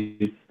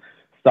Story's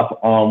stuff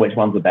on which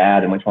ones are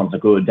bad and which ones are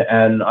good.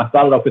 And I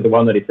started off with the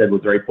one that he said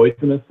was very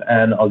poisonous,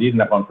 and I was using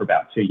that one for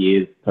about 2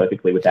 years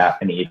perfectly without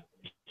any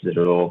issues at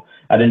all.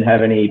 I didn't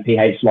have any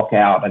pH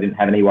lockout. I didn't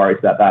have any worries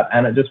about that,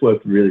 and it just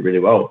worked really, really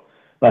well.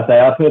 Like I say,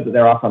 I've heard that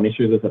there are some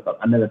issues with it, but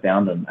I never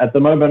found them. At the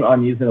moment,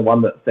 I'm using the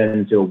one that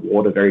sends your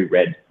water very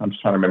red. I'm just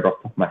trying to remember off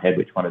the top of my head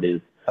which one it is.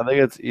 I think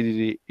it's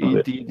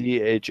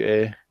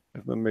EDDHA,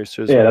 if memory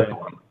serves me. Yeah, right. that's the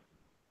one.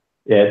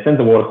 Yeah, it sends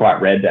the water quite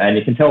red, and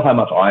you can tell how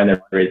much iron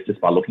there is just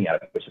by looking at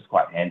it, which is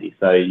quite handy.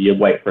 So you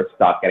wait for it to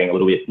start getting a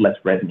little bit less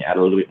red, and you add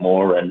a little bit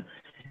more, and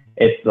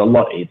it's a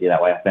lot easier that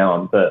way, I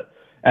found.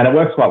 And it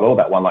works quite well,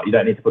 that one. Like, you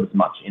don't need to put as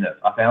much in it.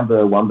 I found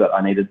the one that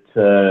I needed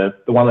to,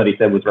 the one that he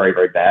said was very,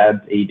 very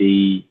bad,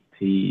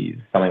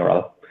 EDT something or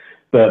other.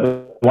 But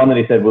the one that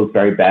he said was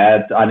very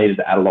bad, I needed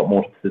to add a lot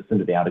more to the system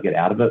to be able to get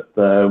out of it.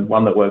 The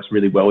one that works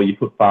really well, you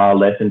put far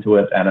less into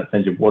it, and it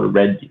sends your water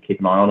red, you keep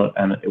an eye on it,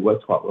 and it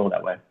works quite well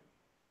that way.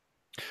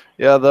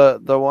 Yeah,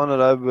 the one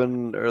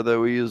that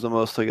we use the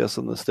most, I guess,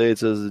 in the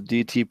States is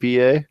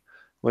DTPA,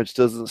 which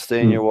doesn't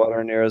stay in your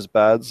water near as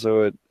bad,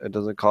 so it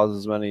doesn't cause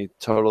as many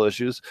total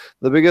issues.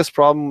 The biggest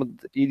problem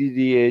with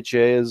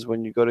EDDHA is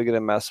when you go to get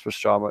a mass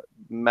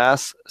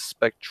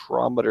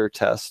spectrometer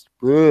test.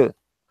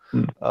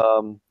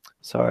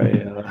 Sorry,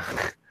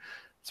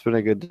 it's been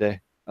a good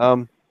day.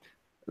 You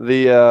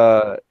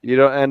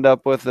don't end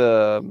up with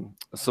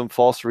some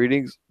false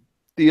readings.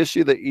 The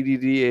issue that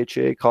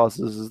EDDHA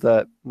causes is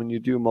that when you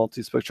do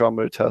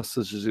multi-spectrometer tests,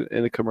 such as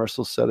in a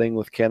commercial setting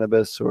with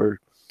cannabis or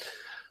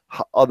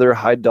other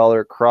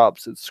high-dollar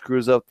crops, it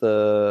screws up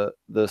the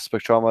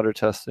spectrometer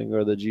testing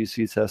or the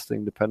GC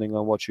testing, depending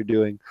on what you're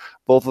doing.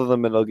 Both of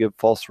them it'll give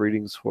false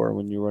readings for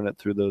when you run it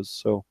through those.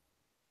 So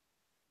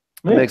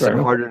it makes it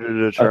harder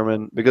to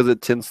determine because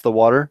it tints the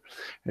water,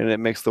 and it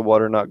makes the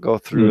water not go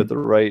through at the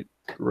right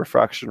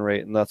refraction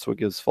rate, and that's what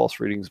gives false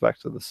readings back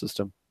to the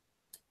system.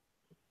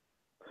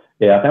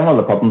 Yeah, I found one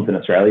of the problems in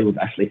Australia was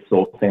actually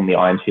sourcing the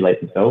iron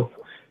chelates themselves.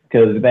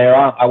 Because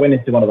I went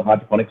into one of the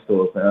hydroponic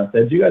stores and I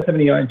said, "Do you guys have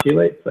any iron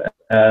chelates?"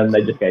 And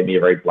they just gave me a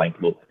very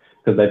blank look,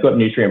 because they've got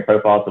nutrient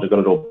profiles that have got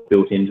it all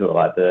built into it,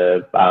 like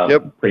the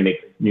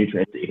pre-mixed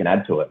nutrients that you can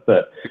add to it.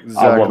 But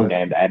I wasn't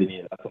going to add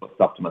any of that sort of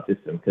stuff to my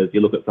system, because you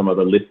look at some of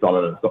the lists on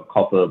it, and it's got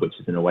copper, which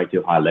is in a way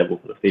too high level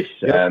for the fish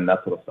and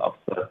that sort of stuff.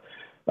 So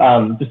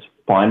just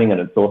finding it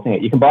and sourcing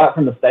it. You can buy it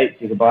from the States,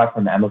 you can buy it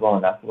from Amazon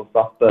and that sort of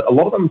stuff, but a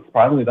lot of them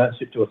surprisingly don't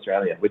ship to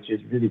Australia, which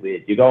is really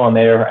weird. You go on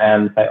there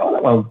and say, "Oh,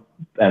 that one,"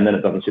 and then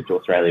it doesn't ship to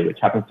Australia, which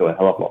happens to a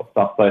hell of a lot of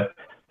stuff. So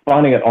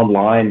finding it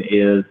online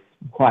is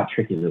quite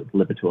tricky to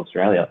deliver to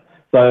Australia.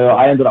 So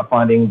I ended up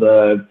finding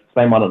the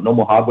same one at a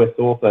normal hardware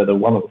store. So the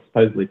one that was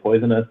supposedly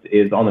poisonous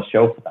is on the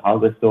shelf at the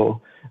hardware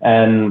store.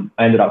 And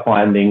I ended up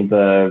finding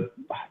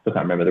I still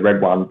can't remember, the red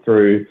one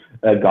through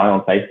a guy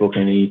on Facebook,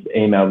 and he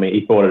emailed me.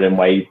 He bought it in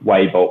way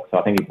bulk. So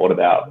I think he bought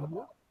about,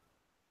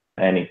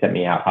 and he sent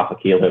me out half a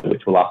kilo,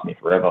 which will last me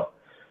forever.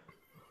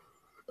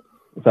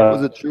 So,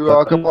 was it True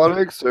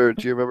Aquaponics, or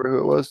do you remember who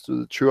it was? Was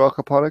it True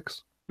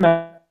Aquaponics?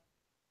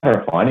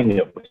 Finding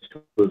it, which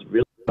was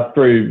really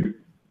through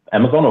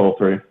Amazon or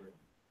through.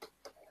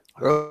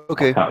 Oh,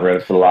 okay. I can't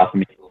remember for the last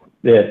minute.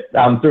 Yeah,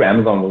 through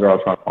Amazon was where I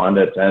was trying to find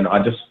it, and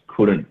I just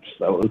couldn't.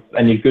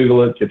 And you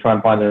Google it, you try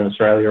and find it in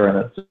Australia, and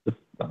it's just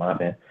a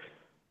nightmare.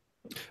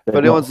 If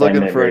anyone's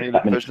looking for any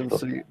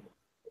deficiency,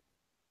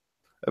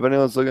 if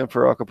anyone's looking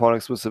for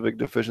aquaponics specific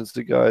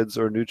deficiency guides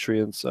or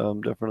nutrients,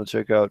 definitely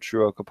check out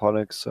True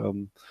Aquaponics.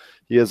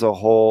 He has a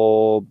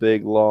whole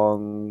big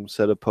long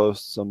set of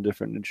posts on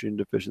different nutrient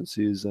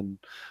deficiencies and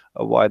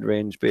a wide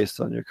range based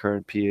on your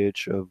current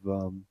pH of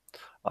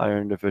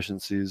iron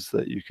deficiencies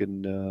that you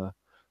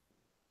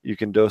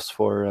can dose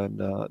for,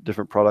 and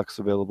different products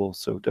available.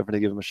 So definitely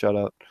give him a shout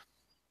out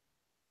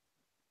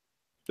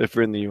if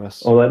you're in the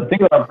US. Well, the thing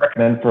that I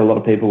recommend for a lot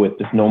of people with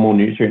just normal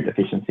nutrient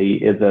deficiency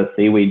is a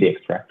seaweed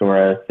extract or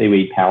a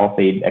seaweed power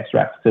feed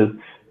extract, because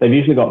they've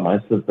usually got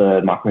most of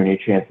the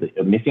micronutrients that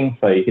you're missing.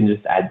 So you can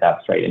just add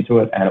that straight into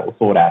it, and it will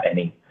sort out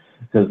any.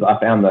 Because I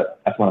found that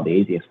that's one of the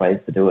easiest ways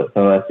to do it.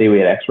 So a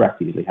seaweed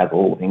extract usually has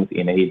all the things that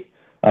you need.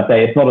 I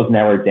say it's not as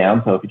narrowed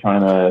down. So if you're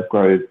trying to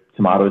grow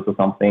tomatoes or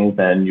something,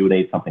 then you would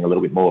need something a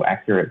little bit more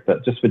accurate.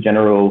 But just for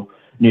general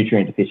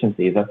nutrient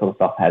deficiencies, that sort of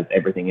stuff has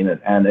everything in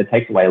it. And it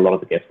takes away a lot of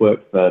the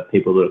guesswork for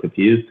people that are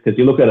confused, because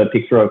you look at a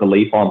picture of a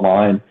leaf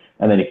online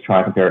and then you try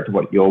and compare it to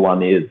what your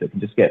one is, it can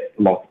just get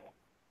lost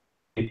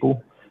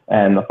people.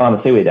 And I find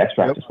the seaweed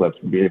extract just works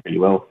really, really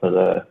well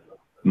for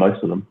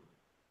most of them.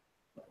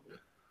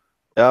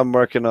 Yeah, I'm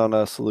working on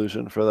a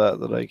solution for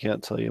that I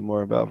can't tell you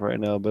more about right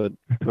now, but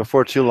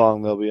before too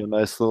long, there'll be a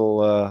nice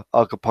little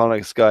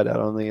aquaponics guide out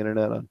on the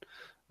internet.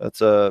 That's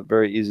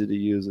very easy to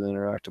use and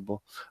interactable.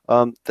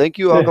 Thank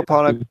you,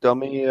 Aquaponic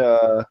Dummy,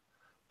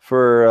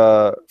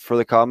 for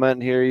the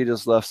comment here. He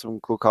just left some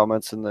cool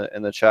comments in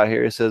the chat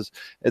here. He says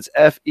it's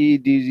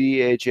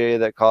FEDDHA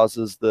that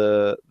causes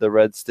the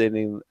red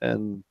staining,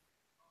 and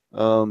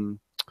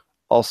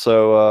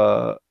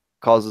also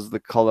causes the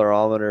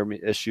colorimeter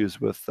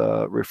issues with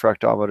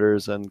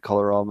refractometers and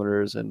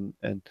colorimeters,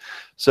 and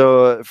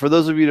so for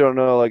those of you who don't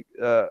know, like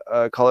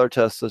color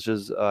tests such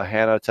as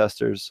Hanna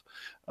testers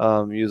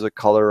use a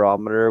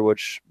colorimeter,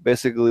 which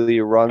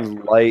basically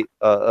runs light,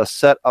 a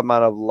set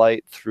amount of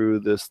light through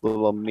this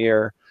little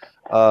mirror,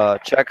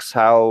 checks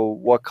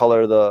what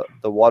color the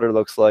water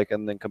looks like,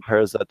 and then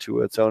compares that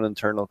to its own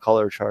internal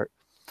color chart.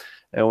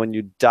 And when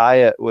you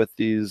dye it with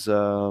these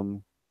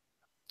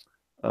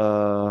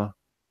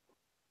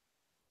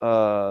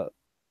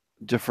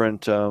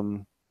different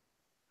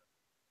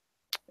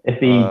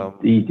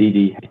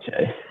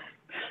FEDDHA.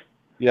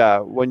 Yeah,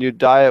 when you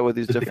dye it with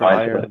these different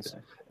irons,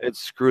 it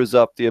screws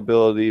up the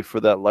ability for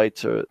that light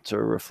to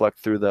reflect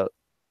through that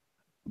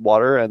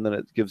water, and then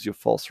it gives you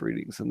false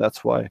readings. And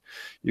that's why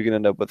you can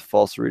end up with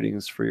false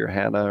readings for your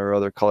Hanna or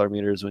other color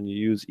meters when you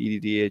use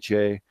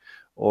EDDHA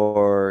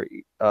or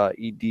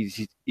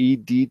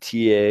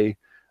EDTA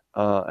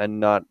and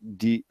not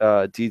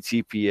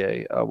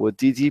DTPA. With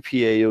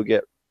DTPA, you'll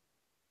get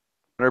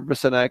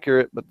 100%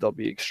 accurate, but they'll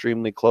be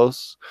extremely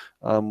close.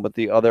 With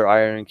the other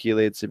iron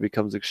chelates, it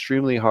becomes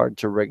extremely hard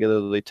to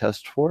regularly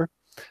test for,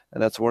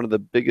 and that's one of the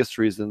biggest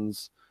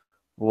reasons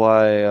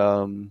why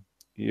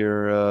you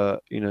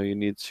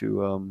need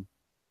to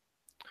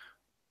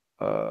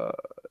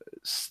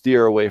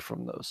steer away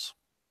from those.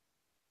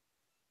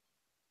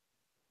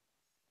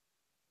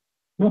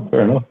 Oh,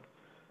 fair enough.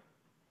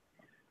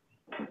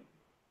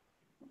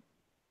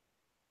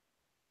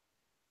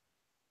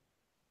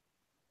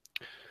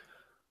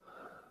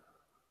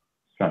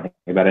 Trying to think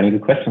about any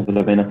good questions that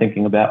I've been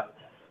thinking about.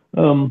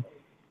 Something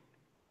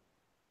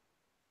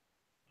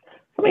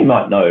you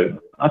might know.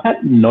 I've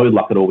had no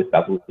luck at all with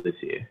basil this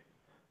year.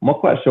 I'm not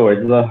quite sure.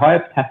 Is the high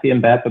potassium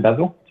bad for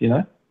basil? Do you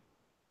know?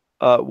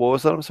 What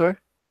was that? I'm sorry.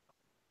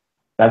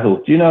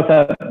 Basil. Do you know if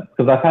that?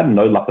 Because I've had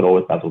no luck at all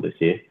with basil this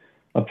year.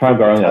 I've tried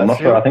growing it. I'm not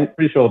sure. I think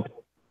pretty sure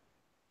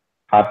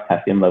high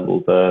potassium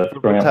levels are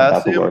growing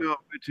up potassium go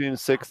between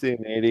 60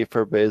 and 80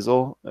 for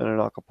basil in an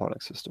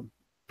aquaponic system,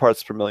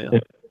 parts per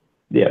million.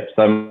 Yeah,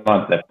 so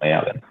mine's definitely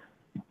out then.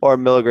 Or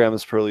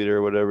milligrams per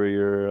liter, whatever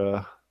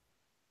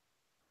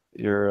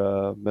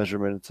your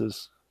measurement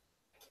is.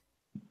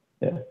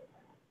 Yeah.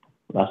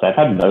 I've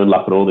had no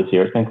luck at all this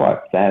year. It's been quite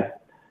sad.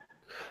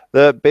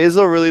 The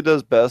basil really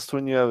does best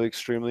when you have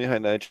extremely high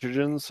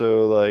nitrogen,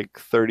 so like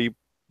 30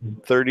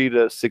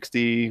 to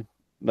 60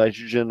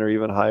 nitrogen or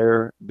even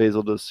higher.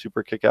 Basil does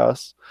super kick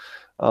ass.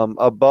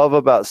 Above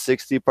about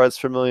 60 parts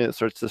per million, it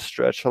starts to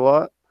stretch a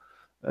lot,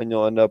 and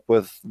you'll end up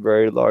with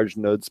very large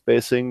node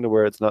spacing to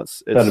where it's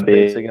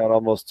spacing out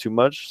almost too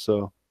much.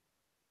 So,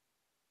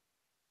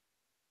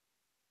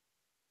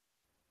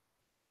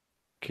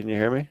 can you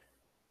hear me?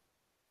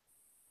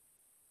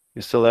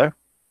 You still there?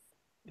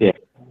 Yeah.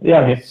 Yeah,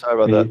 I'm here.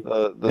 Sorry about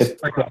that.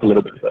 It's breaking up a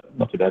little bit, but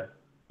not too bad.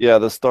 Yeah,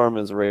 the storm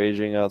is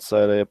raging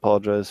outside. I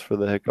apologize for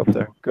the hiccup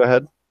there. Go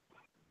ahead.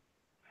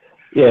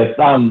 Yeah,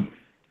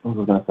 what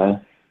was I going to say?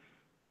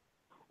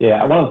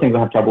 Yeah, one of the things I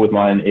have trouble with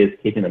mine is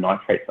keeping the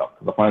nitrates up,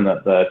 because I find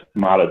that the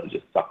tomatoes are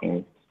just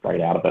sucking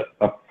straight out of it.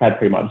 I've had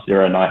pretty much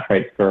zero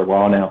nitrates for a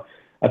while now.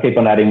 I keep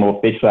on adding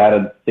more fish. I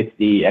added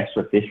 60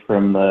 extra fish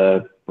from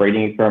the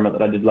breeding experiment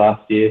that I did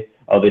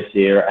this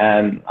year,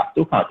 and I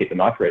still can't keep the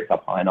nitrates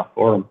up high enough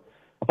for them.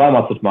 I find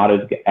once the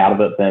tomatoes get out of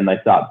it, then they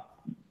start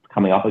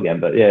coming up again.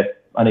 But yeah,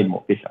 I need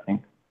more fish, I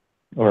think,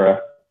 or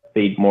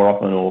feed more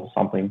often or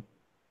something.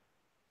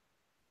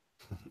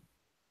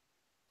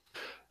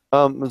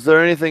 Is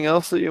there anything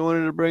else that you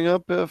wanted to bring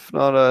up? If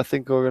not, I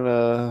think we're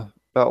gonna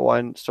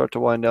start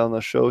to wind down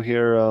the show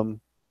here.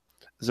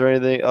 Is there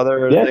anything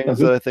things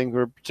that I think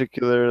were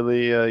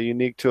particularly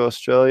unique to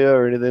Australia,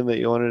 or anything that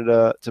you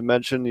wanted to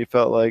mention? You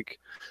felt like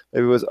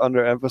maybe was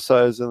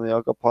underemphasized in the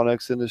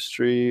aquaponics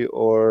industry,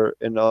 or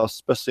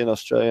especially in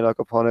Australian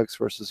aquaponics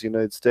versus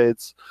United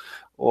States,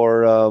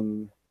 or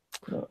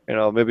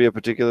maybe a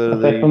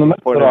particularly from the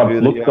point of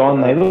view that looked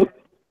on, they look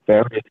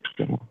very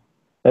similar.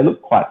 They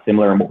look quite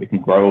similar in what we can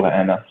grow,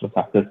 and that's just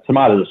like the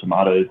tomatoes are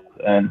tomatoes,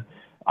 and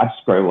I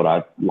just grow what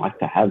I like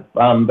to have.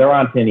 There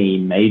aren't any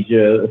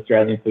major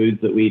Australian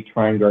foods that we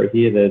try and grow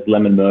here. There's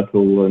lemon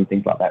myrtle and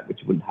things like that,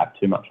 which you wouldn't have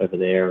too much over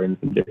there, and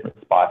some different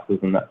spices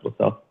and that sort of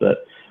stuff.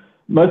 But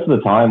most of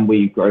the time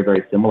we grow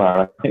very similar.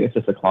 I think it's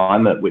just a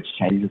climate which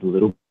changes a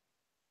little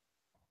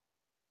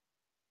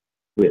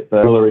bit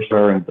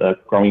flourisher and the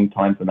growing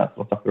times and that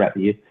sort of stuff throughout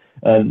the year.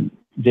 And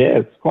yeah,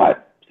 it's quite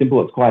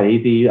simple. It's quite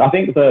easy. I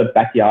think the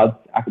backyard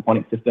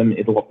aquaponics system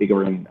is a lot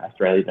bigger in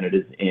Australia than it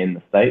is in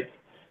the States.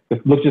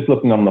 Just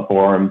looking on the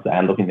forums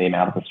and looking at the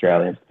amount of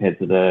Australians compared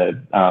to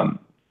the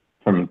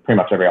from pretty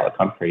much every other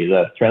country,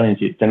 the Australians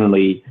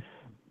generally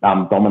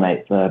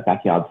dominate the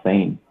backyard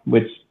scene,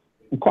 which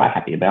I'm quite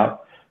happy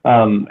about.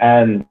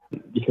 And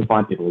you can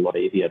find people a lot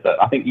easier,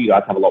 but I think you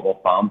guys have a lot more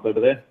farms over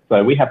there.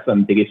 So we have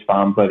some biggish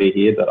farms over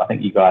here, but I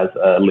think you guys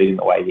are leading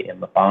the way in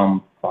the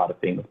farm side of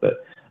things.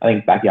 But I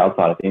think backyard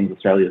side of things,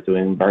 Australia is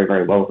doing very,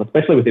 very well,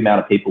 especially with the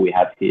amount of people we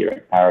have here in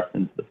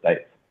comparison to the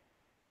States.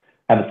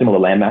 Have a similar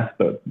landmass,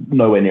 but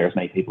nowhere near as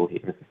many people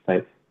here as the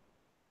States.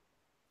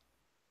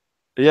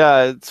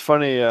 Yeah, it's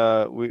funny.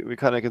 We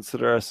kind of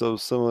consider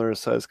ourselves similar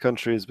sized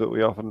countries, but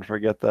we often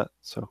forget that.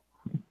 So.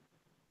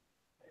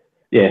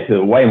 Yeah,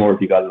 so way more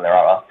of you guys than there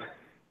are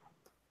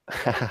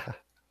us.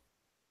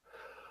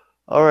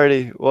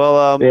 Alrighty.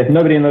 Well, yeah,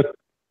 anybody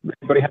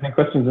have any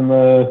questions in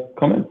the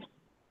comments?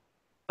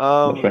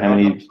 Not sure how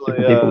many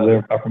different people there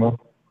apart from us.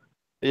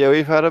 Yeah,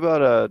 we've had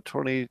about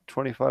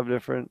 25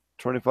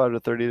 to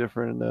 30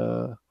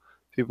 different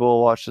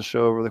people watch the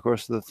show over the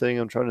course of the thing.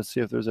 I'm trying to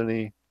see if there's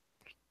any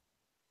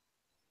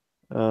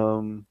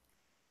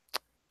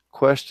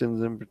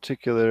questions in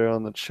particular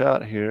on the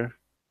chat here.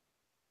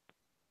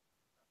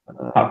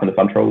 Apart from the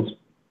fun trolls.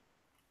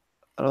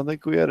 I don't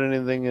think we had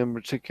anything in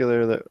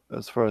particular that,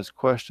 as far as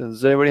questions.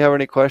 Does anybody have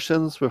any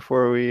questions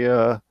before we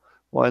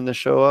wind the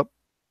show up?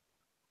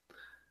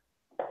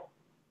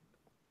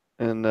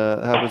 And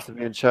it happens to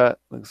be in chat.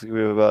 Looks like we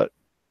have about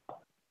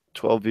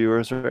 12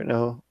 viewers right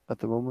now at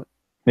the moment.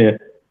 Yeah.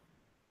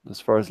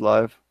 As far as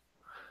live.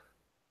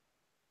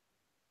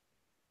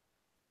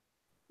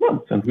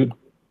 Well, sounds good.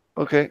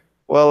 Okay.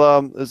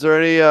 Well, is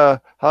there any?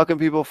 How can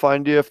people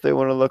find you if they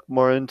want to look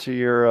more into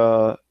your,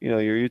 your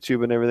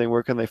YouTube and everything?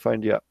 Where can they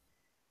find you at?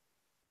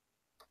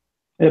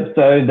 Yep.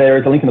 So there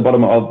is a link in the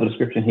bottom of the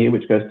description here,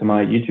 which goes to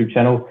my YouTube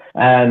channel.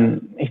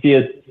 And if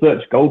you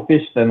search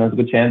goldfish, then there's a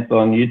good chance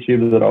on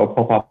YouTube that I'll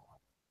pop up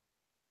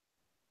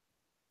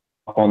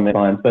on their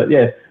lines. But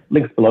yeah,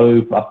 links below.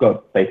 I've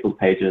got Facebook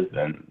pages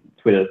and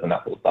Twitters and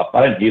that sort of stuff.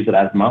 I don't use it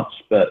as much,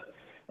 but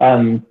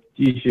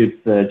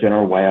YouTube's the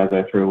general way I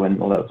go through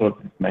and all that sort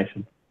of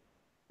information.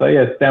 So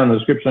yeah, it's down in the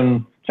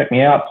description. Check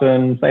me out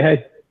and say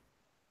hey.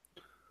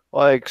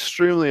 Well, I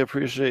extremely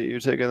appreciate you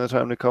taking the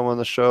time to come on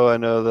the show. I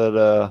know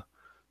that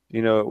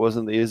it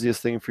wasn't the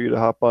easiest thing for you to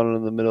hop on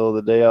in the middle of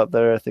the day out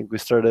there. I think we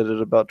started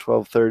at about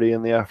 12:30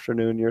 in the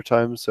afternoon your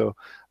time. So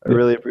I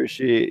really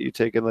appreciate you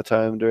taking the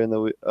time during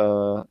the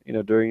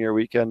during your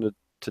weekend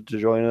to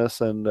join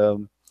us. And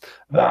I'm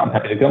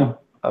happy to come.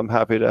 I'm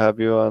happy to have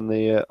you on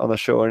the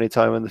show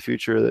anytime in the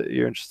future that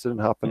you're interested in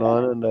hopping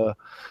on.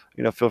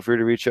 And feel free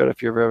to reach out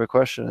if you ever have a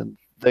question. And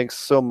thanks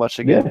so much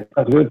again. Yeah,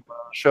 that's good. For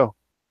the show.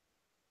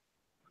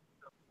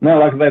 No,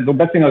 like I said, the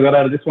best thing I got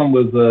out of this one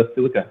was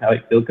silica, how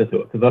silica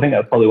to it, because I think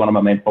that's probably one of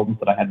my main problems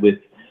that I had with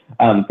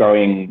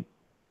growing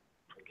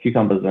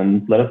cucumbers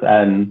and lettuce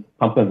and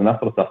pumpkins and that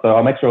sort of stuff. So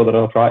I'll make sure that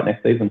I'll try it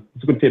next season.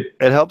 It's a good tip.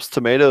 It helps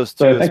tomatoes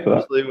too, so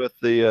especially with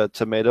the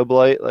tomato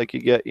blight. Like you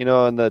get,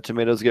 and the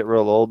tomatoes get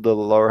real old, the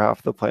lower half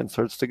of the plant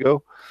starts to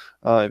go.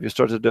 If you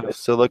start to do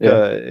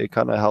silica, it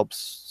kind of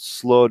helps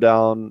slow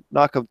down,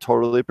 not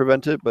totally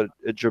prevent it, but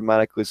it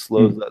dramatically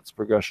slows that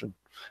progression.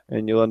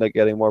 And you'll end up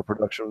getting more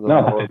production from the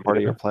lower part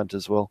of your plant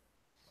as well.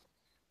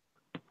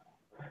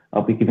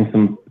 I'll be giving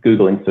some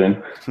Googling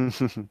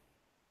soon.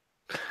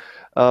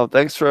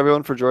 Thanks for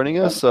everyone for joining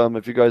us.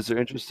 If you guys are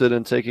interested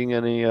in taking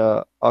any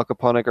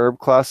aquaponic herb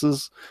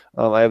classes,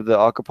 I have the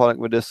aquaponic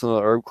medicinal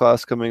herb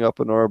class coming up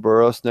in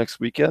Ouroboros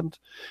next weekend.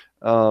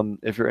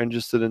 If you're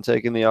interested in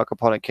taking the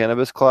aquaponic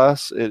cannabis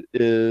class, it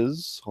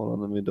is, hold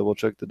on, let me double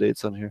check the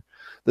dates on here,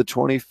 the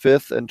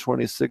 25th and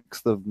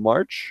 26th of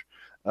March.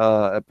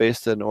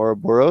 Based in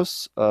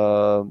Ouroboros,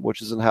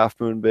 which is in Half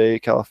Moon Bay,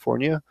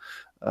 California,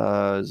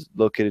 is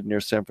located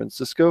near San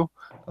Francisco.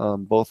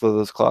 Both of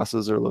those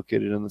classes are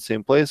located in the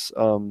same place.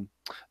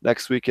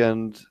 Next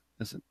weekend,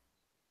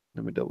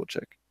 let me double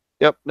check.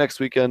 Yep, next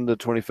weekend, the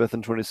 25th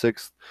and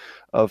 26th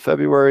of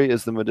February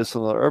is the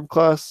medicinal herb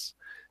class.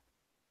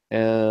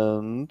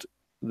 And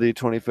the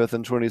 25th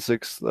and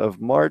 26th of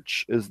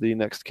March is the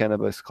next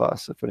cannabis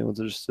class. If anyone's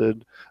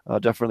interested,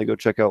 definitely go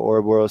check out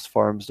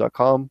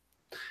ouroborosfarms.com.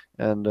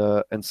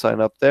 And sign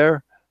up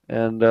there.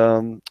 And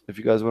if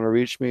you guys want to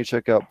reach me,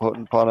 check out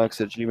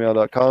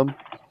potentponics@gmail.com.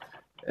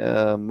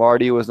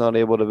 Marty was not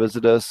able to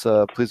visit us.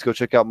 Please go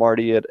check out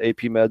Marty at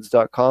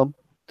apmeds.com.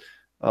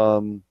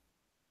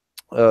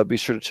 Be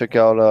sure to check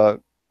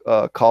out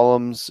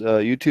Column's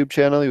YouTube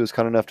channel. He was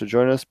kind enough to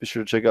join us. Be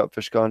sure to check out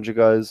Fish Ganja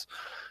Guy's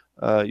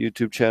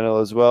YouTube channel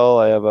as well.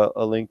 I have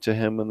a link to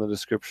him in the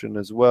description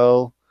as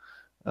well.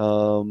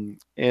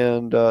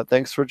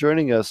 Thanks for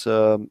joining us.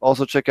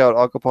 Also check out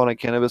Aquaponic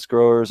Cannabis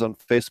Growers on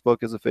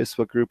Facebook as a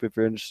Facebook group if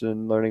you're interested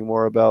in learning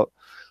more about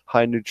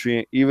high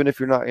nutrient. Even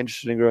if you're not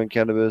interested in growing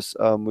cannabis,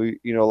 a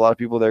lot of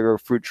people there grow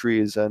fruit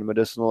trees and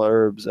medicinal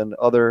herbs and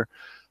other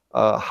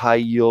high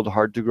yield,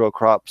 hard to grow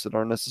crops that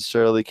aren't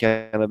necessarily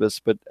cannabis,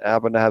 but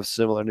happen to have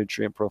similar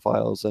nutrient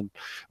profiles. And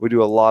we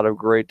do a lot of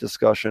great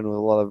discussion with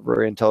a lot of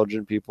very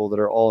intelligent people that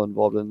are all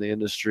involved in the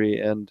industry.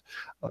 And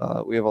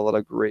we have a lot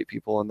of great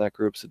people in that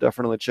group. So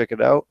definitely check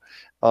it out.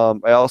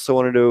 I also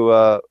wanted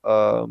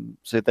to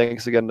say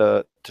thanks again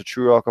to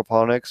True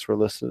Aquaponics for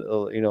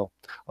listening,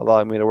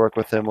 allowing me to work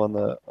with him on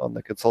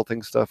the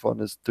consulting stuff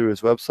through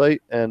his website.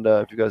 And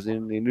if you guys need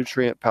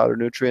any powder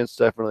nutrients,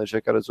 definitely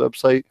check out his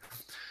website.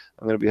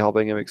 I'm going to be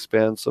helping him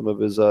expand some of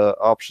his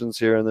options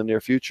here in the near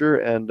future.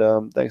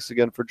 And thanks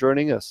again for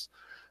joining us.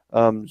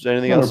 Is there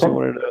anything else you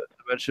wanted to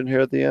mention here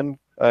at the end?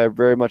 I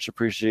very much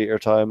appreciate your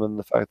time and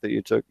the fact that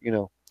you took,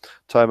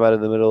 time out in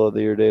the middle of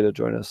your day to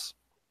join us.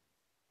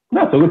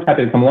 No, so we're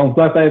happy to come along.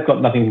 Like I say, I've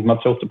got nothing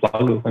much else to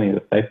plug. There's only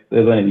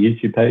the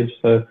YouTube page,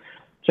 so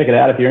check it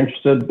out if you're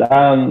interested.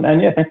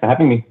 And yeah, thanks for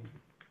having me.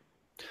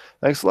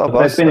 Thanks a lot,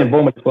 boss. It's been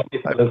informative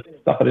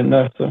stuff I didn't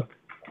know. So.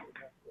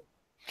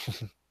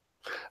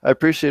 I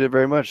appreciate it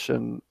very much,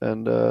 and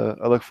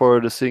I look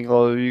forward to seeing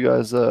all of you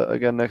guys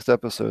again next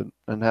episode.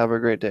 And have a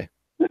great day.